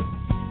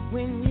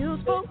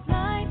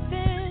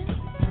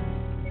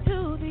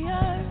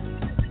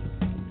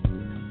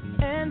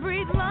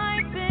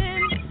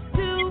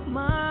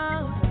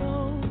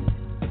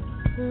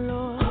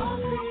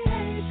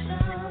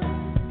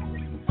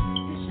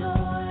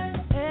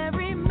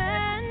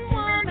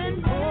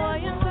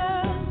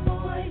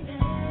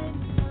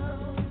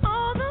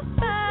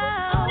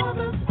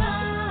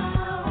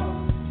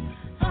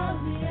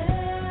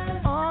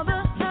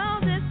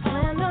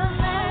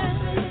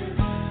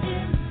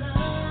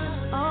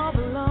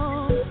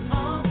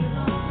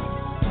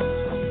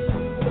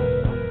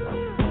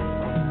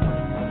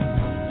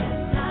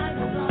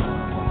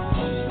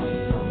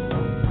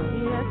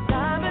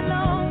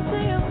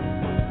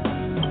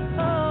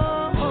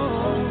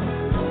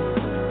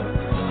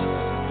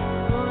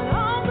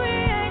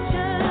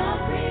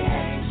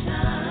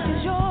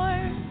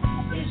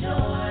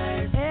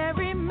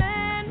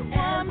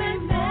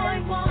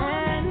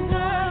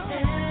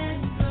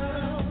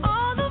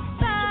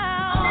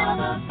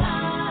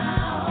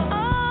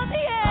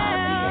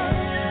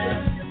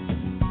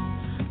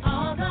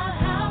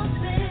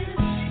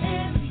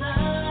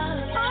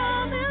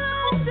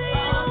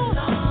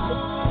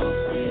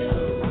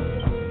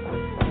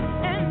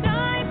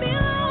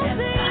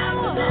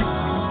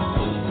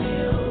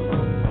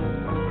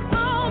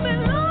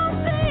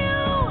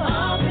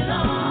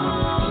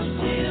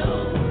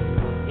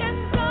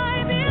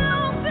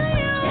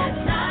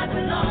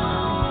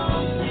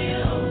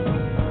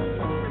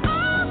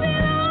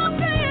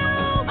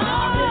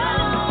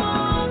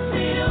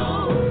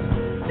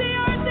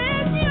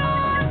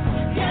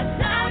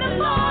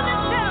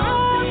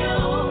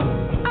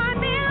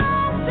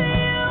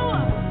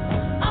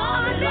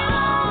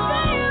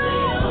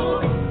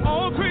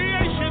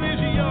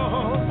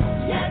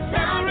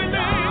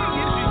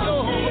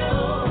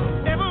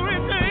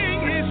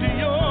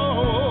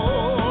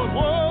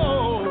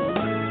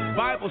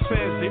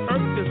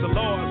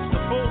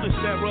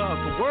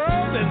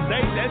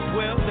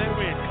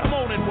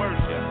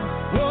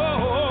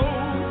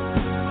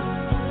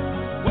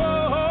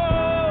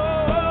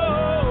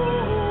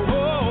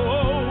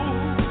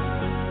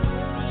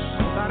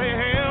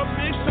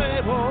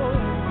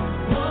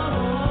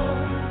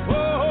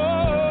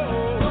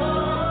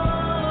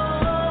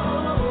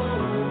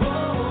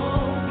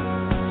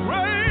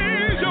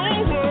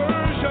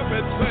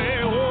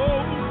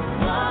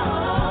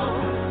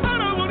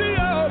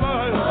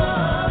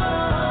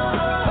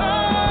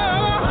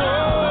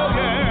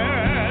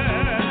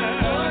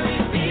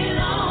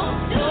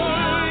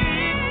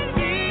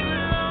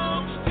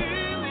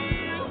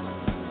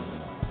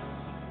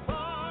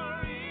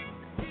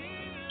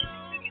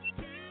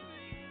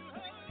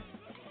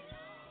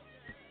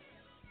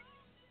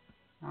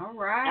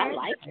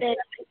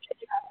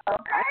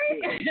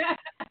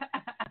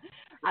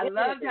 I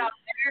loved how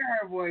fair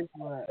her voice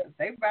was.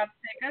 They about to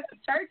take us to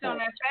church on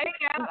that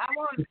fake out. I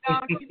wanted to go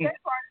and keep that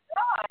part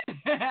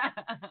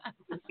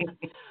on.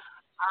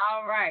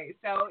 All right,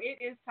 so it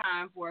is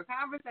time for a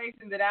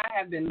conversation that I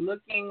have been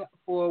looking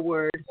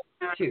forward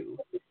to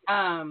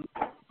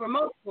for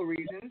multiple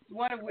reasons,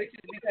 one of which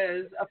is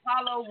because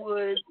Apollo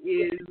Woods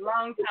is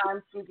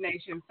longtime Scoop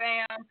Nation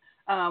fam.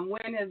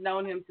 Wynn has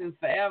known him since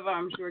forever.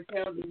 I'm sure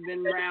Kellz has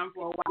been around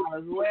for a while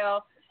as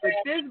well. But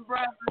this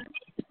brother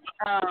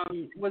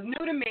was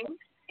new to me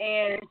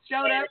and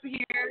showed up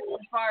here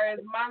as far as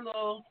my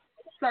little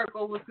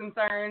circle was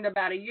concerned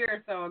about a year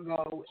or so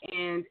ago.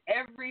 And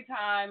every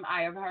time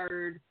I have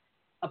heard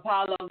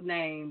Apollo's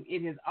name,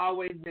 it has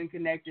always been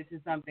connected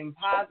to something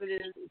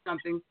positive,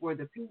 something for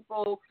the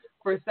people,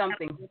 for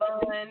something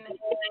fun,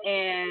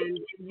 and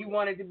you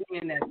wanted to be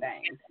in that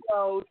thing.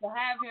 So to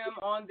have him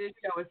on this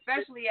show,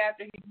 especially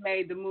after he's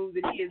made the move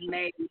that he has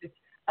made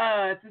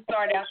to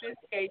start out this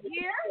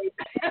year,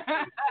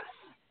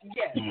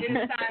 yes, it is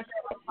time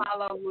for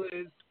Apollo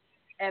Woods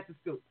at the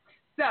Scoop.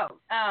 So,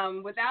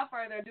 without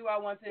further ado, I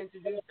want to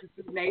introduce to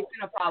Scoop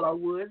Nation Apollo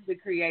Woods, the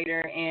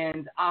creator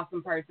and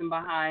awesome person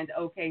behind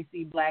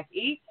OKC Black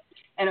Eats,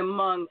 and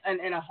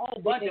a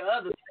whole bunch of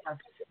other stuff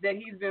that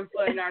he's been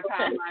flooding our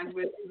timelines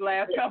with these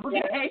last couple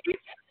of days.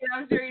 And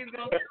I'm sure he's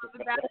going to tell us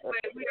about it, but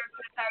we are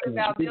going to talk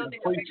about building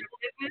a bigger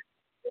business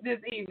this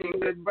evening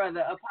with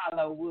brother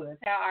Apollo Woods.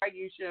 How are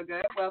you,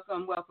 sugar?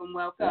 Welcome, welcome,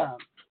 welcome.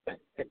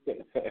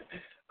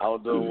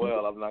 I'm doing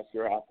well. I'm not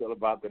sure how I feel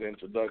about that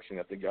introduction.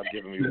 I think y'all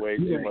giving me way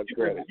too much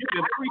credit.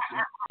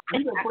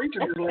 You've been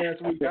preaching this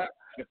last week.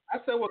 I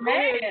said, well, go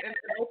ahead and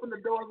open the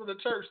doors of the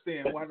church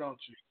then. Why don't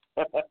you?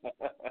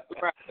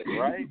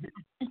 Right?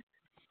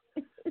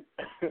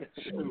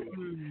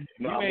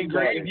 You ain't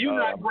great. If you're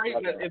not great,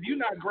 if you're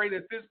not great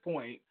at this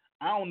point,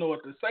 I don't know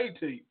what to say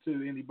to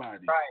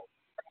anybody. Right.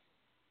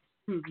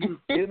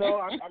 You know,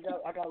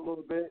 I got a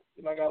little bit.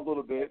 I got a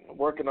little bit. I'm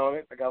working on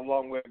it. I got a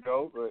long way to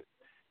go, but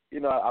you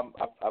know,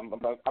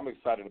 I'm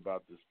excited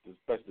about this,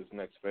 especially this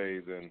next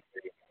phase, and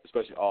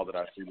especially all that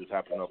I see that's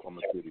happening in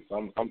Oklahoma City. So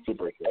I'm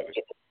super excited.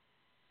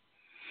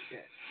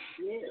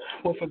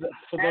 Well, for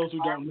those who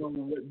don't know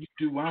what you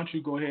do, why don't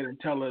you go ahead and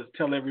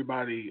tell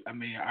everybody, I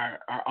mean, our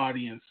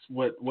audience,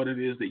 what it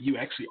is that you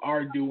actually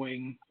are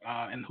doing,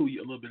 and a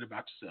little bit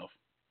about yourself.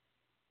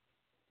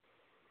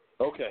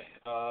 Okay,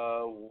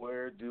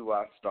 where do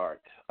I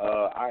start?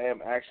 I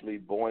am actually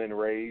born and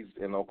raised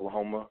in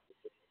Oklahoma,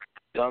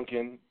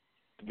 Duncan,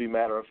 to be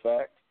matter of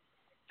fact,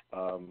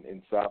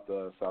 in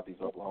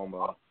southeast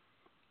Oklahoma.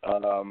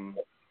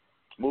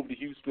 Moved to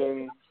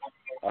Houston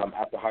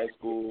after high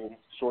school,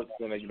 short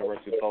stint at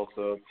University of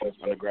Tulsa,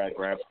 finished undergrad,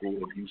 grad school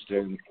in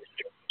Houston.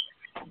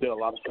 Did a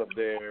lot of stuff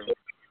there,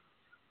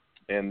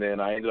 and then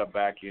I ended up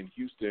back in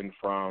Houston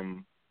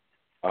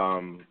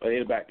I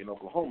ended back in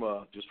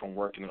Oklahoma just from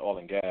working in oil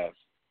and gas.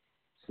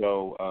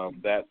 So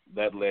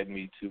that led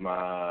me to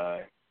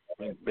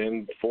it's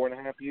been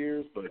 4.5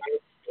 years, but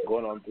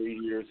going on 3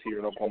 years here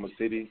in Oklahoma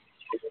City.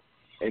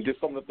 And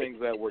just some of the things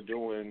that we're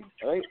doing,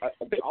 I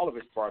think all of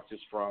it starts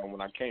just from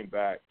when I came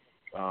back,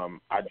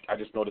 I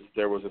just noticed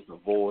there was just a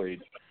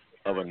void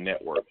of a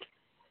network.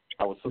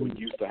 I was so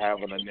used to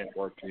having a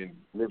network and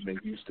living in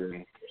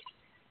Houston,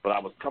 but I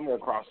was coming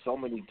across so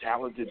many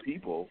talented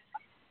people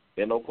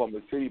in Oklahoma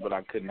City, but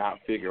I could not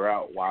figure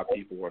out why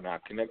people were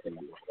not connecting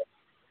more.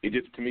 It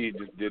just, to me,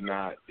 it did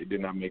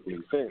not make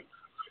any sense.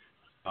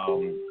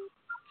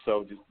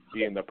 So just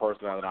being the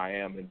person that I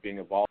am and being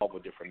involved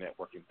with different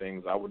networking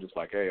things, I was just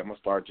like, hey, I'm going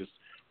to start just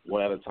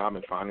one at a time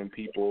and finding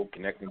people,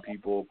 connecting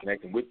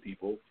with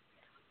people.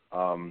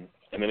 And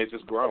then it's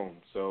just grown.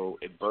 So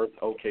it birthed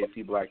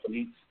OKC Black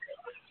Eats.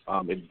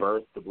 It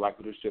birthed the Black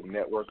Leadership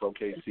Network,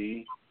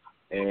 OKC.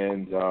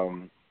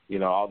 And, you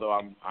know, although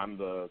I'm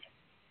the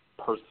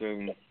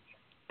person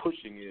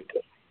pushing it,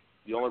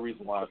 the only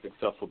reason why it's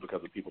successful is because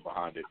of the people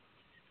behind it.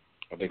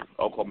 I think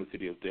Oklahoma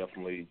City has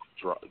definitely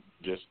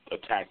just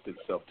attached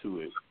itself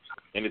to it,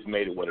 and it's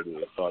made it what it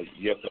is. So,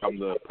 yes, I'm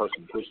the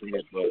person pushing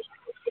it, but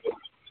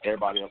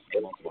everybody else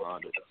is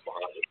behind it.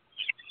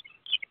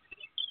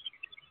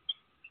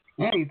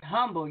 And he's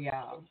humble,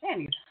 y'all.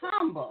 And he's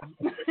humble.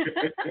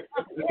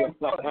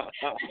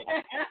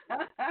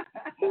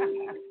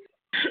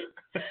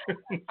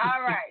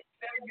 All right.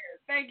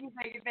 Thank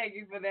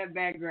you for that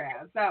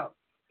background. So,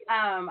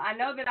 I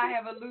know that I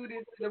have alluded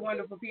to the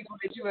wonderful people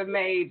that you have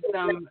made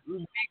some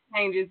big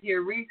changes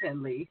here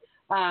recently,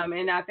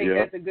 and I think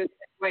that's a good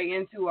segue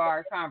into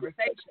our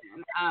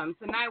conversation.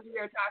 Tonight we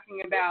are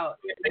talking about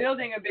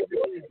building a bigger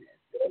business,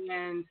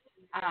 and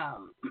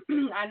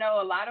I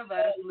know a lot of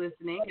us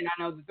listening, and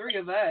I know the three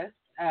of us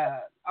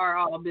are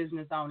all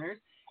business owners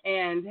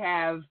and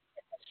have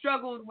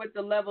struggled with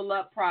the level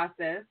up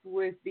process,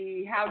 with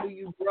the how do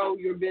you grow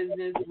your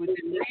business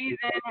within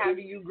reason, how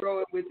do you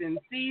grow it within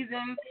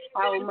season,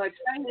 how much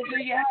faith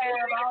do you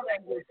have, all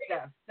that good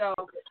stuff. So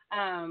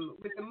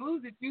with the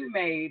moves that you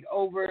made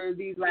over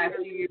these last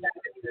few years,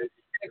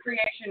 the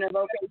creation of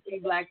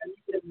OKC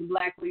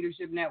Black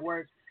Leadership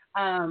Network,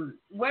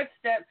 What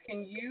steps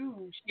can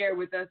you share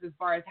with us as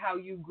far as how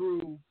you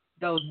grew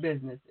those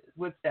businesses?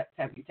 What steps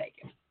have you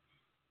taken?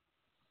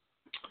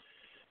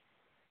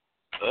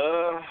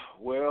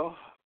 Well,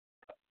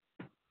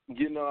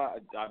 you know, I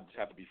just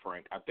have to be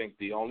frank. I think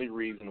the only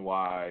reason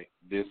why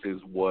this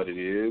is what it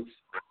is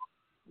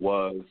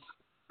was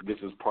this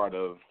is part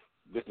of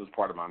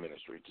my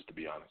ministry, just to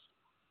be honest.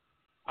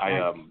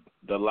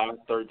 The last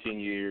 13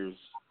 years,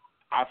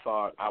 I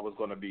thought I was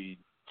going to be,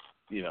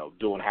 you know,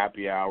 doing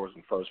happy hours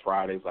and First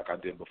Fridays like I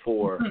did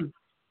before.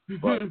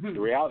 But the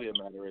reality of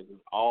the matter is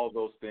all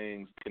those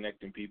things,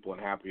 connecting people in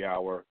happy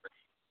hour,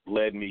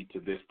 led me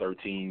to this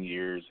 13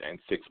 years and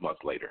 6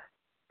 months later.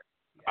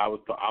 I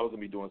was going to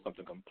be doing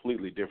something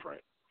completely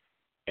different.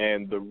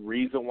 And the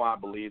reason why I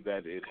believe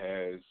that it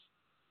has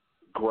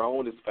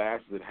grown as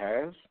fast as it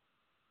has,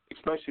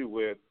 especially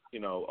with, you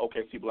know,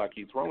 OKC Black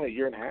Youth, we're only a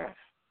year and a half.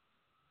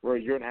 We're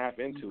a year and a half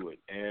into it,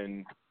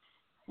 and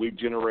we've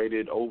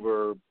generated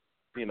over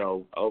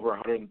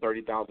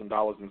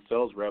 $130,000 in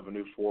sales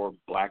revenue for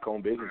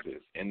Black-owned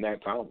businesses in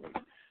that time.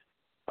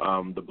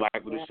 The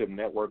Black Leadership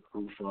Network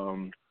grew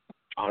from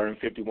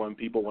 151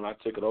 people when I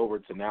took it over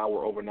to now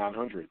we're over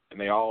 900, and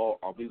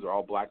these are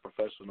all Black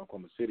professionals in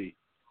Oklahoma City.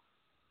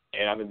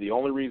 And I mean, the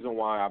only reason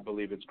why I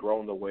believe it's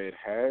grown the way it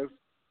has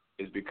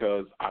is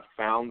because I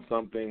found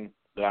something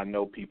that I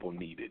know people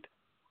needed.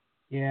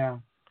 Yeah.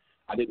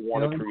 I didn't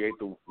want to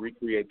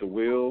recreate the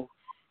wheel.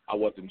 I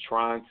wasn't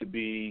trying to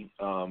be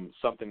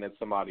something that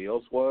somebody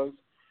else was.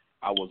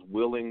 I was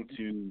willing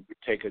to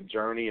take a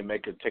journey and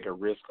take a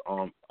risk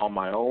on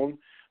my own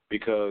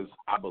because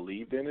I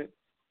believed in it.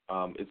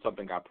 It's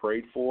something I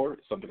prayed for.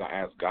 It's something I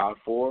asked God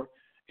for.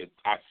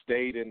 I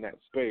stayed in that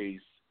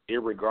space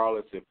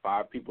irregardless if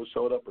 5 people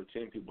showed up or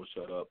 10 people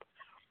showed up.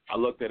 I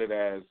looked at it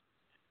as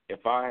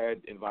if I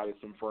had invited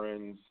some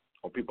friends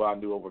or people I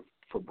knew over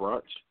for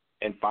brunch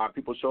and 5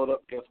 people showed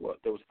up, guess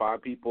what? There was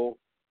 5 people.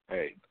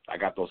 Hey, I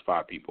got those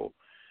 5 people.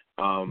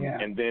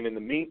 And then in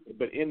the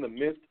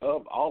midst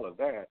of all of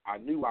that, I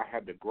knew I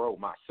had to grow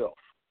myself.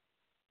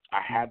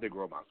 I had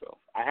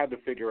to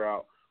figure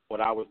out what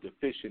I was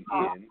deficient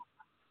in,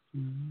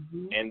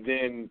 and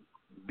then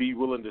be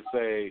willing to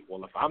say,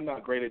 well, if I'm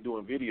not great at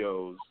doing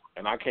videos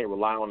and I can't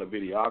rely on a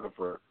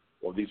videographer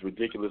or these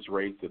ridiculous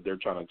rates that they're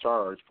trying to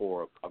charge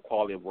for a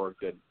quality of work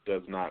that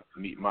does not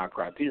meet my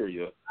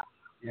criteria,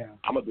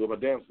 I'm going to do it my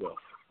damn self.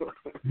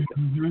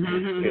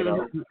 You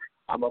know?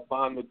 I'm going to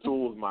find the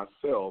tools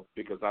myself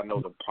because I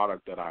know the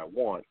product that I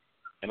want.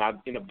 And I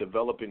end up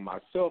developing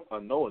myself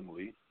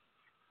unknowingly.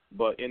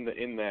 But in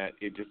that,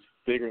 it just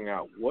figuring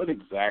out what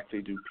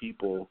exactly do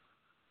people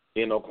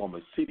in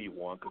Oklahoma City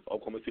want, because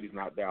Oklahoma City is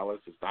not Dallas,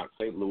 it's not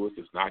St. Louis,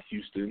 it's not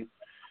Houston,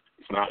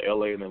 it's not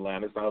L.A. and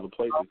Atlanta, it's not other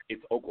places.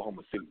 It's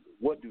Oklahoma City.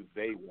 What do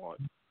they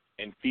want?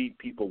 And feed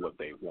people what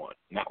they want,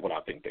 not what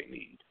I think they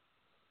need.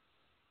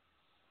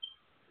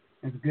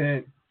 That's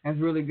good. That's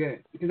really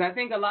good. Because I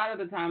think a lot of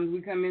the times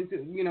we come into,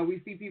 we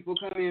see people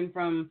come in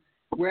from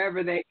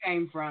wherever they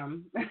came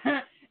from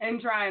and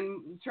try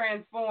and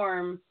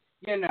transform,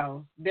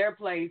 their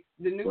place,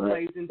 the new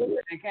place into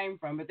where they came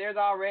from. But there's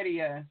already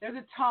there's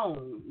a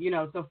tone,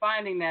 so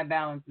finding that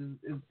balance is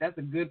that's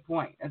a good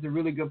point. That's a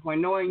really good point.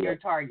 Knowing your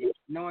target,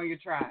 knowing your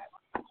tribe.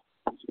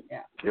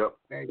 Yeah. Yep.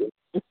 Very good.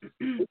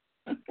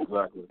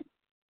 Exactly.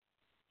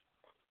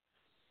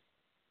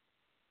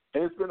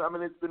 And it's been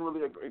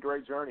really a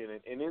great journey.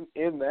 And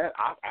in that,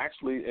 I've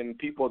actually, and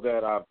people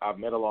that I've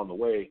met along the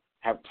way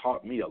have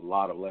taught me a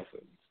lot of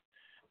lessons,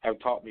 have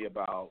taught me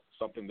about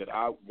something that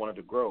I wanted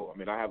to grow. I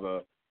mean, I have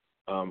a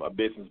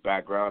business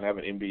background, I have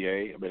an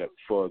MBA. I mean,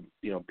 for,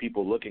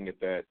 people looking at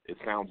that, it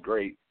sounds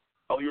great.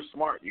 Oh, you're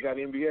smart. You got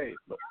an MBA.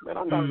 But, man,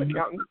 I'm not an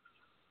accountant.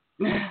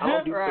 I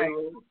don't do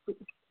sales.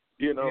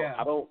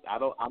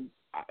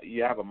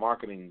 You have a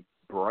marketing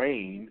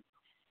brain,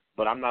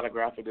 but I'm not a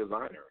graphic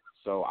designer.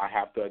 So I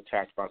have to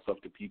attach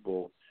myself to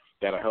people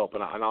that'll help,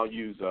 and I'll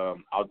use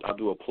I'll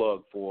do a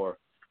plug for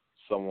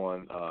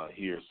someone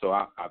here. So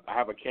I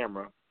have a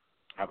camera,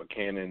 I have a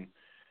Canon,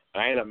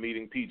 and I ended up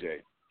meeting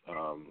PJ.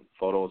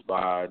 Photos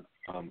by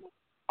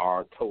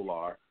our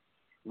Tolar,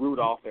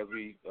 Rudolph as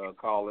we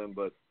call him,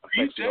 but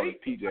affectionately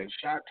PJ.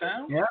 Shot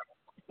Town. Yeah.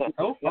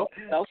 Well,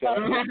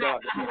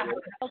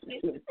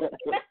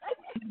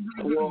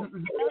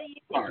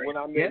 when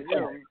I met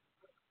him,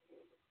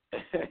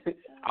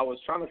 I was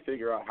trying to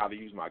figure out how to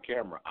use my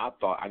camera. I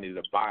thought I needed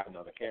to buy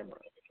another camera.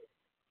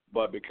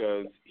 But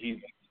because he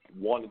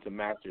wanted to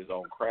master his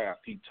own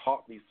craft, he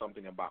taught me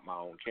something about my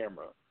own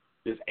camera.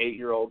 This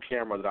 8-year-old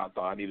camera that I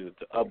thought I needed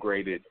to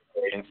upgrade it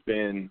and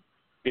spend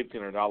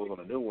 $1,500 on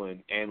a new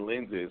one and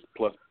lenses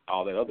plus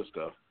all that other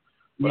stuff.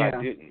 But I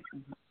didn't.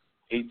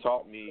 He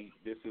taught me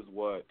this is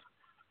what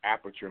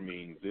aperture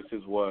means. This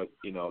is what,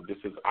 this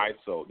is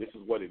ISO. This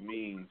is what it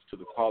means to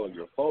the quality of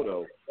your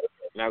photo.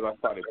 And as I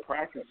started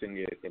practicing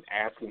it and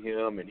asking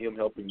him and him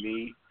helping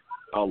me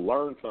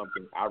learn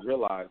something, I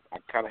realized I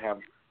kind of have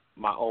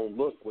my own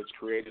look, which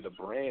created a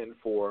brand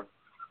for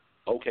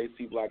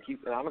OKC Black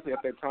Youth. And honestly,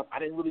 at that time, I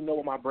didn't really know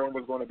what my brand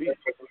was going to be.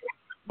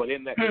 But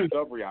in that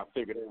discovery, I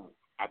figured out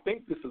I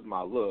think this is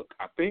my look.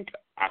 I think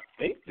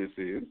this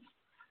is.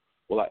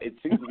 Well, it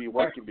seems to be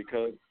working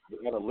because the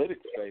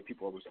analytics say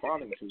people are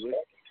responding to it.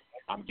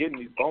 I'm getting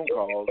these phone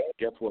calls.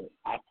 Guess what?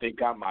 I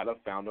think I might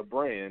have found a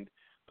brand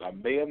that I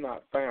may have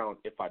not found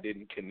if I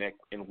didn't connect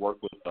and work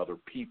with other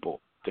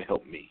people to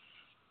help me.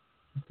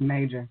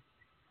 Major.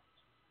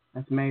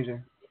 That's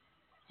major.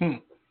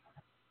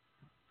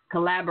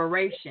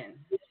 Collaboration.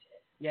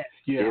 Yes.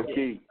 Yeah.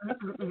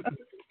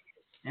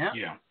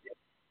 Yeah.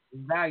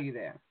 Value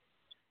there.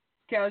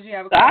 Kellz, you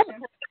have a So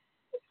question?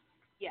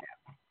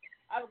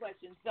 I have a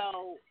question.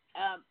 So,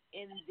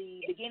 in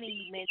the beginning,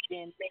 you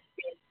mentioned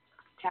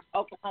how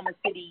Oklahoma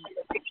City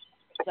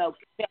felt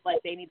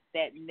like they needed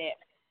that net.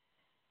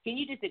 Can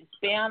you just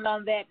expand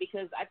on that?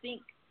 Because I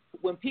think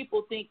when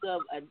people think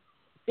of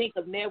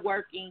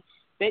networking,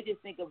 they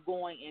just think of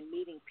going and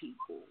meeting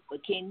people.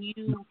 But can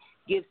you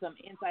give some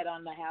insight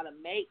on how to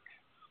make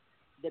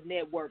the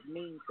network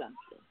mean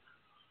something,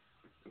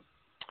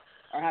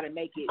 or how to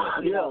make it?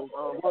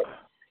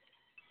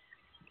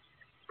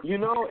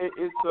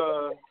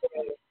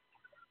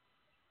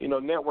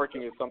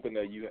 Networking is something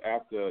that you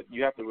have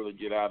to really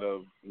get out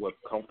of what's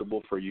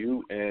comfortable for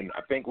you. And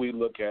I think we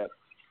look at,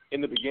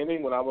 in the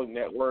beginning when I was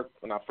networked,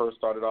 when I first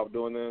started off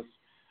doing this,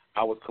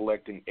 I was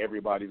collecting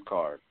everybody's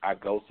cards.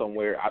 I'd go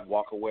somewhere, I'd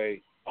walk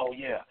away. Oh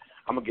yeah,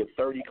 I'm gonna get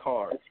 30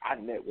 cards. I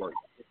networked,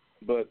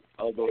 but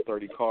of those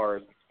 30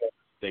 cards,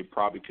 they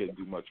probably couldn't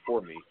do much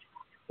for me.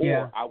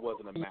 Yeah. Or I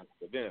wasn't a match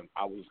for them.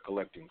 I was just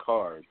collecting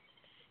cards.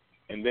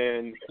 And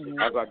then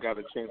as I got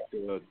a chance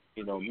to,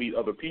 meet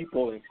other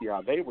people and see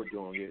how they were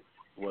doing it,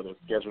 whether it's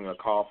scheduling a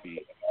coffee,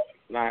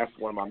 and I asked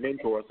one of my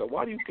mentors, I said,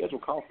 why do you schedule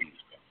coffee?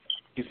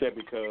 He said,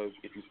 because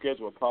if you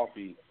schedule a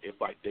coffee, it's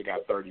like they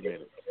got 30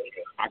 minutes.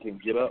 I can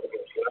get up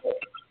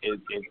as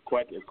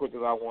quick as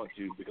I want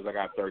to because I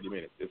got 30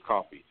 minutes. It's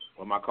coffee.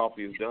 When my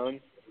coffee is done,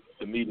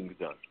 the meeting's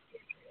done.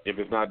 If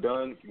it's not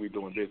done, we're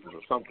doing business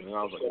or something. And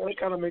I was like, well, that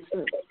kind of makes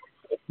sense.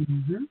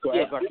 Mm-hmm. So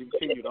as I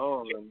continued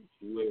on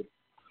with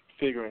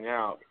figuring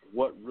out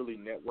what really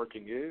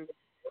networking is,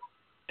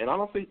 and I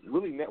don't think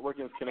really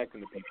networking is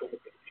connecting to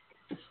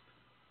people.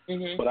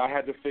 Mm-hmm. But I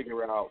had to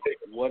figure out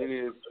what it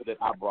is that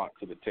I brought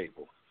to the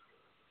table.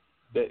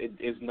 That it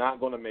is not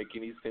going to make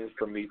any sense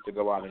for me to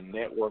go out and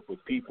network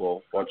with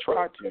people or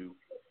try to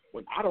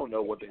when I don't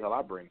know what the hell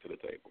I bring to the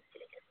table.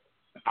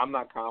 I'm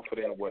not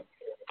confident in what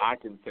I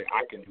can say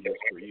I can do this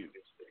for you.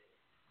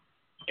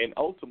 And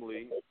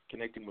ultimately,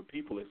 connecting with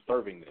people is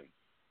serving them.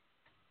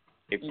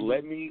 It's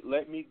let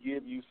me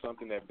give you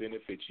something that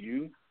benefits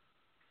you.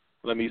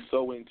 Let me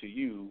sow into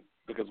you,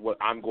 because what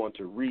I'm going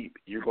to reap,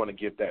 you're going to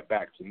give that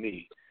back to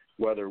me,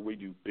 whether we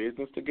do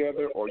business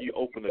together or you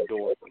open a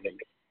door for me.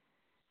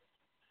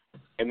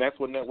 And that's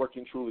what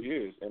networking truly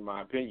is, in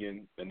my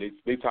opinion. And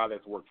that's how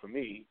that's worked for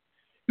me.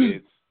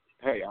 It's,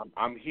 hey,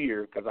 I'm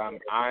here because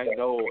I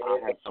know I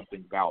have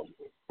something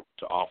valuable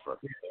to offer.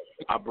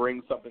 I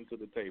bring something to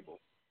the table,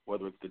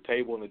 whether it's the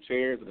table and the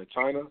chairs and the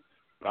china,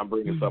 but I'm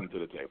bringing something to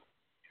the table.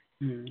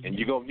 And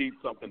you're going to need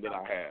something that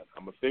I have.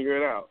 I'm going to figure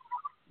it out.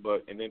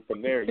 And then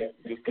from there, you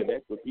just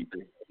connect with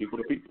people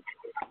to people.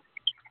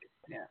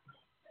 Yeah.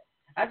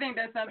 I think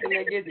that's something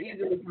that gets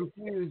easily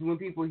confused when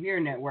people hear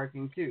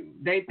networking, too.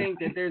 They think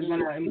that there's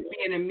going to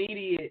be an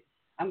immediate,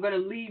 I'm going to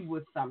leave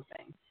with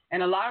something.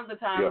 And a lot of the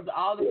times,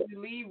 all that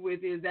you leave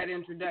with is that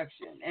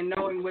introduction and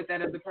knowing what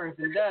that other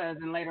person does.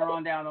 And later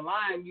on down the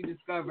line, you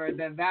discover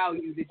the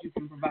value that you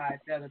can provide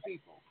to other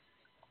people.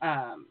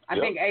 I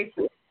think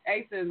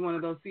Asa is one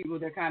of those people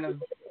that kind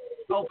of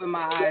opened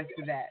my eyes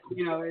to that.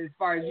 As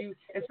far as you,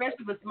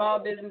 especially with small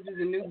businesses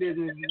and new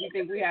businesses, we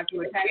think we have to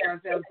attach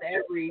ourselves to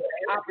every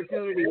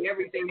opportunity,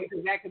 everything,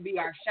 because that could be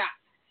our shot.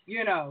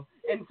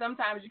 And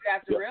sometimes you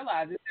have to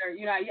realize,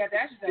 you have to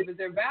ask yourself, is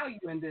there value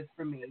in this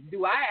for me?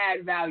 Do I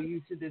add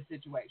value to this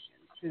situation?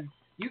 Because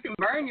you can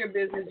burn your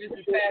business just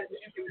as fast as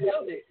you can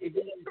build it if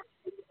you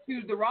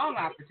choose the wrong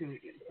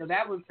opportunity. So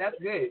that's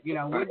good.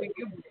 What do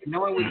you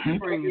knowing what you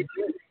bring is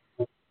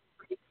good.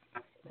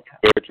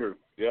 Very true.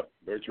 Yep,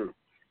 very true.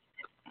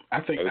 I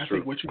think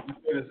what you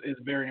said is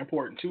very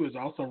important too. Is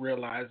also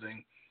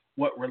realizing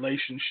what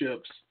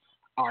relationships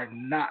are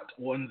not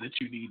ones that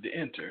you need to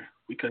enter,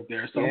 because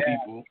there are some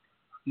people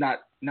not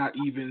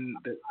even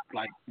that,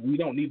 like, we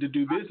don't need to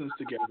do business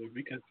together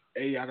because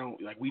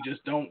we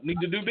just don't need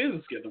to do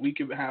business together.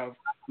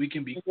 We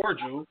can be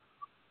cordial,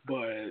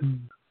 but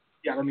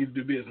I don't need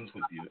to do business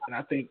with you. And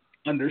I think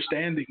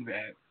understanding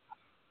that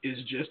is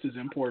just as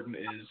important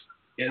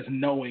as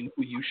knowing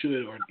who you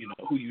should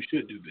who you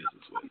should do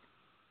business with.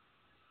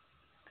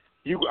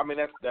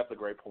 That's a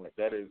great point.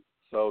 That is,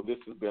 so this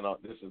has been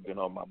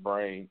on my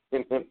brain,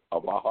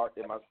 on my heart,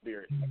 and my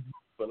spirit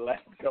for the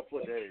last couple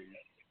of days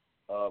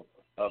of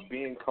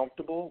being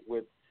comfortable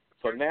with.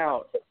 So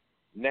now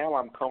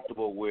I'm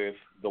comfortable with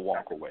the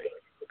walk away.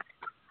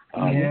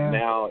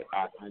 Now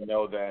I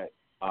know that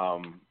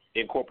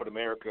in corporate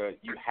America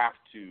you have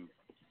to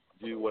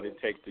do what it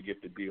takes to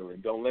get the deal,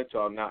 and don't let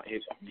y'all not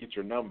get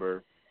your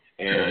number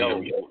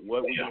And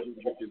what we do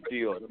with this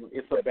deal?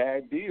 It's a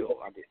bad deal.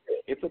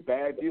 It's a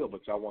bad deal,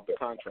 but y'all want the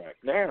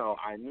contract. Now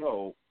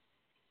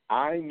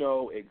I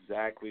know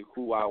exactly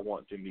who I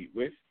want to meet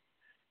with.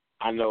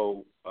 I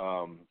know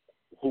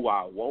who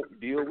I won't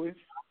deal with,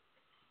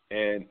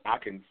 and I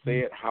can say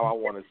it how I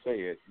want to say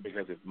it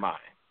because it's mine.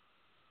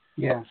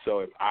 Yeah. So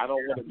if I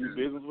don't want to do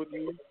business with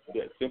you,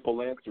 the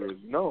simple answer is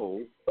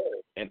no,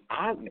 and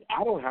I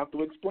don't have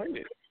to explain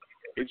it.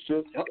 It's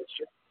just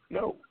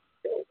no.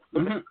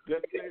 Mm-hmm.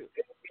 That's it,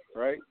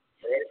 right?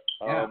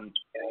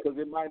 Because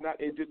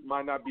it just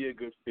might not be a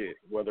good fit.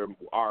 Whether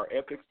our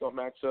ethics don't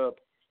match up,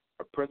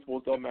 our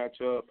principles don't match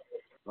up.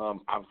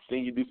 I've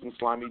seen you do some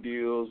slimy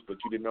deals, but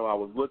you didn't know I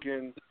was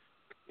looking,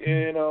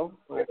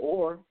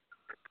 or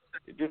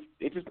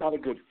it's just not a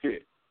good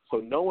fit. So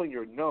knowing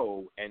your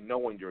no and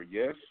knowing your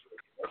yes,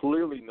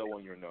 clearly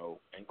knowing your no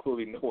and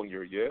clearly knowing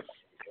your yes,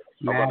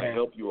 are going to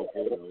help you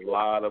avoid a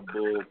lot of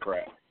bull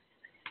crap.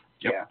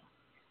 Yep. Yeah.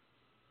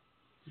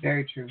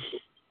 Very true.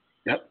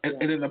 Yep.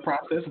 And in the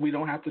process,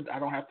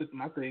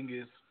 my thing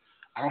is,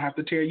 I don't have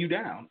to tear you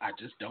down. I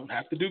just don't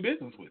have to do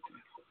business with you.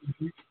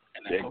 Mm-hmm.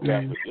 And that's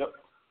exactly. Okay. Yep.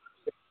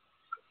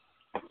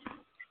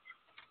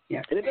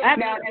 Yeah. And it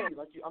doesn't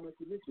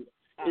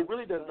it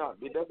really does not.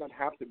 It doesn't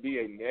have to be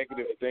a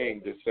negative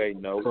thing to say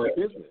no to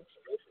business.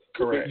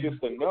 Correct. If it's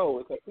just a no,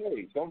 it's like,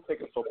 hey, don't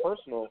take it so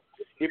personal.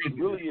 If it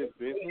really is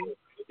business,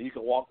 you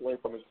can walk away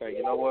from it and say,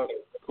 you know what,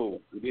 cool,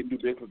 we didn't do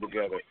business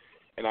together.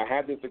 And I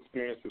had this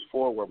experience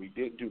before where we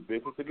didn't do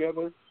business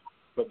together,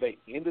 but they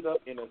ended up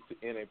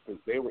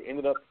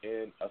ended up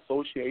in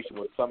association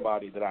with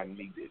somebody that I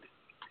needed.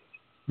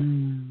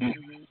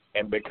 Mm-hmm.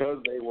 And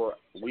because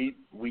we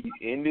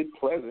ended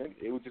pleasant,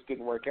 it just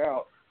didn't work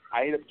out.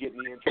 I ended up getting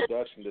the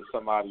introduction to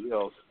somebody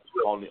else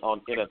on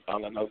another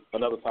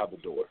side of the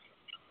door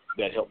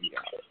that helped me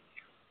out.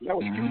 That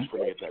was huge for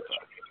me at that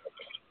time.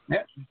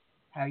 Yep.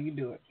 How you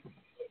do it?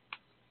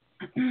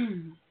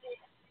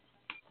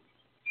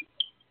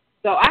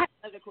 So I have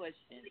another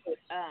question.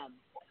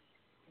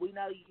 We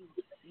know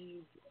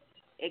you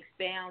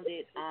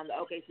expounded on the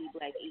OKC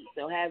Black Eat.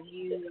 So have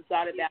you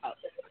thought about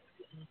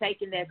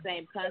taking that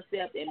same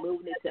concept and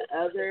moving it to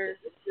other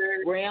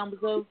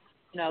realms of,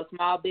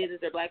 small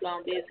business or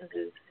black-owned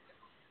businesses,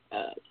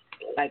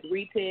 like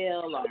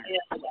retail or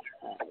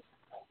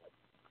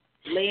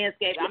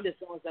landscape? I'm just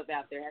throwing stuff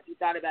out there. Have you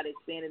thought about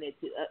expanding it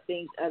to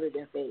things other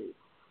than food?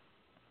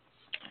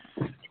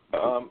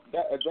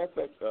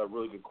 That's a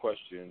really good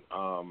question.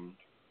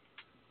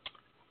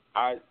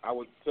 I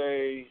would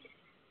say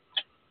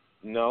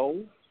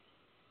no,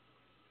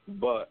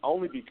 but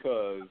only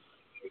because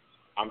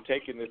I'm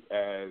taking this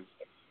as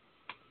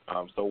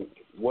so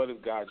what is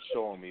God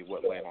showing me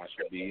what lane I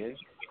should be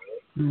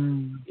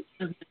in?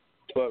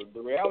 But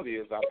the reality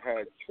is I've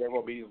had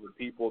several meetings with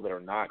people that are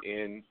not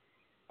in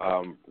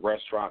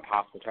restaurant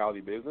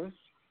hospitality business,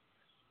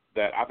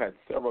 that I've had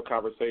several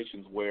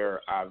conversations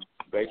where I've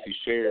basically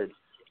shared,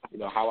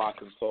 how I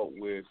consult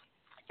with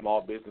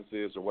small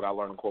businesses or what I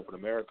learned in corporate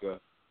America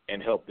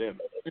and help them.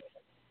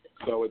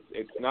 So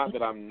it's not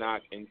that I'm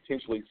not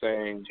intentionally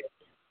saying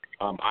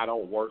I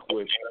don't work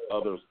with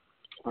other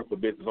type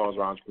of business owners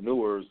or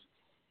entrepreneurs.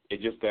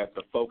 It's just that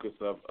the focus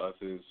of us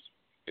is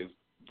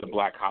the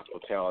black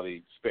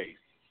hospitality space.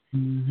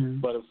 Mm-hmm.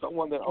 But if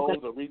someone that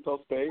owns a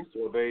retail space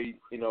or they,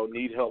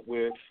 need help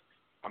with,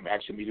 I'm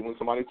actually meeting with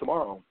somebody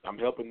tomorrow. I'm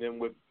helping them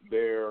with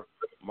their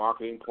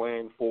marketing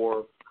plan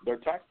for their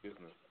tax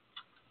business.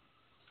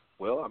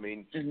 Well,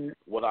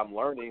 what I'm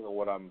learning or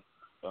what I'm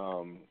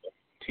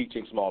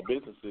teaching small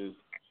businesses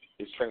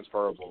is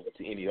transferable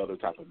to any other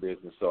type of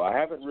business. So I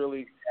haven't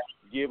really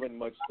given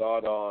much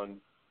thought on,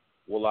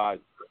 will I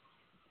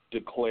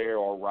declare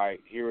or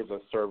write, here is a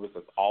service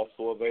that's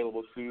also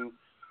available to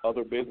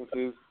other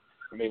businesses.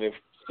 If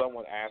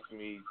someone asks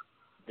me,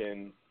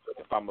 then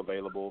if I'm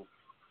available,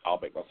 I'll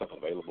make myself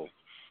available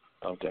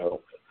to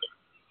help.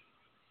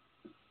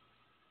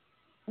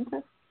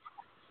 Okay.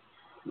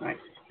 Nice.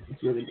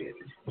 It's really good.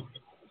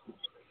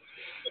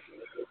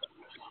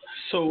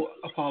 So,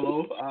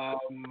 Apollo,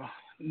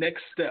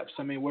 next steps.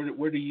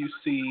 Where do you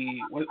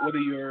see? What's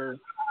your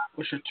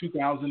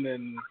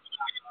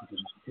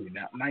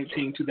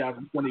 2019,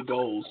 2020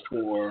 goals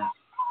for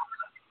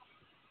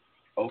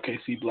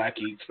OKC Black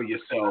Eats for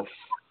yourself?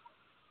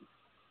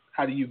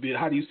 How do you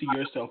see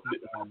yourself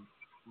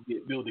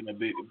building a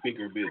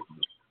bigger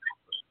business?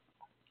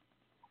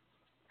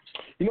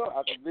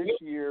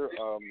 This year,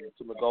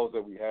 some of the goals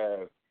that we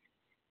have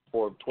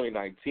for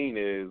 2019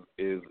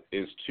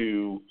 is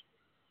to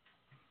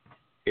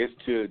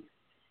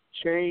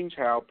change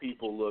how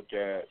people look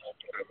at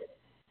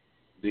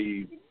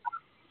the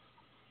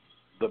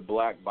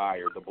black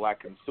buyer, the black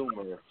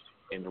consumer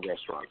in the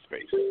restaurant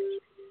space.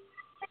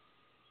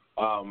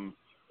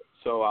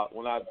 So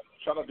when I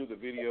try to do the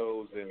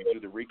videos and do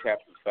the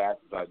recaps as fast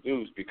as I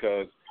do, is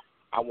because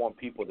I want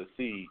people to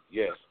see,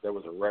 yes, there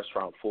was a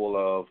restaurant full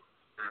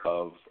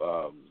of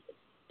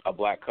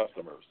black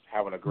customers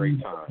having a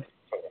great time.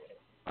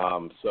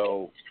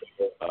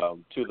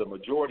 To the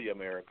majority of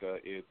America,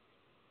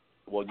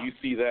 well, you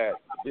see that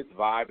this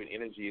vibe and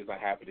energy is not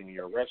happening in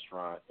your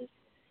restaurant.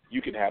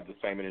 You can have the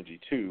same energy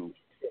too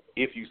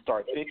if you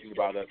start thinking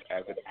about us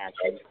as an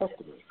actual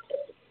customer.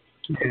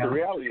 Yeah. The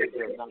reality is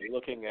they're not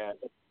looking at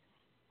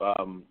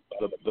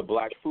the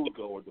black food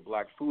goer, the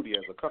black foodie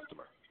as a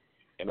customer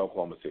in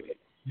Oklahoma City.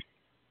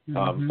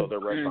 So their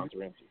restaurants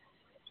are empty.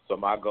 So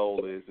my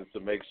goal is to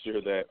make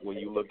sure that when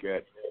you look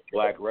at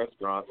black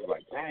restaurants, it's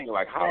like, dang,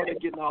 like how are they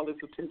getting all this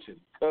attention?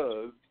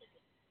 Because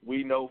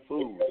we know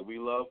food. We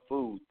love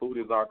food. Food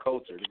is our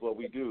culture. It's what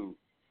we do.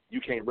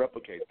 You can't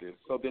replicate this.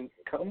 So then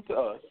come to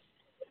us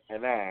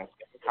and ask,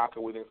 how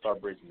can we then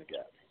start bridging the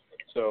gap?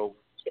 So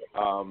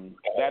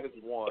that is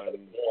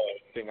one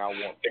thing I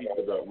want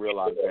people to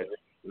realize, that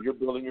when you're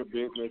building your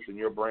business and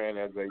your brand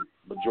as a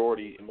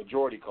majority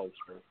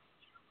culture,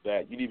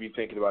 that you need to be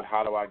thinking about,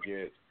 how do I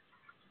get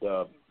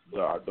the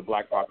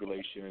black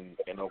population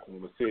in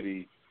Oklahoma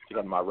City to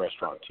come to my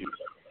restaurant too?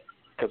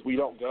 Because we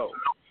don't go.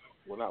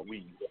 Well, not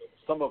we.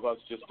 Some of us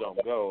just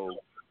don't go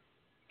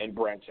and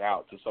branch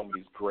out to some of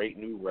these great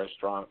new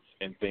restaurants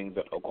and things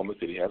that Oklahoma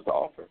City has to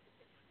offer.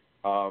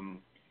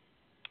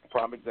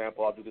 Prime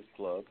example, I'll do this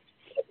plug.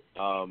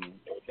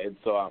 And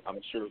so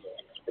I'm sure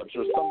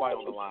somebody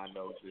on the line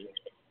knows this,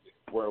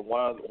 where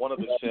one of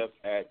the chefs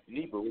at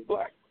Nebrew is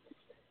black.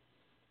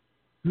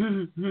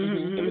 In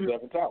the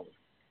Devon Tower.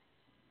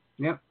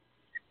 Yep.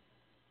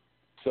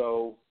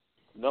 So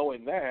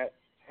knowing that,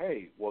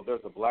 hey, well,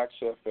 there's a black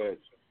chef at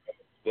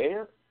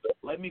there.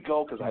 Let me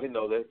go, because I didn't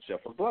know that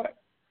chef was black.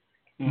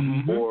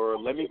 Or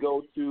let me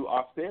go to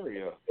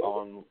Osteria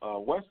on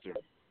Western.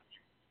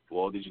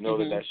 Well, did you know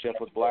that chef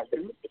was black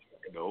too?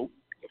 No.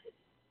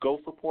 Go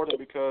support him,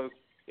 because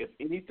if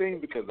anything,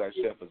 because that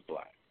chef is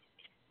black.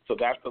 So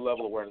that's the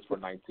level of awareness for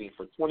 19.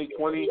 For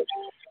 2020,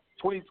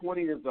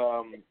 2020 is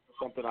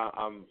something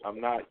I'm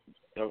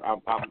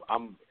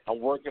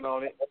working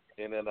on it,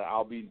 and then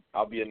I'll be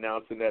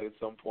announcing that at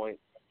some point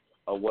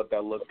of what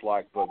that looks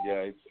like. But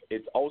yeah,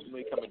 it's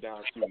ultimately coming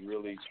down to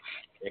really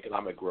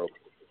economic growth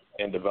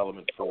and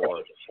development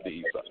for the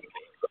East Side.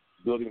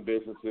 Building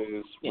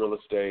businesses, real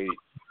estate,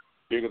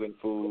 bigger than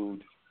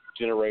food,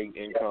 generating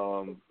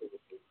income,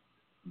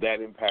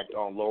 that impact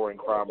on lowering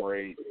crime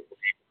rate,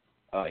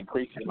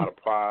 increasing the amount of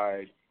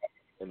pride,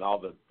 and all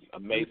the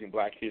amazing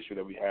black history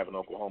that we have in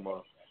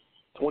Oklahoma.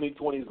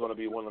 2020 is going to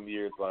be one of them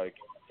years, like,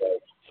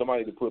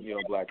 somebody to put me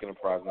on Black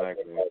Enterprise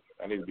magazine.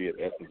 I need to be at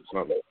Essence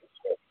or something.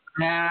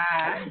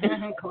 Clap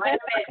it.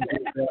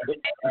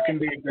 I can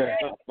be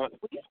that.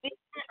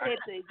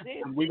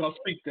 We're going to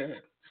speak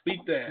that.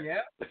 Speak that.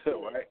 Yep.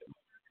 Right.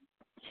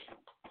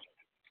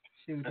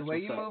 Shoot, the way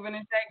you're moving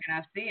and shaking,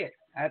 I see it.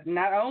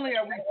 Not only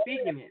are we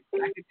speaking it,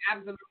 I can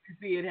absolutely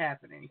see it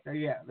happening. So,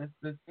 yeah,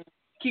 let's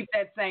keep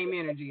that same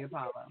energy,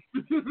 Apollo.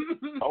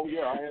 Oh,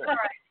 yeah, I am. All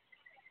right.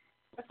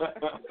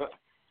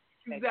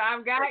 So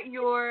I've got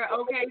your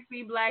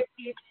OKC Black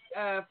Kids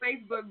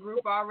Facebook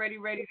group already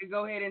ready to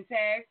go ahead and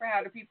tag for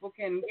how the people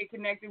can get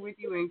connected with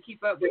you and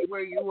keep up with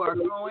where you are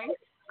going.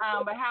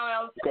 But how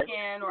else would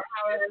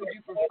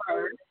you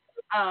prefer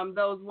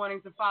those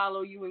wanting to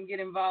follow you and get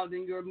involved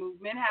in your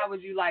movement? How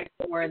would you like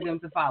for them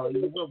to follow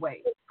you? What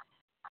way?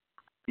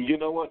 You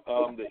know what?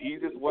 The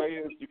easiest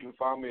way is you can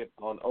find me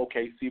on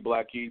OKC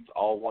Black Eats,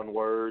 all one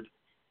word,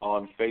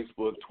 on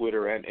Facebook,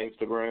 Twitter, and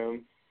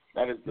Instagram.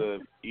 That is the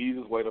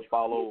easiest way to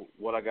follow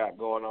what I got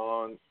going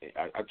on.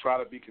 I try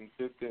to be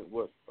consistent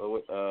with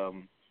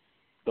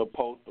the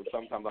post, but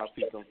sometimes I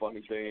see some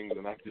funny things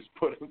and I just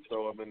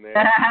throw them in there.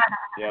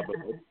 Yeah,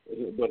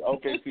 but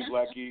OKC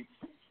Black Eats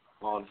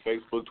on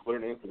Facebook,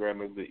 Twitter, and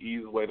Instagram is the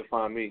easiest way to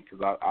find me,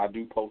 because I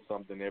do post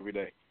something every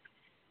day.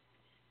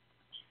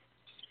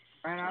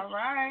 All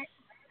right.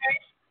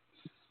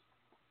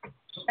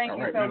 Thank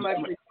you so much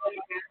for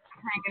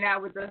hanging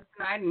out with us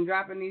tonight and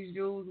dropping these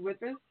jewels with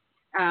us.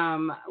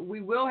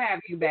 We will have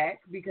you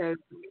back, because,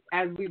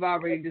 as we've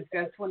already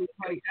discussed,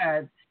 2020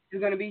 is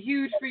going to be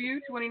huge for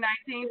you.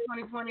 2019,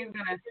 2020 is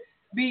going to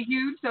be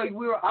huge, so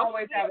we will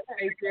always have a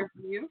space there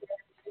for you.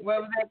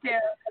 What was that,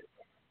 Kellz?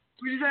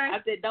 What did you say? I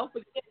said, don't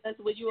forget us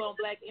when you on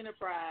Black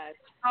Enterprise.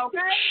 Okay,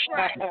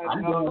 right.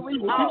 I'm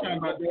going. I'm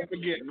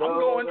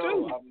going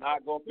too. I'm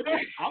not going to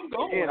forget. I'm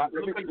going. You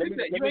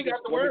ain't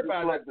got to worry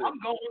about it. I'm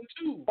going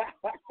too.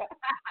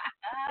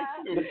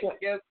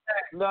 Yes,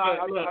 no,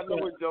 I know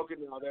we're joking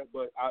and all that,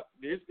 but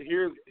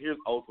here's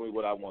ultimately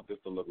what I want this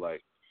to look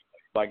like.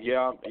 Like,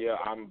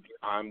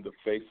 I'm the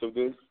face of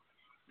this,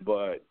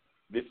 but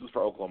this is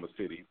for Oklahoma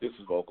City. This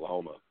is for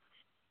Oklahoma.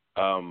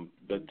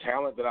 The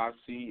talent that I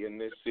see in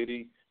this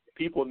city,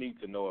 people need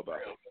to know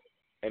about it.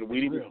 And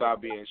we need to stop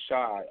being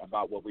shy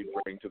about what we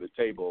bring to the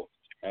table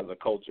as a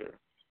culture.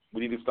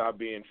 We need to stop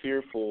being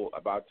fearful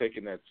about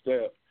taking that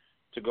step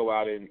to go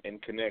out and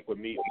connect with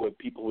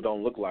people who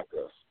don't look like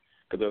us.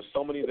 Because there's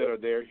so many that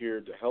are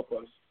here to help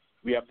us.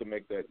 We have to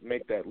make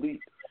that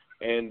leap.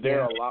 And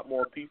there are a lot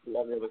more people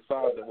on the other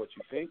side than what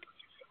you think,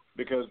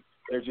 because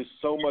there's just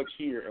so much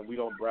here and we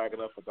don't brag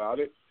enough about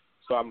it.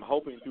 So I'm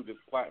hoping through this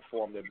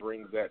platform that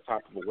brings that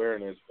type of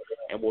awareness,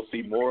 and we'll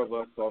see more of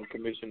us on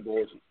commission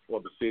boards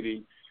for the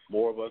city,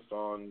 more of us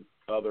on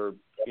other,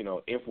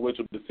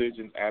 influential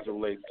decisions as it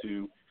relates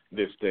to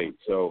this state.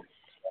 So,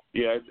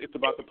 yeah, it's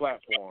about the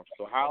platform.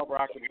 So however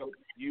I can help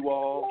you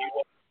all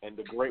and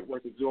the great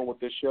work you're doing with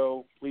this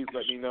show, please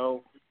let me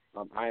know.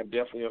 I am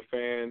definitely a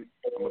fan.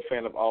 I'm a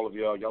fan of all of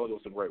y'all. Y'all are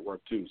doing some great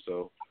work, too.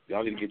 So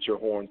y'all need to get your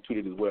horn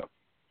tooted as well.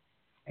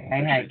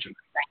 Hey.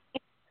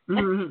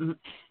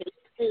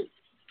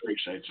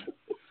 Appreciate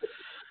you.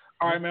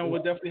 All right, man.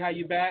 We'll definitely have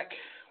you back.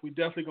 We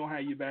definitely gonna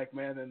have you back,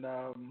 man. And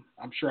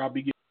I'm sure I'll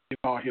be getting you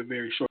all here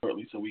very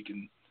shortly, so we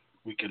can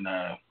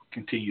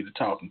continue to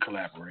talk and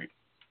collaborate.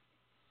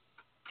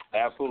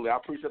 Absolutely. I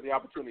appreciate the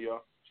opportunity,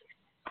 y'all.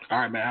 All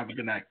right, man. Have a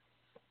good night.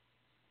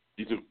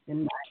 You too. Good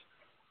night.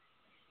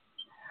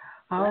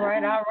 All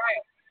right.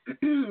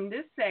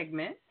 This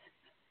segment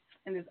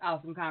and this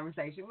awesome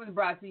conversation was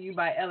brought to you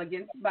by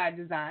Elegance by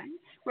Design,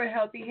 where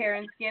healthy hair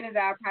and skin is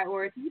our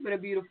priority, but a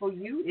beautiful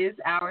you is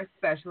our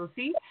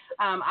specialty.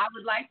 I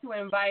would like to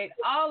invite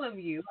all of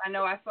you. I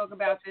know I spoke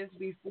about this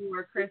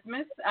before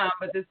Christmas,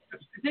 but this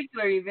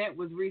particular event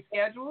was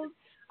rescheduled,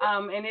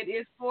 and it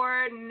is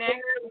for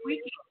next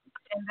weekend,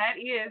 and that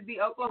is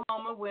the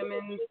Oklahoma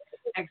Women's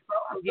Expo.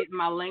 I'm getting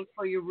my link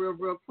for you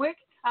real quick.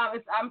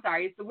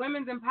 It's the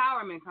Women's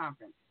Empowerment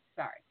Conference.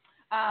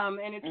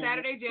 And it's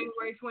Saturday,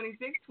 January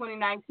 26,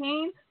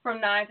 2019, from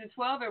 9 to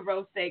 12 at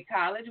Rose State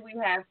College. We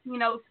have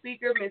keynote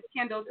speaker, Miss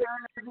Kendall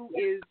Turner, who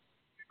is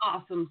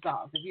awesome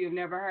sauce. If you have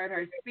never heard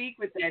her speak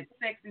with that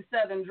sexy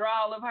southern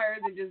drawl of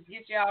hers, it just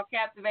gets you all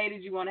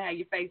captivated. You want to have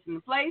your face in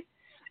the place.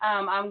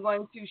 I'm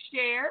going to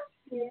share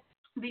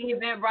the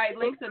Eventbrite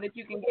link so that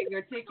you can get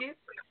your tickets.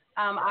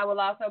 I will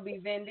also be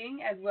vending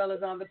as well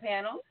as on the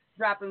panel,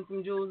 dropping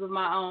some jewels of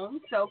my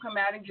own. So come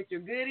out and get your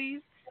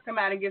goodies. Come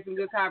out and get some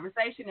good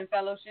conversation and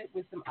fellowship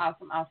with some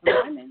awesome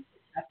women.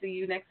 I'll see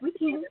you next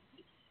weekend.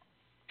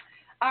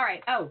 All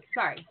right. Oh,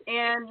 sorry.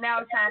 And now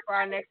it's time for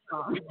our next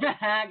song.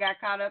 I got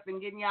caught up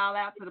in getting y'all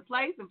out to the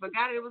place and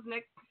forgot it was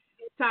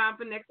time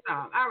for next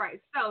song. All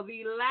right. So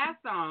the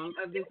last song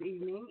of this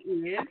evening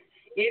is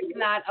It's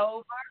Not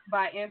Over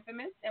by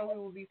Infamous, and we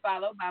will be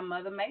followed by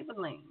Mother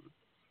Mabel Lean.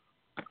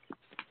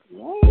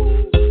 Yay.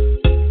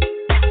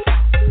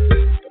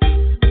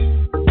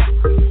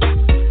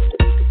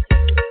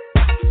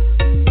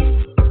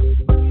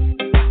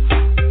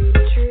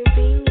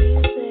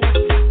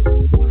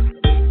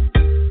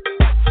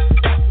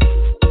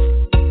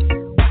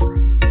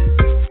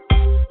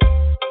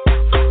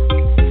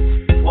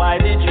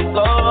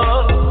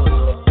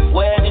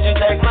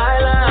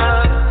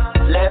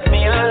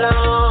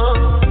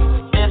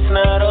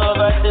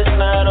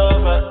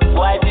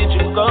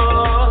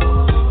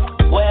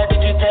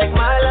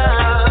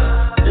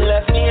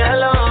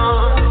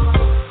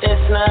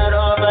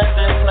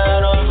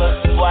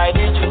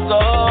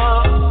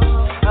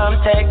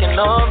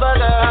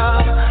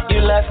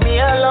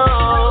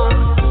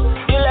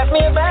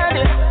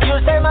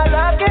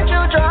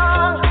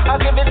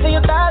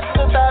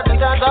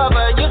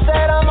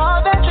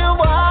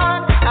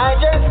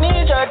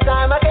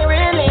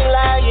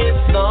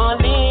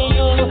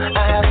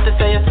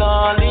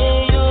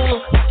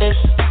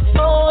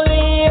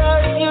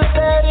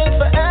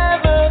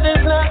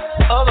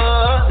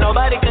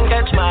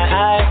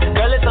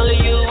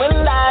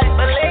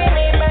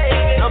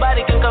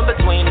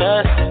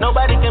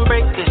 Nobody can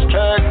break this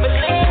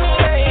trust.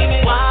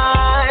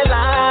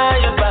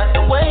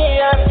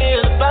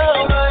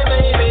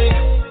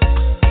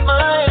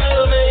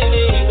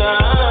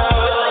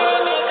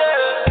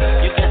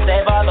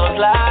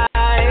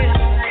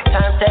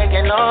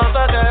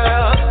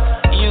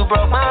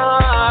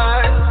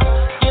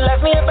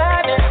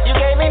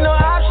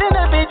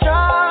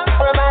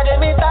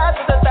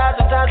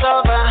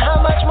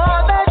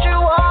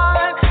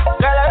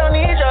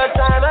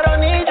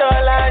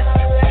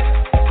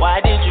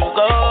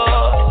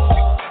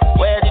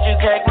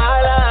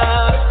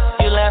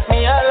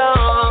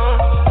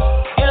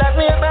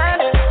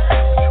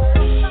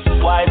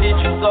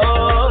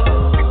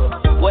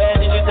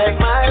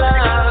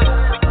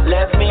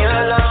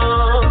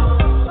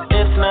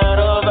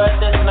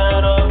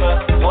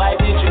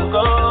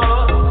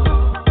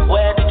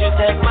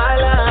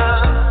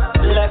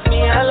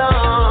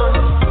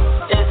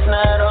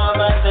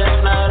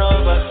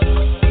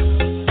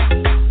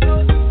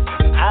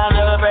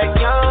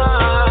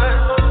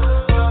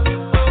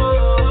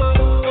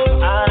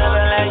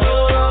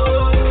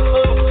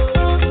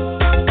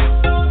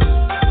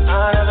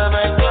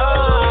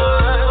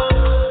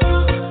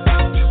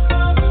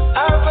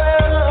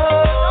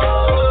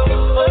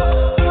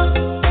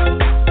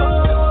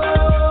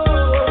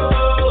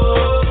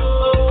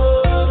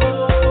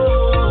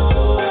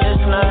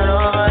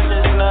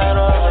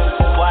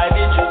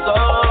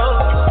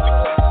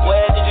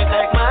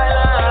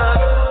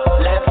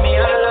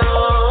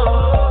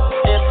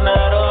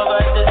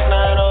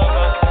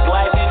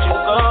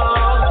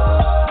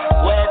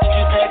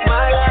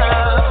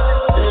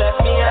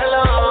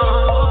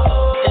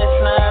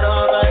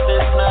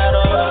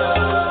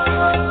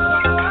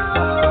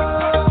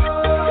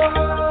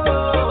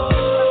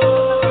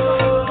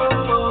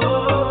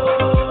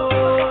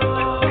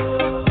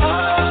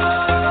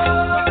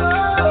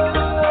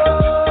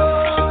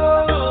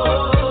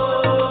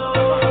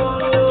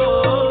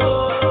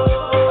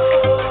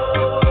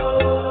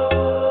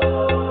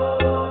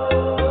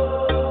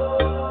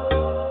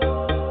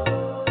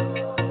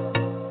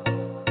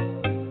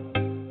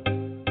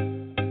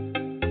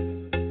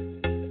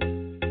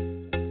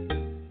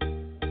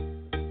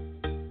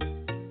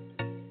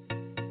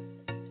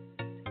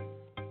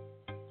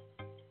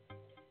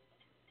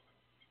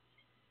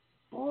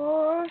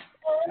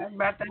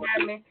 about to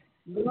have me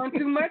doing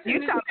too much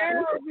in the chair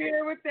over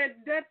here with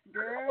that Dutch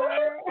girl.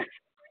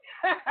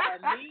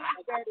 Me,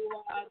 dirty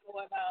wild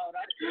going on.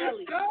 I'm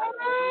telling you.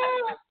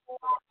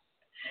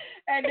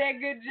 And that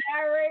good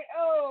gyrate.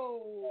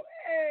 Oh,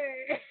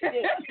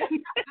 hey.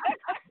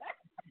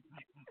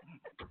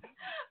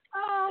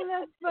 Oh,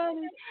 that's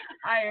funny.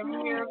 I am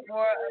here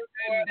for a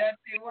good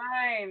Dutchy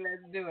wine.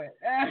 Let's do it.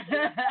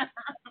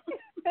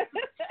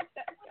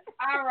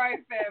 All right,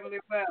 family.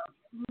 Well,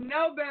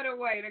 no better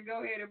way to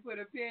go ahead and put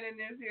a pin in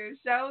this here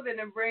show than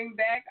to bring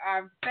back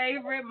our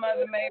favorite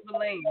Mother Mabel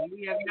Lean.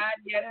 We have not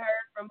yet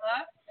heard from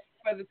her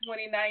for the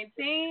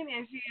 2019,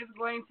 and she is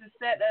going to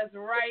set us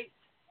right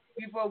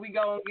before we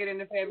go and get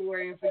into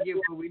February and forget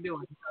what we're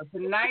doing. So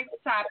tonight's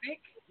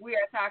topic, we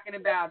are talking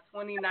about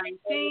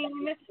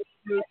 2019,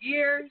 new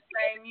year,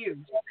 same you.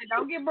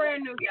 Don't get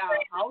brand new, y'all.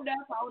 Hold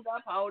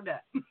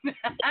up.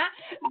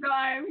 So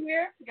I am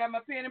here, got my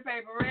pen and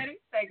paper ready,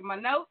 taking my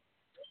notes.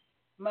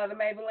 Mother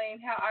Mabel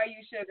Lean, how are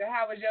you, sugar?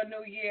 How was your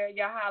new year,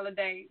 your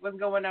holiday? What's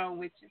going on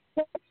with you?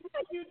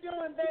 How you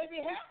doing,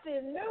 baby?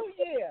 Happy New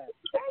Year.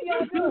 How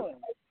y'all doing?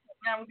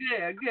 I'm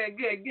good.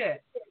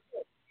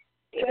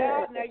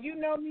 Yeah, now you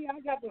know me. I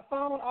got the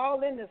phone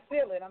all in the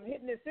ceiling. I'm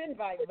hitting this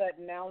invite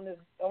button now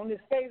on this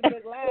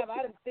Facebook Live.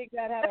 I didn't think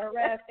I'd have to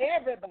harass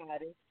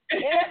everybody.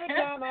 Every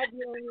time I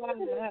get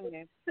online,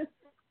 honey,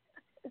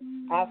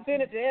 I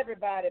send it to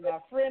everybody. My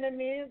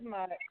frenemies,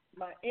 my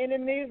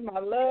enemies, my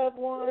loved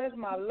ones,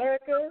 my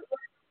lurkers.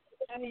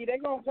 Honey, they're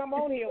gonna come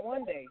on here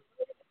one day.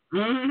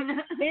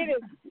 It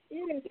is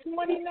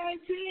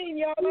 2019,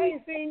 y'all. I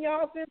ain't seen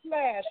y'all since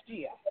last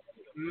year.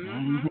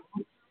 Mm-hmm.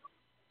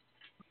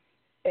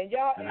 And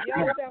y'all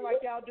sound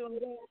like y'all doing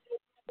good.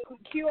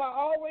 Q, I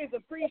always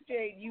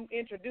appreciate you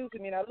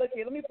introducing me. Now, look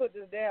here, let me put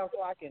this down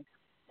so I can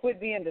quit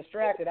being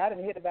distracted. I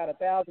done hit about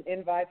 1,000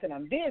 invites, and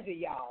I'm busy,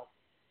 y'all.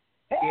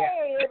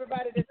 Hey,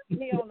 everybody that's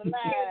here on the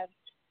live.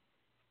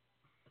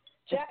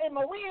 Am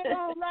I win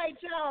on right,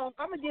 y'all?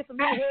 I'm going to get some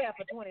new hair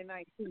for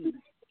 2019.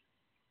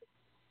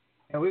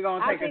 And we're going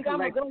to take I'm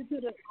going to go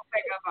to the...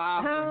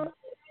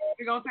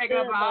 We're going to take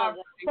up our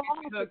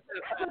offering.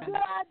 That's a good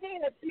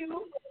idea,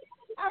 Q.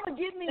 I'm going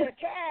to give me a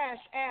cash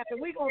app, and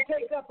we're going to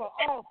take up an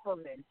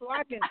offering. So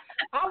I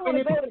want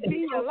to go to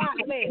Be a Lot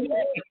Lady.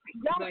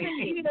 Y'all think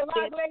Be a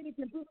Lot Lady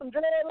can do some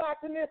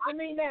dreadlocks in this for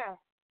me now?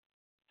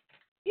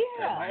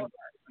 Yeah.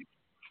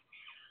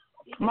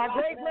 My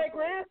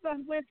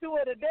great-great-grandson went to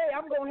her today.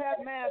 I'm going to have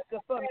Master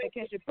for me.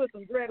 Can she put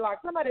some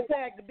dreadlocks? Somebody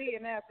tag the B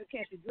and ask her,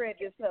 can she dread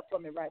this up for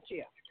me right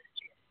here?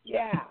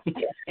 Yeah.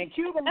 And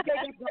Q gonna take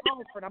up the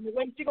offering. I'm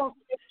waiting. She gonna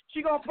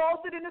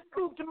post it in the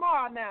scoop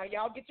tomorrow. Now,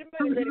 y'all get your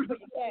money ready for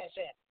your cash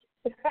app.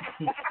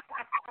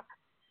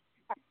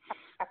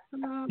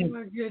 Oh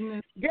my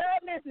goodness. Girl,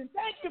 listen.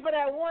 Thank you for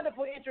that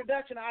wonderful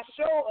introduction. I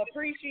sure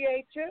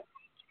appreciate you.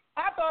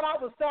 I thought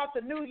I would start the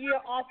new year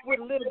off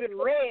with a little bit of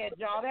red,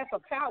 y'all. That's a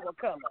power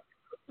color.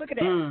 Look at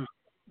that.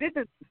 This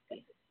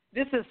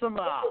is some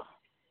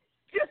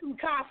just some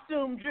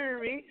costume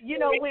jewelry. You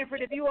know,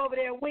 Winfred, if you over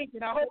there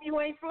winking, I hope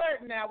you ain't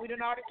flirting now. We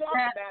done already talked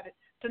about it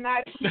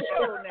tonight on the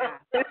show now.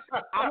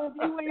 I hope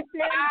you ain't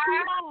saying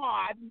too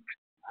hard.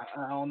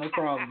 I don't no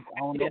problem.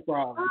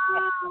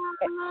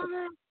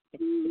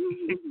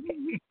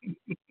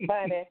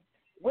 Honey,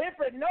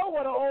 Winfred know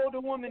what an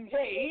older woman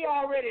say. He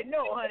already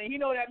know, honey. He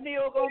know that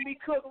meal gonna be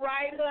cooked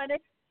right, honey.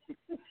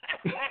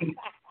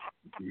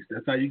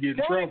 That's how you get in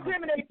trouble. Don't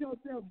incriminate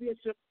yourself,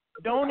 Bishop.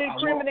 Don't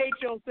incriminate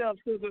yourself,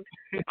 Sugar.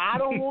 I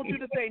don't want you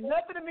to say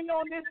nothing to me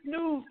on this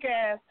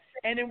newscast,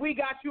 and then we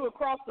got you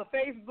across the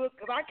Facebook,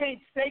 because I can't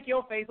take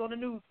your face on the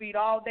news feed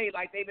all day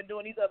like they've been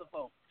doing these other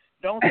folks.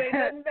 Don't say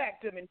nothing back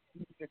to me.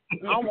 I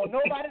don't want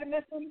nobody to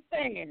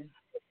misunderstand.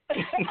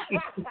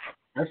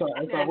 That's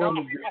how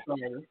women get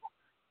started.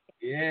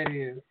 Yeah, it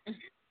is.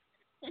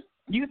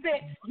 You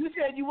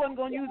said you wasn't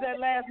going to use that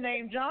last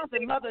name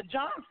Johnson. Mother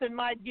Johnson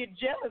might get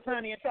jealous,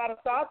 honey, and try to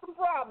start some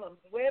problems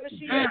wherever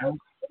she is.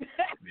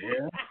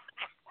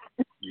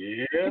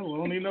 Yeah, we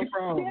don't need no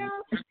problem.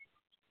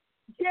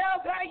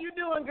 Kellz, how you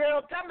doing,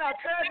 girl? Talking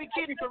about curvy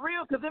kitty for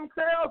real, because them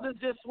curls is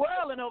just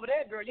swirling over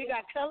there, girl. You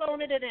got color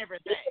on it and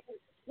everything.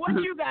 What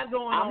you got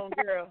going on,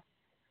 girl?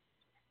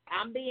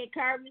 I'm being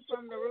curvy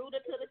from the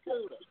rooter to the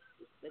cooler.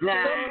 From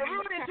the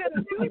rooter to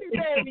the cootie,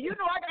 baby. You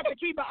know I got to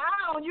keep an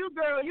eye on you,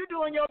 girl. You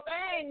doing your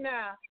thing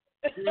now.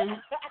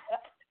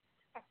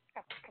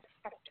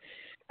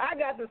 I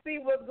got to see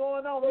what's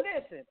going on.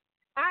 Listen,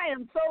 I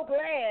am so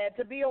glad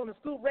to be on the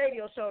Scoop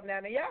Radio Show now.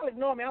 Now, y'all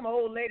ignore me. I'm an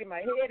old lady.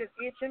 My head is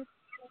itching.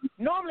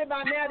 Normally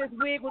by now this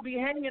wig would be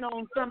hanging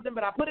on something,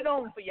 but I put it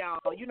on for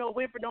y'all. You know,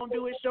 Winfred don't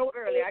do his show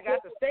early. I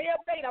got to stay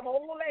up late. I'm an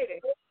old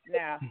lady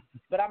now.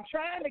 But I'm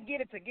trying to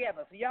get it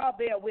together, so y'all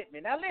bear with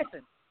me. Now,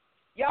 listen.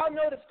 Y'all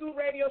know the Scoop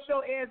Radio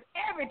Show airs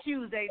every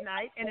Tuesday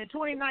night, and in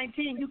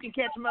 2019, you can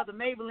catch Mother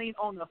Mabel Lean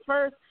on the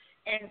first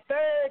And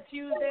third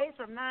Tuesdays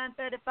from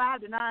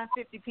 9:35 to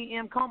 9:50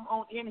 p.m. Come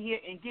on in here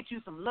and get you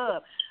some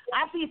love.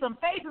 I see some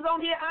faces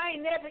on here I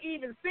ain't never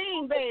even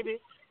seen, baby.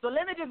 So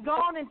let me just go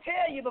on and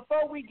tell you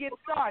before we get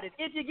started.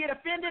 If you get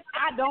offended,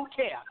 I don't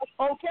care.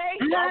 Okay?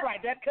 All right,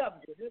 that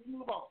covers it. Let's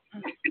move on.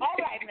 All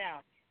right,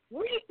 now.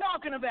 We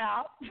talking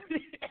about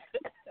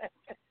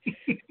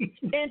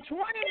in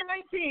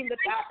 2019, the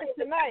topic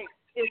tonight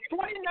is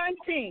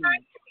 2019,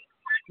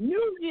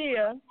 New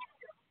Year,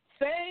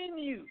 same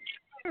you.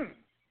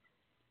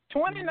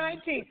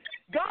 2019.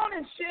 Go on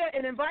and share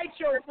and invite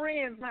your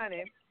friends,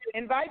 honey.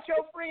 Invite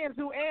your friends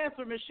who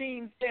answer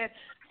machine said,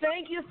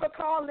 thank you for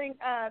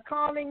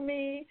calling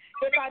me.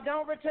 If I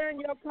don't return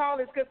your call,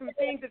 it's because some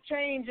things have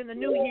changed in the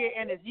new year,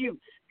 and it's you.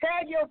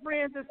 Tag your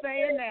friends as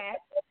saying that.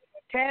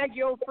 Tag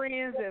your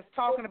friends as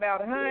talking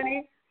about,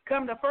 honey,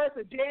 come the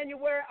 1st of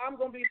January, I'm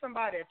going to be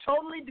somebody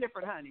totally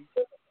different, honey.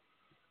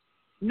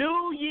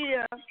 New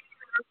year,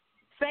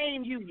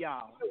 same you,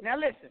 y'all. Now,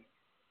 listen.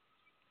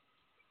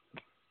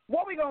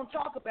 What we're going to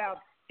talk about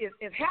is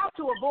how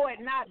to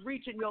avoid not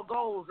reaching your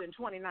goals in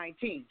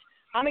 2019.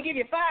 I'm going to give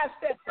you 5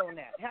 steps on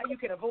that, how you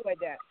can avoid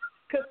that.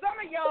 Because some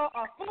of y'all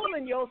are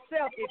fooling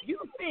yourself if you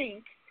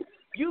think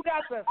you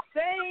got the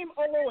same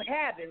old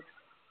habits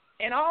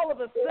and all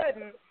of a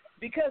sudden,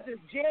 because it's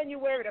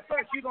January the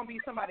 1st, you're going to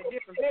be somebody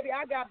different. Baby,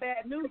 I got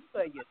bad news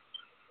for you.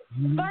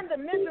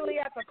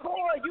 Fundamentally, at the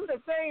core, you the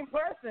same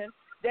person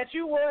that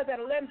you was at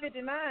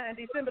 11:59,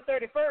 December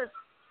 31st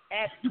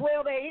at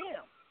 12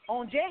 a.m.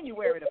 on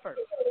January the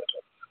 1st.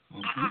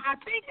 I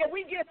think that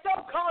we get so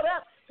caught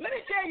up. Let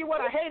me tell you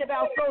what I hate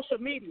about social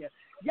media.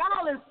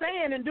 Y'all is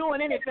saying and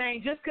doing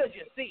anything just because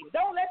you see it.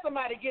 Don't let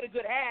somebody get a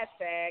good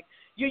hashtag.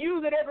 You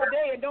use it every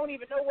day and don't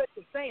even know what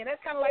you're saying. That's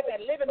kind of like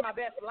that living my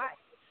best life.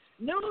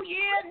 New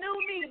year, new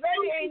me,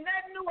 baby. Ain't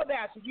nothing new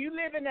about you. You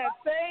live in that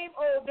same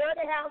old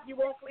dirty house you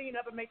won't clean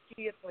up and make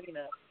kids clean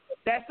up.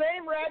 That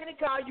same raggedy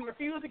car you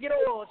refuse to get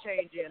an oil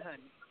change in,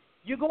 honey.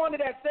 You're going to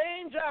that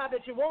same job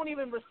that you won't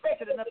even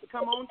respect it enough to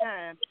come on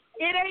time.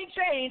 It ain't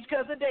changed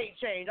because the date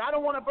changed. I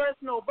don't want to burst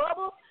no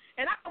bubble,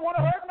 and I don't want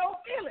to hurt no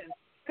feelings.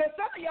 Because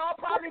some of y'all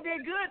probably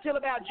did good till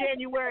about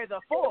January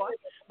the 4th,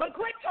 but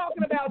quit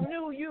talking about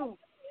new you,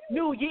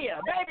 new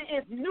year. Baby,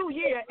 it's new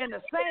year and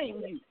the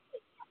same you.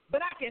 But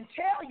I can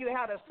tell you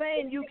how the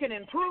same you can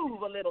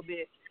improve a little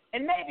bit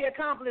and maybe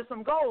accomplish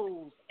some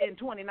goals in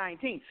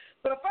 2019.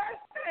 So the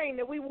first thing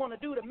that we want to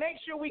do to make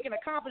sure we can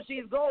accomplish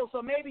these goals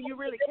so maybe you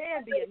really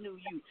can be a new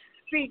you.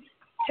 See,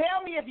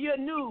 tell me if you're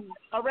new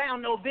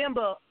around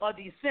November or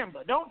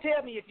December. Don't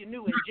tell me if you're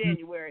new in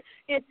January.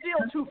 It's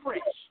still too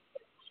fresh.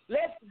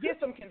 Let's get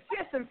some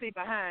consistency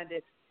behind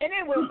it, and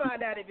then we'll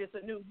find out if it's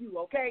a new you,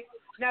 okay?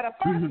 Now, the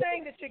first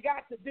thing that you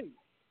got to do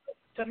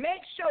to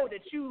make sure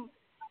that you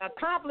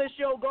accomplish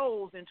your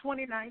goals in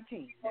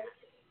 2019,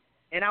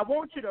 and I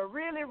want you to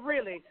really,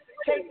 really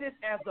take this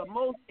as the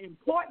most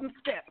important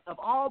step of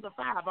all the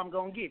 5 I'm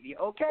going to give you,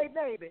 okay,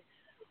 baby?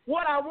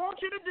 What I want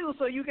you to do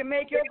so you can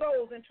make your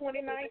goals in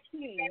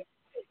 2019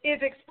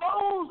 is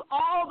expose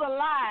all the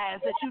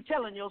lies that you're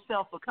telling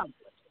yourself for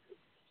comfort.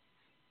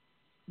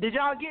 Did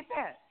y'all get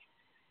that?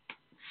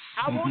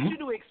 I want you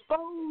to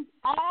expose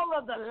all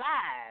of the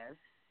lies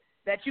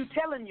that you're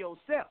telling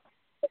yourself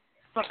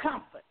for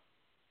comfort.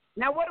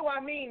 Now, what do I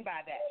mean by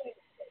that?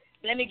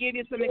 Let me give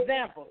you some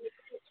examples.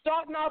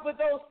 Starting off with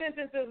those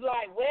sentences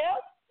like,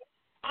 well,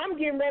 I'm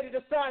getting ready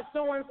to start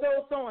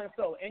so-and-so,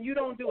 so-and-so, and you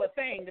don't do a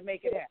thing to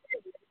make it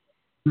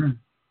happen.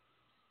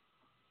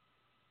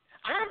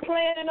 I'm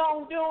planning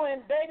on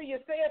doing, baby, you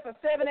say it for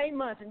 7-8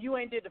 months, and you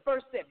ain't did the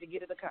first step to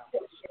get it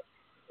accomplished.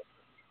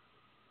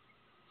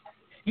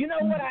 You know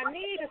what I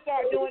need to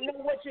start doing?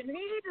 What you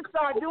need to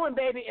start doing,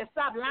 baby, is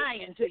stop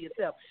lying to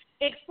yourself.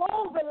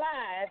 Expose the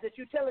lies that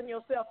you're telling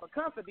yourself for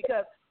comfort,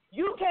 because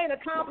you can't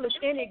accomplish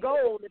any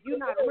goal if you're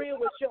not real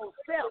with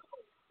yourself,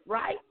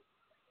 right?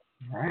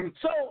 Right.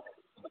 So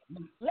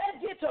let's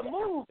get to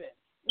moving.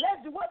 Let's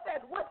do what's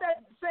that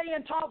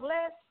saying, talk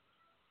less?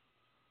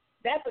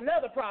 That's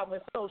another problem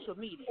with social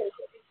media.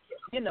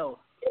 You know,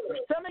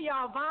 some of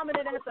y'all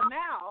vomited at the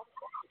mouth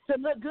to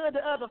look good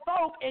to other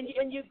folk, and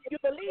you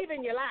believe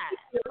in your lies,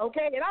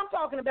 okay? And I'm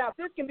talking about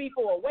this can be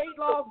for a weight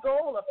loss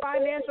goal, a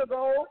financial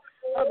goal,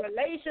 a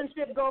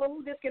relationship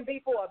goal. This can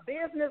be for a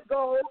business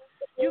goal.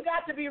 You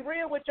got to be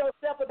real with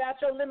yourself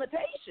about your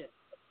limitations.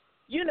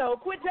 You know,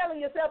 quit telling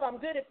yourself I'm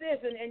good at this,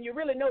 and you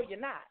really know you're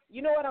not.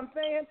 You know what I'm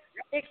saying?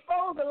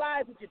 Expose the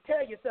lies that you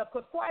tell yourself,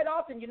 because quite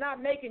often you're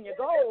not making your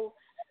goals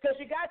because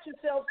you got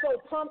yourself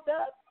so pumped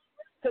up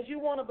because you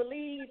want to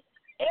believe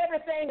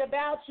everything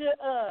about you.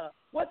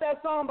 What's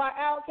that song by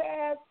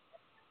Outkast?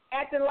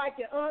 Acting like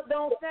your aunt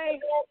don't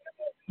stink.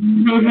 A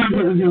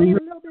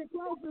little bit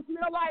closer,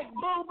 smell like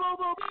boo, boo,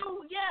 boo,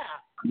 boo.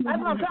 Yeah, that's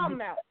what I'm talking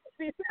about.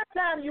 See,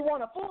 sometimes you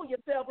want to fool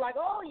yourself like,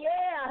 oh,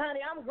 yeah,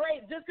 honey, I'm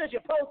great. Just because you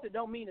posted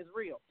don't mean it's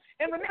real.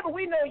 And remember,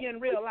 we know you're in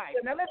real life.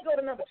 Now, let's go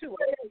to number 2,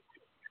 okay?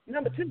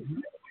 Number 2.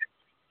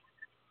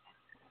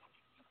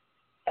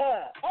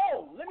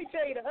 Let me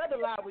tell you the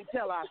other lie we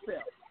tell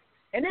ourselves.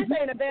 And this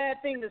ain't a bad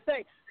thing to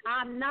say.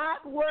 I'm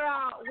not where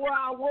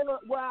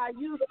I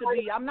used to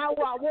be. I'm not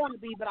where I want to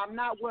be, but I'm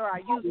not where I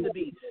used to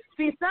be.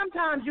 See,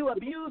 sometimes you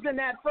abusing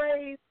that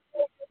phrase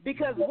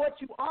because what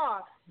you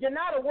are, you're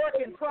not a work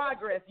in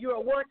progress. You're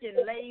a work in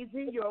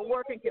lazy. You're a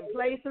work in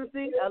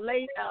complacency,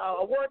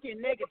 a work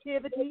in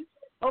negativity.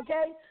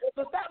 Okay?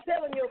 So stop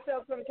telling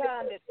yourself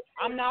sometimes that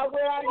I'm not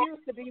where I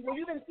used to be. Well,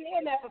 you've been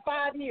saying that for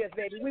 5 years,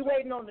 baby. We're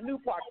waiting on the new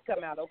part to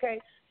come out, okay?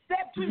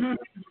 Step 2,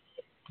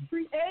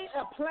 create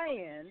a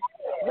plan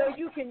where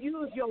you can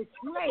use your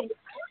strengths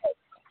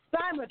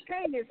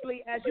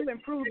simultaneously as you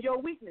improve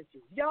your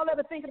weaknesses. Y'all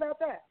ever think about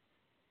that?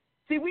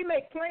 See, we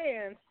make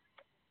plans.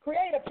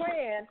 Create a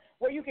plan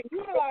where you can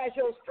utilize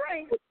your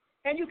strengths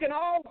and you can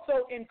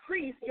also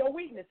increase your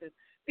weaknesses.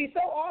 See,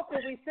 so often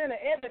we center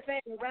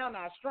everything around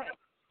our strengths.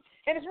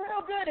 And it's real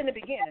good in the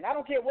beginning. I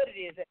don't care what it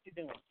is that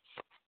you're doing.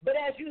 But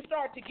as you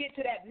start to get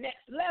to that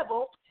next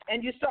level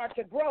and you start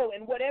to grow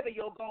in whatever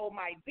your goal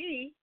might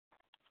be,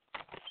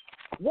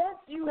 once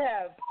you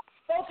have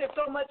focused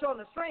so much on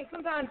the strength,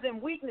 sometimes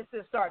then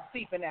weaknesses start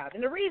seeping out.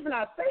 And the reason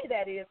I say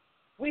that is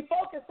we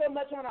focus so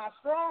much on our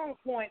strong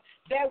point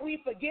that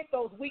we forget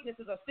those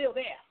weaknesses are still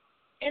there.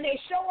 And they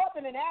show up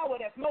in an hour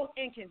that's most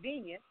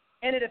inconvenient,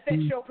 and it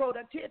affects your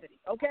productivity,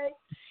 okay?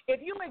 If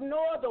you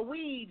ignore the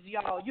weeds,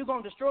 y'all, you're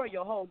going to destroy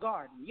your whole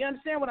garden. You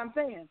understand what I'm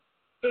saying?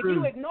 If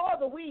you ignore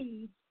the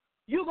weeds,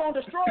 you're going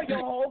to destroy your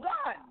whole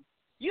garden.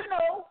 You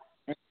know,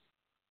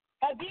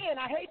 again,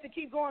 I hate to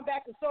keep going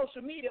back to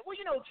social media. Well,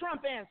 you know,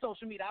 Trump and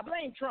social media. I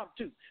blame Trump,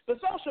 too.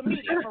 But social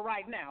media for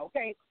right now,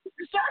 okay?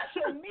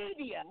 Social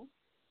media,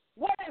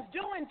 what it's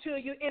doing to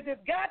you is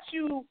it's got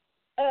you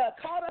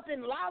caught up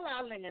in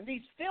la-la land,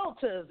 these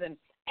filters and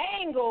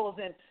angles,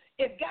 and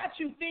it's got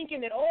you thinking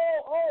that,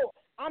 oh,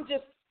 I'm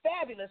just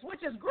fabulous,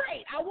 which is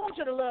great. I want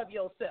you to love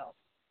yourself.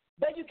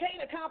 But you can't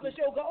accomplish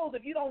your goals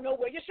if you don't know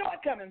where your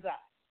shortcomings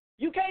are.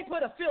 You can't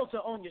put a filter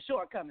on your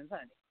shortcomings,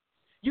 honey.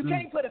 You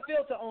can't put a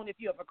filter on if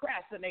you're a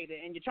procrastinator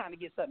and you're trying to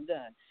get something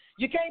done.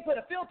 You can't put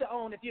a filter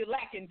on if you're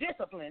lacking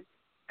discipline,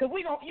 because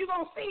you're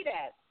going to see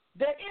that.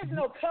 There is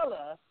no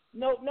color,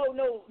 no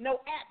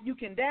app you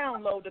can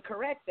download to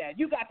correct that.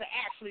 You got to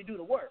actually do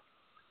the work.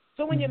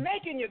 So when you're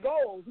making your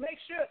goals, make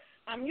sure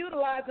I'm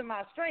utilizing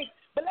my strengths,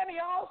 but let me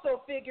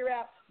also figure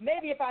out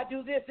maybe if I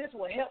do this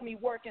will help me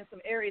work in some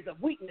areas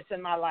of weakness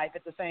in my life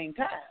at the same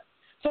time.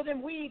 So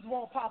then weeds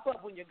won't pop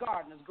up when your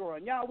garden is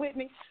growing. Y'all with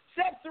me?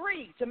 Step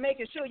 3 to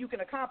making sure you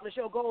can accomplish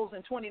your goals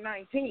in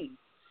 2019.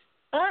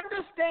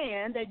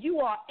 Understand that you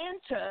are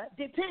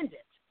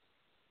interdependent.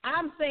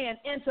 I'm saying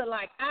enter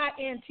like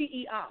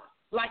I-N-T-E-R,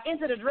 like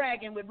Enter the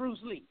Dragon with Bruce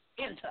Lee.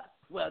 Enter.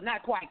 Well,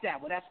 not quite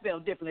that one. That's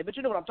spelled differently, but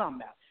you know what I'm talking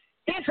about.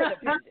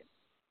 Interdependent.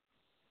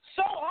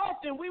 So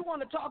often we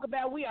want to talk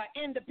about we are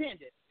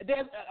independent.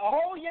 There's a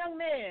whole young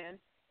man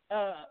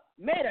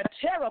made a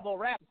terrible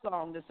rap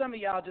song that some of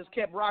y'all just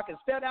kept rocking,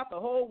 spelled out the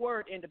whole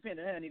word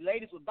independent, honey.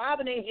 Ladies was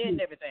bobbing their head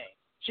and everything.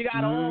 She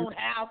got her own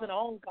house and her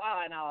own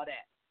car and all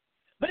that.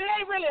 But it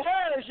ain't really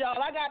hers,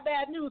 y'all. I got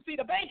bad news. See,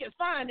 the bank is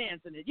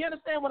financing it. You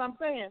understand what I'm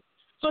saying?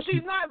 So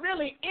she's not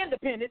really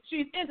independent.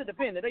 She's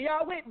interdependent. Are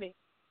y'all with me?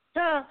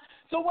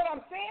 So what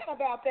I'm saying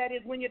about that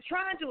is when you're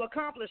trying to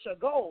accomplish a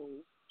goal,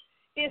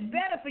 it's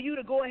better for you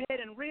to go ahead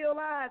and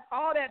realize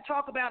all that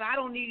talk about I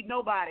don't need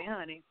nobody,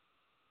 honey.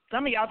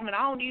 Some of y'all saying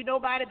I don't need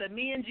nobody but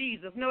me and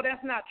Jesus. No,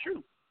 that's not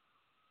true.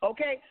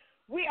 Okay?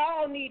 We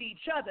all need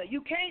each other.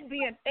 You can't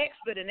be an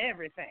expert in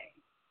everything.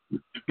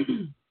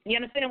 You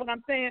understand what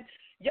I'm saying?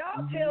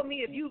 Y'all tell me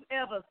if you've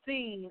ever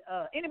seen,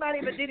 anybody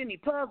ever did any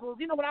puzzles?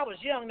 You know, when I was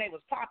young, they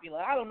was popular.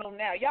 I don't know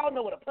now. Y'all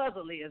know what a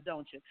puzzle is,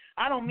 don't you?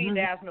 I don't mean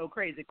to ask no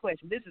crazy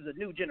question. This is a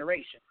new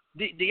generation.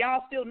 Do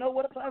y'all still know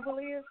what a puzzle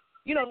is?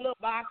 You know, the little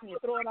box and you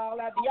throw it all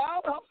out. Do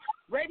y'all know?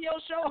 Radio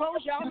show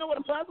hosts, y'all know what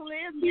a puzzle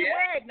is? Be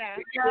worried now.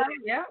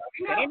 Yeah.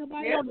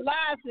 Anybody on the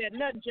live said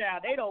nothing,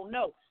 child. They don't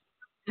know.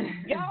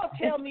 Y'all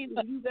tell me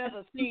when you've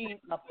ever seen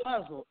a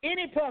puzzle,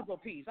 any puzzle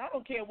piece. I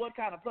don't care what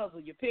kind of puzzle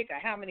you pick or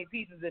how many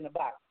pieces in the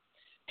box.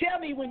 Tell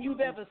me when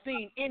you've ever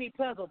seen any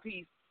puzzle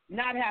piece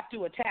not have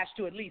to attach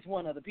to at least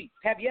one other piece.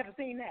 Have you ever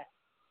seen that?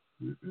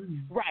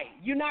 Right.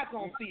 You're not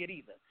going to see it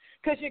either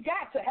because you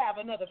got to have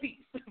another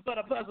piece for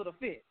the puzzle to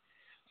fit.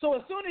 So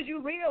as soon as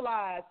you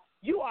realize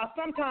you are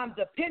sometimes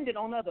dependent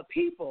on other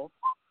people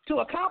to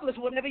accomplish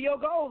whatever your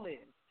goal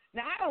is.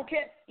 Now, I don't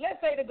care. Let's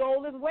say the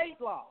goal is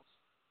weight loss.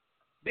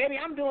 Baby,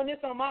 I'm doing this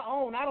on my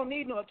own. I don't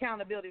need no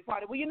accountability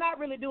party. Well, you're not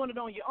really doing it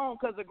on your own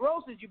because the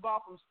groceries you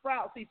bought from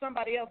Sprouts, see,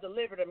 somebody else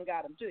delivered them and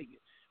got them to you.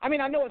 I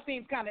mean, I know it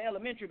seems kind of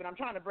elementary, but I'm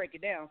trying to break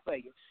it down for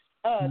you.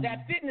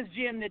 That fitness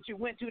gym that you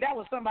went to, that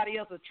was somebody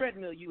else's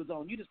treadmill you was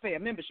on. You just pay a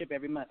membership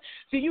every month.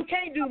 So you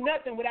can't do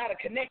nothing without a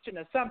connection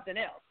to something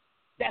else.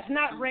 That's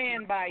not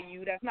ran by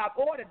you. That's not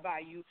ordered by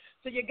you.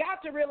 So you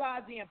got to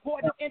realize the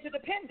importance of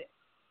interdependence.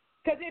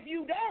 Because if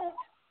you don't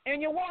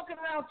and you're walking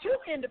around too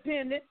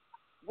independent,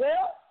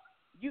 well,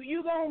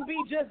 you're going to be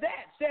just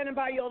that, standing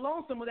by your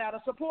lonesome without a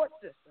support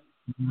system.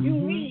 You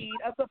need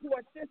a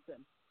support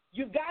system.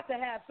 You've got to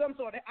have some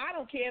sort of, I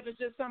don't care if it's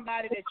just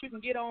somebody that you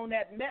can get on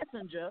that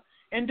messenger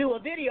and do a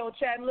video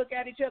chat and look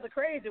at each other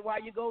crazy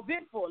while you go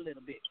vent for a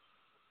little bit.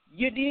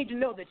 You need to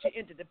know that you're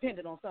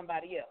interdependent on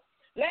somebody else.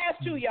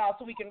 Last two, y'all,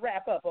 so we can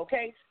wrap up,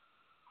 okay?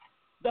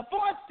 The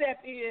fourth step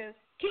is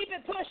keep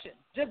it pushing.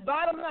 Just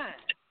bottom line,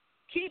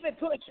 keep it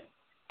pushing.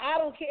 I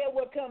don't care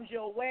what comes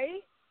your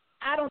way.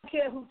 I don't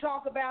care who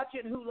talk about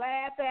you and who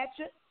laugh at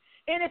you.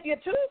 And if you're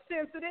too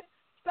sensitive,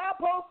 stop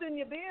posting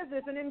your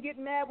business and then get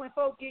mad when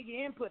folks get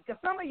your input. Because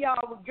some of y'all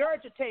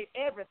regurgitate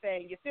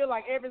everything. You feel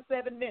like every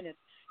 7 minutes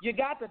you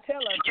got to tell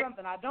us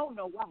something. I don't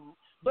know why,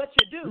 but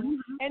you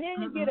do. And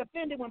then you get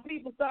offended when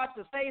people start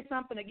to say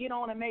something to get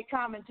on and make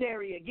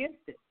commentary against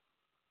it.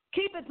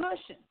 Keep it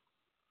pushing.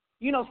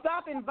 You know,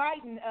 stop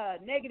inviting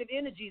negative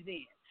energies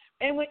in.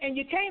 And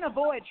you can't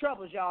avoid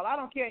troubles, y'all. I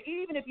don't care.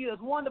 Even if you're as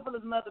wonderful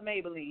as Mother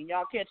Mabel Lean,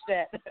 y'all catch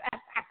that.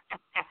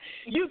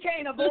 You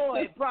can't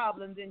avoid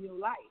problems in your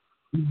life.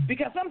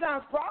 Because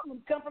sometimes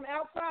problems come from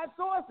outside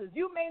sources.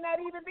 You may not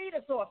even be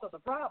the source of the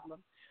problem.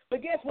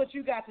 But guess what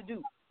you got to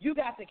do? You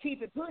got to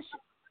keep it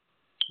pushing.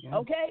 Yeah.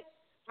 Okay?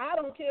 I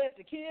don't care if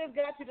the kids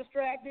got you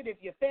distracted, if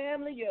your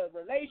family, your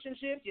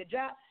relationships, your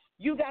job,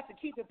 you got to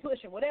keep it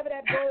pushing. Whatever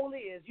that goal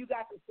is, you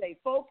got to stay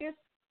focused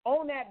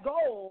on that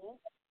goal.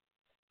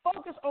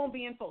 Focus on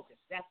being focused.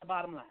 That's the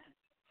bottom line.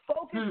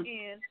 Focus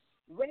in,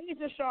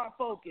 razor sharp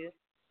focus.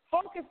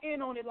 Focus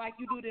in on it like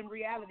you do them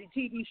reality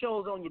TV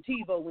shows on your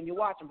TiVo when you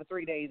watch them for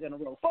 3 days in a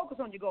row. Focus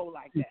on your goal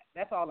like that.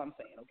 That's all I'm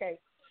saying, okay?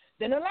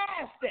 Then the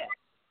last step,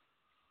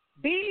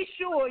 be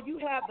sure you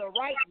have the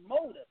right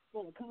motive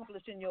for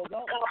accomplishing your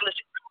goal.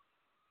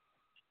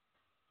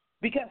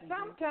 Because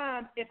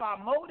sometimes if our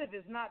motive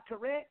is not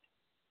correct,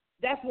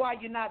 that's why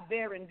you're not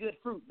bearing good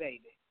fruit,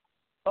 baby.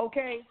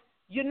 Okay?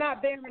 You're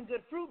not bearing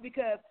good fruit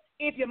because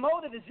if your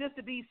motive is just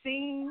to be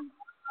seen,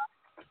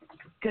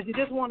 because you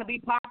just want to be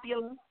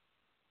popular,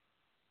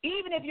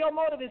 even if your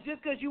motive is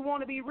just because you want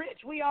to be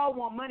rich, we all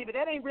want money, but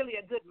that ain't really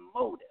a good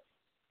motive.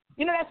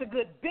 You know, that's a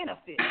good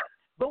benefit.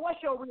 But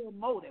what's your real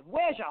motive?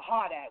 Where's your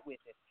heart at with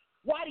it?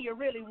 Why do you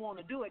really want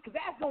to do it? Because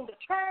that's going to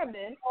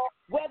determine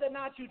whether or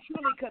not you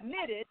truly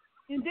committed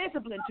and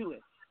disciplined to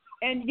it.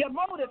 And your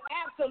motive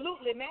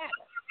absolutely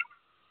matters.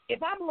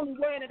 If I'm only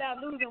worrying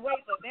about losing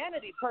weight for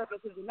vanity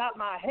purposes and not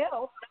my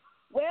health,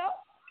 well,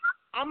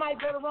 I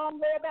might go the wrong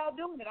way about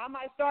doing it. I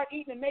might start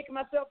eating and making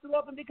myself throw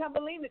up and become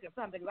bulimic or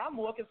something. I'm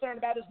more concerned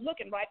about just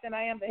looking right than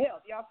I am the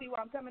health. Y'all see where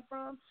I'm coming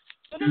from?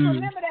 So just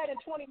remember that in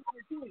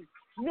 2019.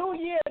 New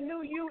year,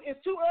 new you.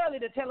 It's too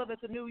early to tell if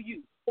it's a new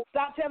you.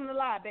 Stop telling a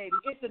lie, baby.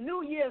 It's a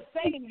new year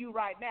saying you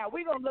right now.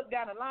 We're going to look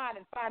down the line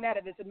and find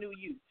out if it's a new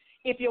you.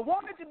 If you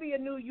want it to be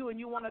a new you and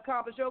you want to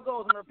accomplish your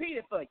goals, and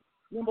repeat it for you.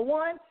 Number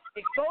one,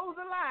 expose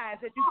the lies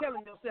that you're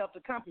telling yourself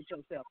to comfort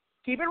yourself.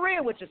 Keep it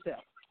real with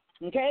yourself.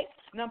 Okay?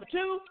 Number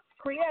two,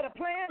 create a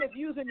plan that's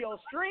using your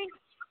strengths,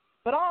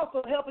 but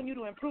also helping you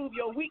to improve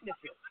your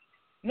weaknesses.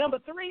 Number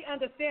three,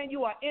 understand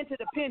you are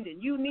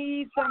interdependent. You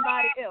need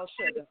somebody else,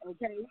 sugar,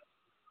 okay?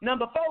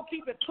 Number four,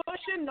 keep it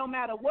pushing no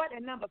matter what.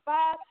 And number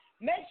five,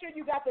 make sure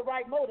you got the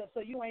right motive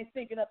so you ain't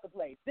stinking up the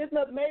place. This is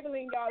Mother Mabel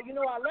Lean, y'all. You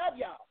know I love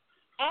y'all.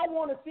 I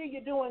want to see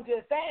you doing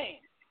good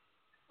things,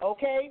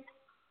 okay?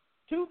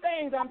 Two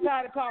things I'm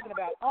tired of talking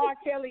about, R.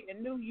 Kelly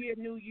and New Year,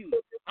 New You.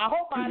 I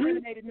hope I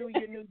eliminated New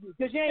Year, New You,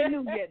 because you ain't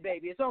new yet,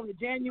 baby. It's only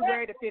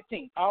January the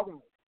 15th. All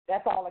right.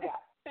 That's all I got.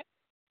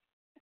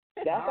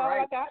 That's all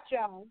I got,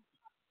 y'all.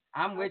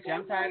 I'm with you.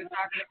 I'm tired of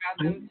talking about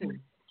them, too.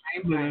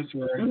 That's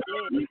right.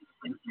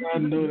 I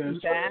know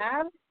that's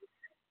right.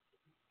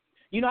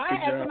 You know, I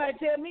had somebody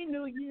tell me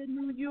New Year,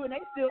 New You, and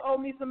they still owe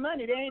me some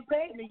money. They ain't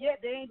paid me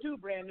yet. They ain't too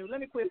brand new.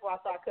 Let me quit before I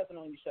start cussing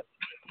on you, shut up.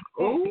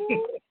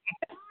 Ooh.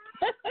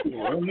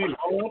 Well, me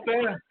all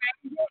that.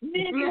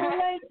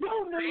 Nigga ain't too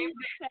new.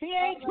 He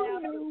ain't too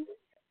new.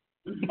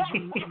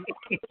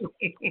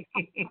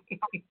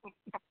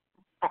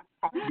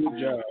 Good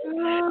job.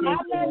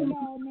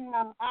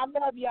 I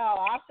love y'all.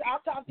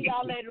 I'll talk to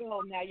y'all later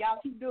on now.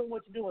 Y'all keep doing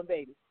what you're doing,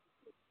 baby.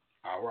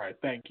 All right.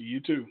 Thank you. You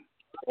too.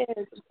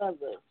 Yes,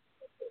 brother.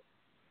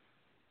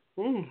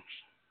 Ooh.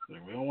 We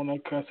don't want no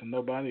cussing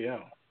nobody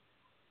out.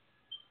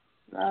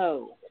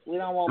 No, we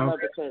don't want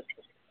mother cussing.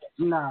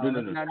 No,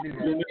 no. not do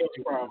that. No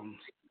problems.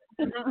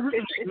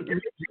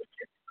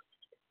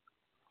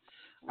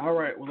 All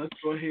right, well, let's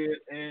go ahead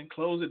and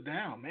close it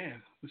down.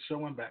 Man, the show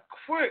went back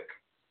quick.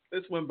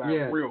 This went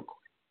back real quick.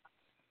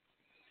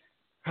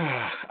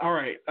 All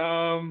right,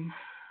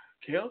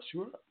 Kellz,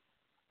 you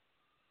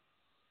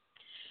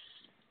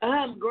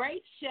up?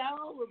 Great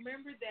show.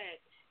 Remember that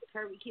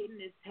Kirby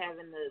Kitten is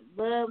having the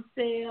love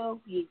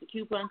sale. Use the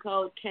coupon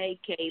code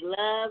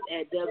KKLOVE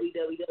at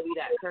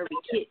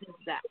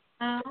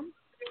www.kirbykittens.com.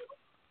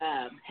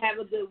 Have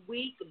a good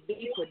week.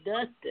 Be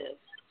productive.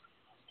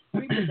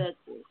 Be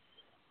productive.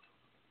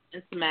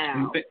 And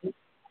smile.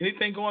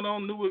 Anything going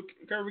on new with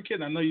Kirby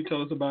Kitten? I know you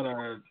told us about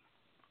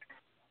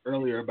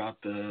earlier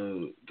about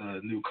the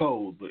new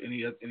code, but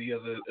any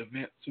other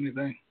events,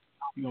 anything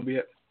you gonna be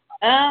at?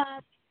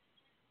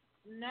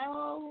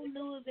 No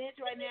new events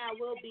right now. I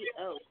will be.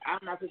 Oh, I'm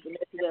not supposed to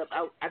mess it up.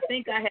 I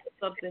think I have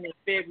something in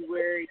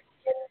February.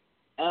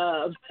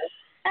 I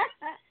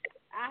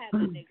have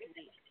it next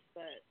week,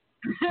 but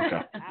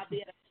I'll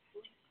be at a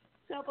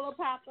couple of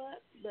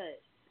pop-ups,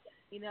 but,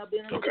 being on the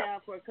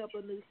lookout for a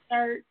couple of new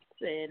shirts,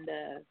 and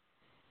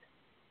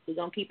we're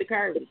going to keep it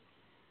curvy.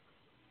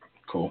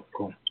 Cool.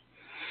 All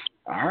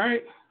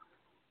right.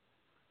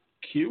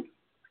 Q?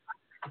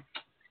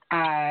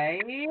 I'm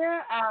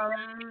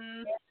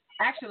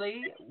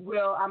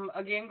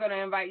again going to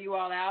invite you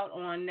all out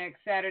on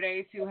next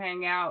Saturday to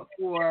hang out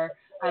for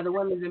the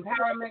Women's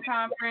Empowerment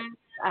Conference.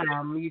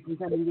 You can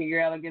come and get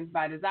your Elegance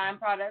by Design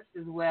products,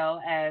 as well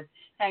as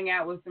hang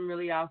out with some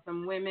really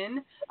awesome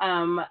women.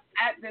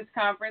 At this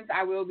conference,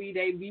 I will be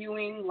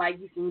debuting, like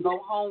you can go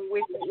home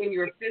with in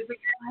your physical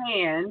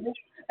hand,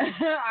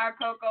 our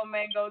Cocoa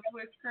Mango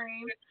Twist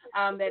Cream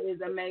that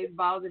is Amaze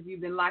Balls. If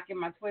you've been locking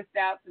my twist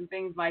outs and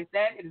things like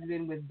that, it has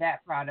been with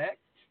that product.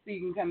 So you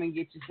can come and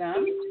get you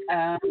some.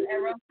 And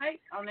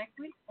rotate on next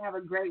week. Have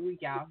a great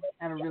week, y'all.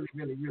 Have a really,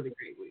 really, really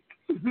great week.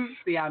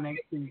 See y'all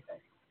next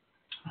Tuesday.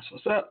 That's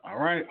what's up. All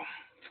right.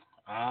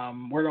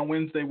 Word on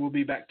Wednesday, we'll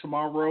be back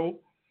tomorrow.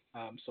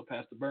 So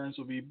Pastor Burns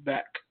will be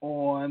back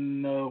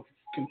on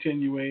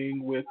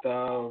continuing with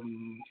the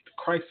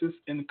Crisis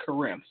in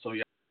Corinth. So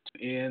y'all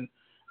in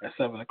at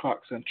 7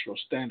 o'clock Central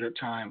Standard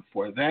Time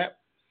for that.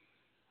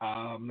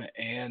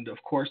 And,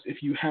 of course,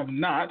 if you have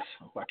not,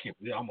 I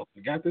almost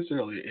forgot this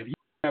earlier. If you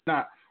have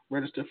not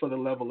registered for the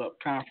Level Up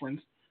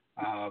Conference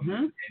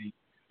and you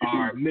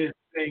are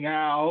missing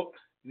out,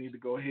 you need to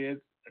go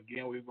ahead.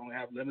 Again, we're going to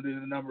have limited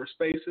number of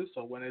spaces,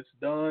 so when it's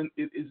done,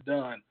 it is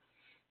done.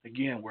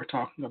 Again, we're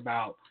talking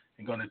about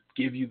and going to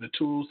give you the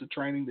tools, the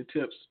training, the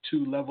tips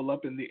to level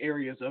up in the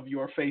areas of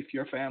your faith,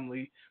 your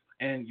family,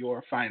 and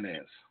your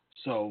finance.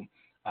 So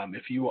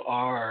if you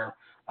are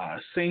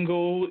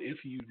single,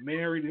 if you're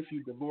married, if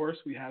you're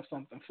divorced, we have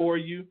something for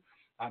you.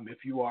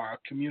 If you are a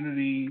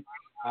community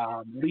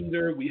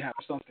leader, we have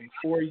something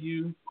for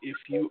you. If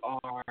you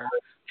are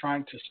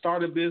trying to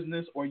start a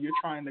business or you're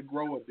trying to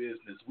grow a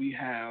business, we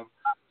have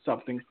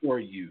something for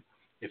you.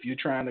 If you're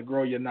trying to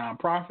grow your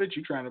nonprofit,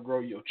 you're trying to grow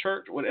your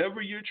church,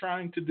 whatever you're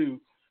trying to do,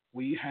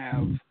 we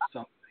have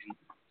something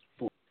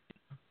for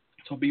you.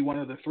 So be one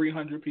of the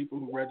 300 people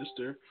who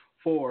register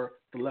for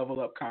the Level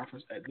Up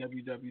Conference at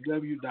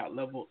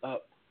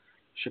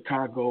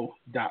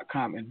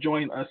www.levelupchicago.com and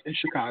join us in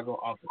Chicago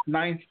August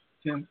 9th,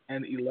 10th,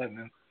 and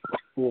 11th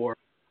for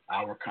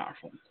our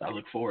conference. I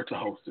look forward to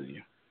hosting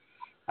you.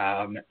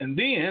 And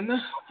then,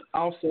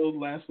 also,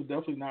 last but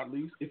definitely not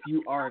least, if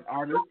you are an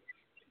artist,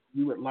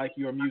 you would like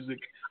your music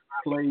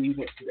played,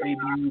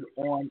 debuted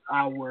on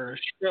our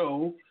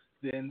show,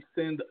 then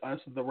send us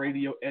the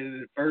radio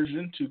edited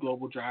version to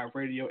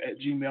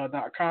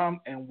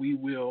globaldriveradio@gmail.com, and we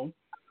will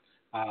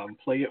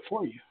play it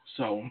for you.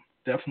 So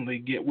definitely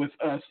get with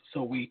us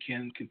so we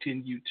can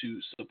continue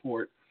to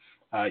support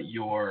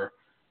your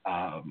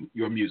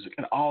music,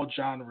 and all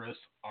genres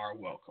are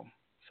welcome.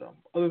 So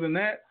other than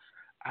that,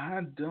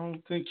 I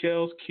don't think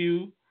Kellz,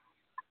 Q,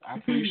 I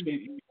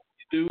appreciate you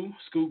do.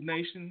 Scoop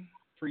Nation,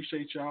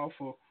 appreciate y'all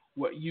for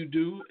what you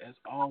do as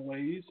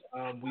always.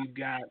 We've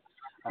got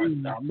our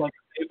Mother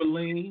Mabel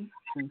Lean.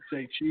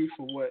 Appreciate you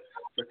for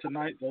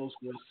tonight. Those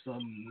were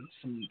some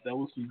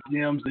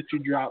gems that you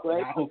dropped.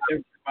 And I hope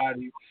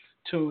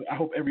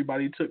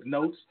everybody took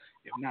notes.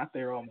 If not,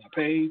 they're on my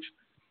page.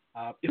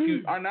 If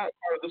you are not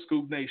part of the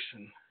Scoop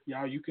Nation,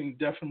 y'all, you can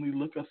definitely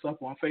look us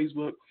up on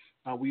Facebook.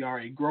 We are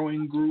a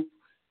growing group.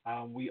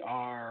 We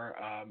are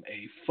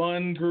a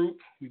fun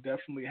group. We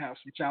definitely have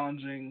some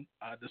challenging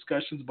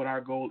discussions, but our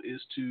goal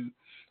is to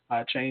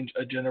change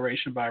a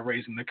generation by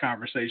raising the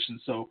conversation.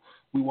 So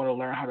we want to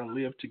learn how to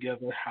live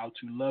together, how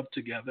to love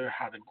together,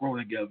 how to grow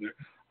together,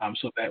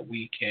 so that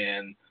we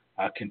can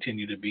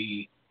continue to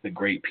be the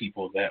great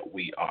people that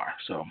we are.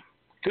 So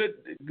good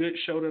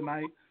show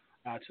tonight.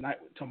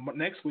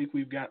 Next week,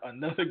 we've got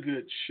another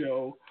good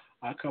show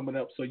coming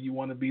up, so you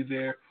want to be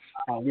there.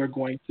 We're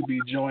going to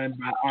be joined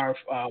by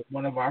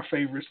one of our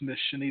favorites, Miss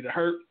Shanita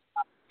Hurt,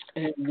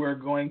 and we're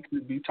going to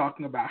be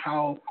talking about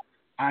how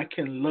I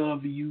can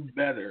love you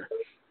better.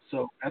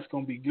 So that's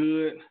going to be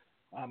good.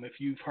 If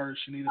you've heard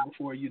Shanita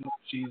before, you know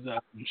she's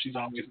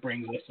always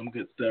brings us some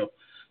good stuff.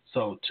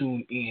 So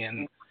tune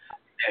in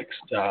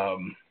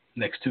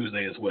next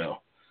Tuesday as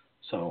well.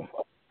 So,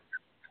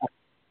 all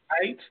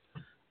right.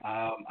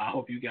 I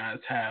hope you guys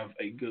have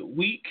a good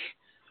week,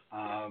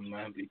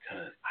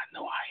 because I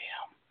know I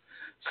am.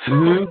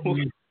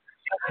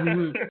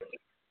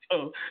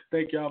 So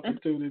thank y'all for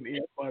tuning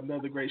in for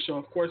another great show.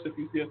 Of course, if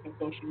you see us on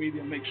social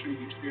media, make sure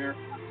you share,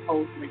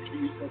 post, make sure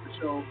you share the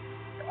show.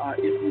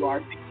 If you are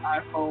the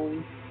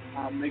iPhone,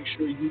 make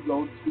sure you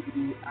go to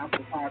the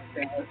Apple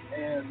Podcast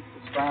and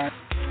subscribe,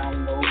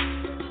 download,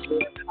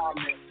 share,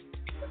 comment,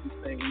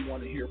 everything we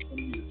want to hear from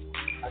you.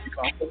 You can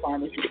also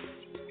find us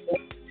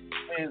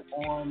and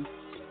on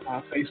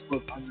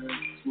Facebook under the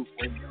Scoop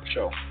Radio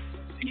Show.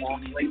 See y'all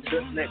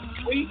later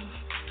next week.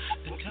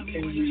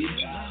 And we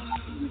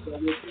go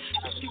with it.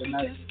 Have a good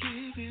night.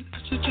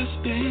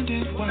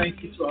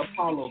 Thank you to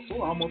Apollo.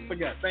 Oh, I almost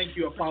forgot. Thank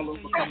you, Apollo,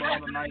 for coming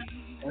on tonight.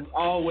 As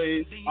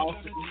always,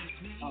 awesome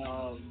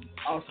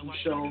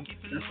show.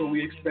 That's what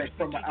we expect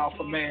from the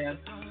Alpha Man.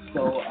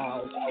 So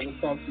I will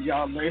talk to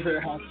y'all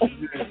later. Have a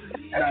good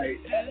night.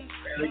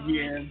 And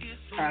again,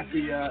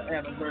 happy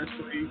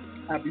anniversary.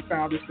 Happy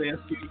Founders Day to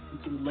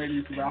the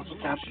ladies of Alpha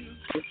Kappa.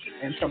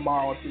 And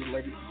tomorrow to the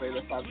ladies of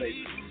Beta Phi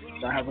Beta.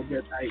 So have a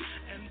good night.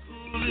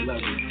 We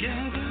love you.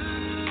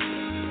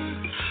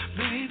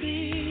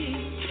 Baby,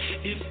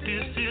 if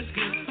this is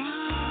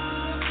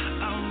goodbye,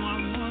 I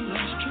want one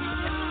last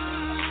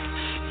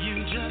try. You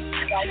just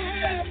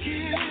can't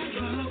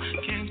give up.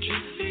 Can't you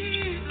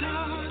see the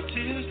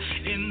tears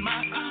in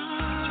my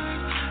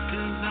eyes?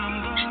 'Cause I'm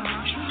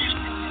gonna try.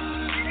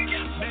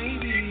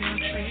 Baby, I'll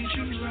treat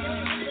you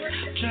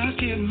right. Just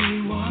give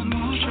me one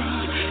more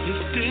try.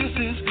 If this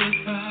is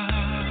goodbye,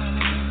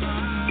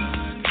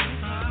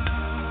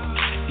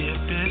 if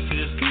this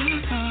is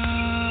goodbye.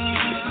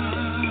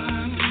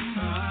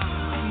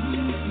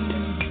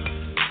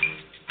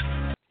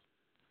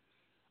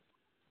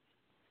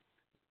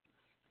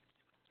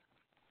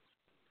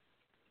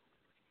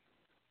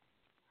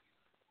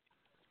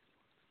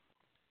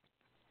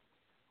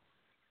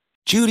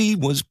 Judy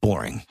was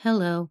boring.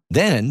 Hello.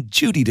 Then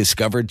Judy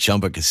discovered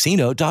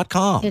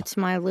ChumbaCasino.com. It's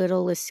my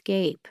little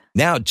escape.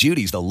 Now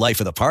Judy's the life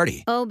of the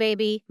party. Oh,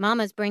 baby,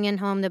 mama's bringing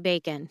home the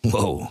bacon.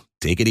 Whoa,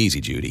 take it easy,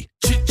 Judy.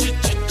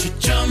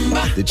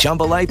 The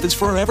Chumba life is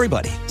for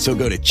everybody. So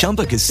go to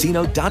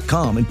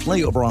ChumbaCasino.com and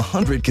play over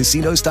 100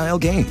 casino-style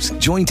games.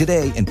 Join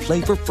today and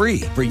play for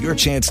free for your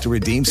chance to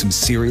redeem some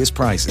serious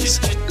prizes.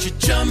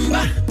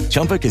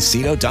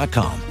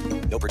 ChumbaCasino.com.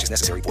 No purchase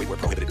necessary. Void where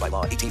prohibited by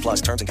law. 18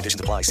 plus terms and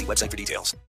conditions apply. See website for details.